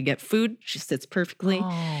 If we get food, she sits perfectly.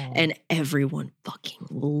 And everyone fucking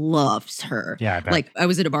loves her. Yeah, I bet. Like I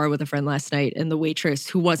was at a bar with a friend last night and the waitress,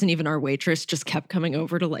 who wasn't even our waitress, just kept coming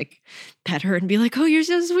over to like pet her and be like, oh, you're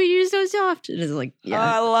so sweet, you're so soft. And it's like, yeah.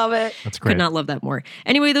 I love it. That's great. Could not love that more.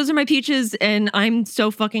 Anyway, those are my peaches, and I'm so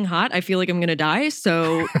fucking hot. I feel like I'm gonna die.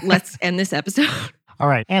 So let's end this episode. All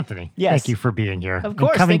right, Anthony. Yes. Thank you for being here. Of And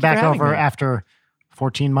course, coming thank you for back having over me. after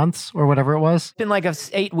 14 months or whatever it was. It's been like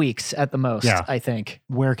 8 weeks at the most, Yeah. I think.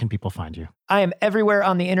 Where can people find you? I am everywhere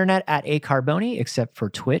on the internet at A Carboni, except for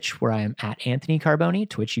Twitch, where I am at Anthony Carboni.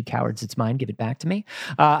 Twitch, you cowards, it's mine. Give it back to me.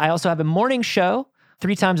 I also have a morning show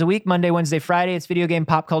 3 times a week, Monday, Wednesday, Friday. It's video game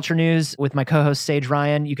pop culture news with my co-host Sage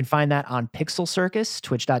Ryan. You can find that on Pixel Circus,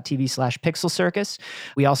 twitch.tv/Pixel Circus.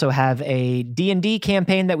 We also have a D&D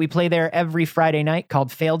campaign that we play there every Friday night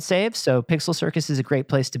called Failed Save. So Pixel Circus is a great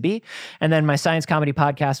place to be. And then my science comedy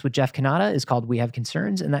podcast with Jeff Kanata is called We Have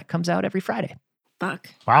Concerns, and that comes out every Friday. Fuck.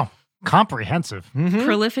 Wow. Comprehensive.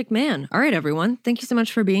 Prolific man. All right, everyone. Thank you so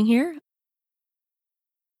much for being here.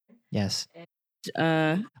 Yes.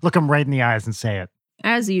 Look them right in the eyes and say it.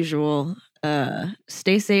 As usual,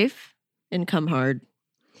 stay safe and come hard.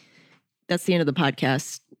 That's the end of the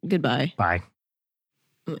podcast. Goodbye. Bye.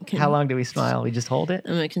 How long do we smile? We just hold it?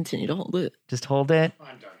 I'm gonna continue to hold it. Just hold it.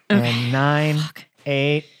 Okay. And 9, Fuck.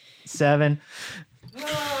 8, 7.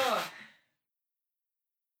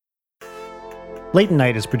 Late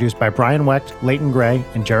Night is produced by Brian Wecht, Leighton Gray,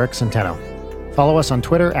 and Jarek Centeno. Follow us on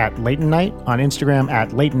Twitter at Leighton Night, on Instagram at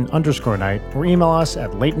Leighton_Night, or email us at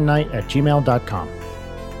leightonnight@gmail.com.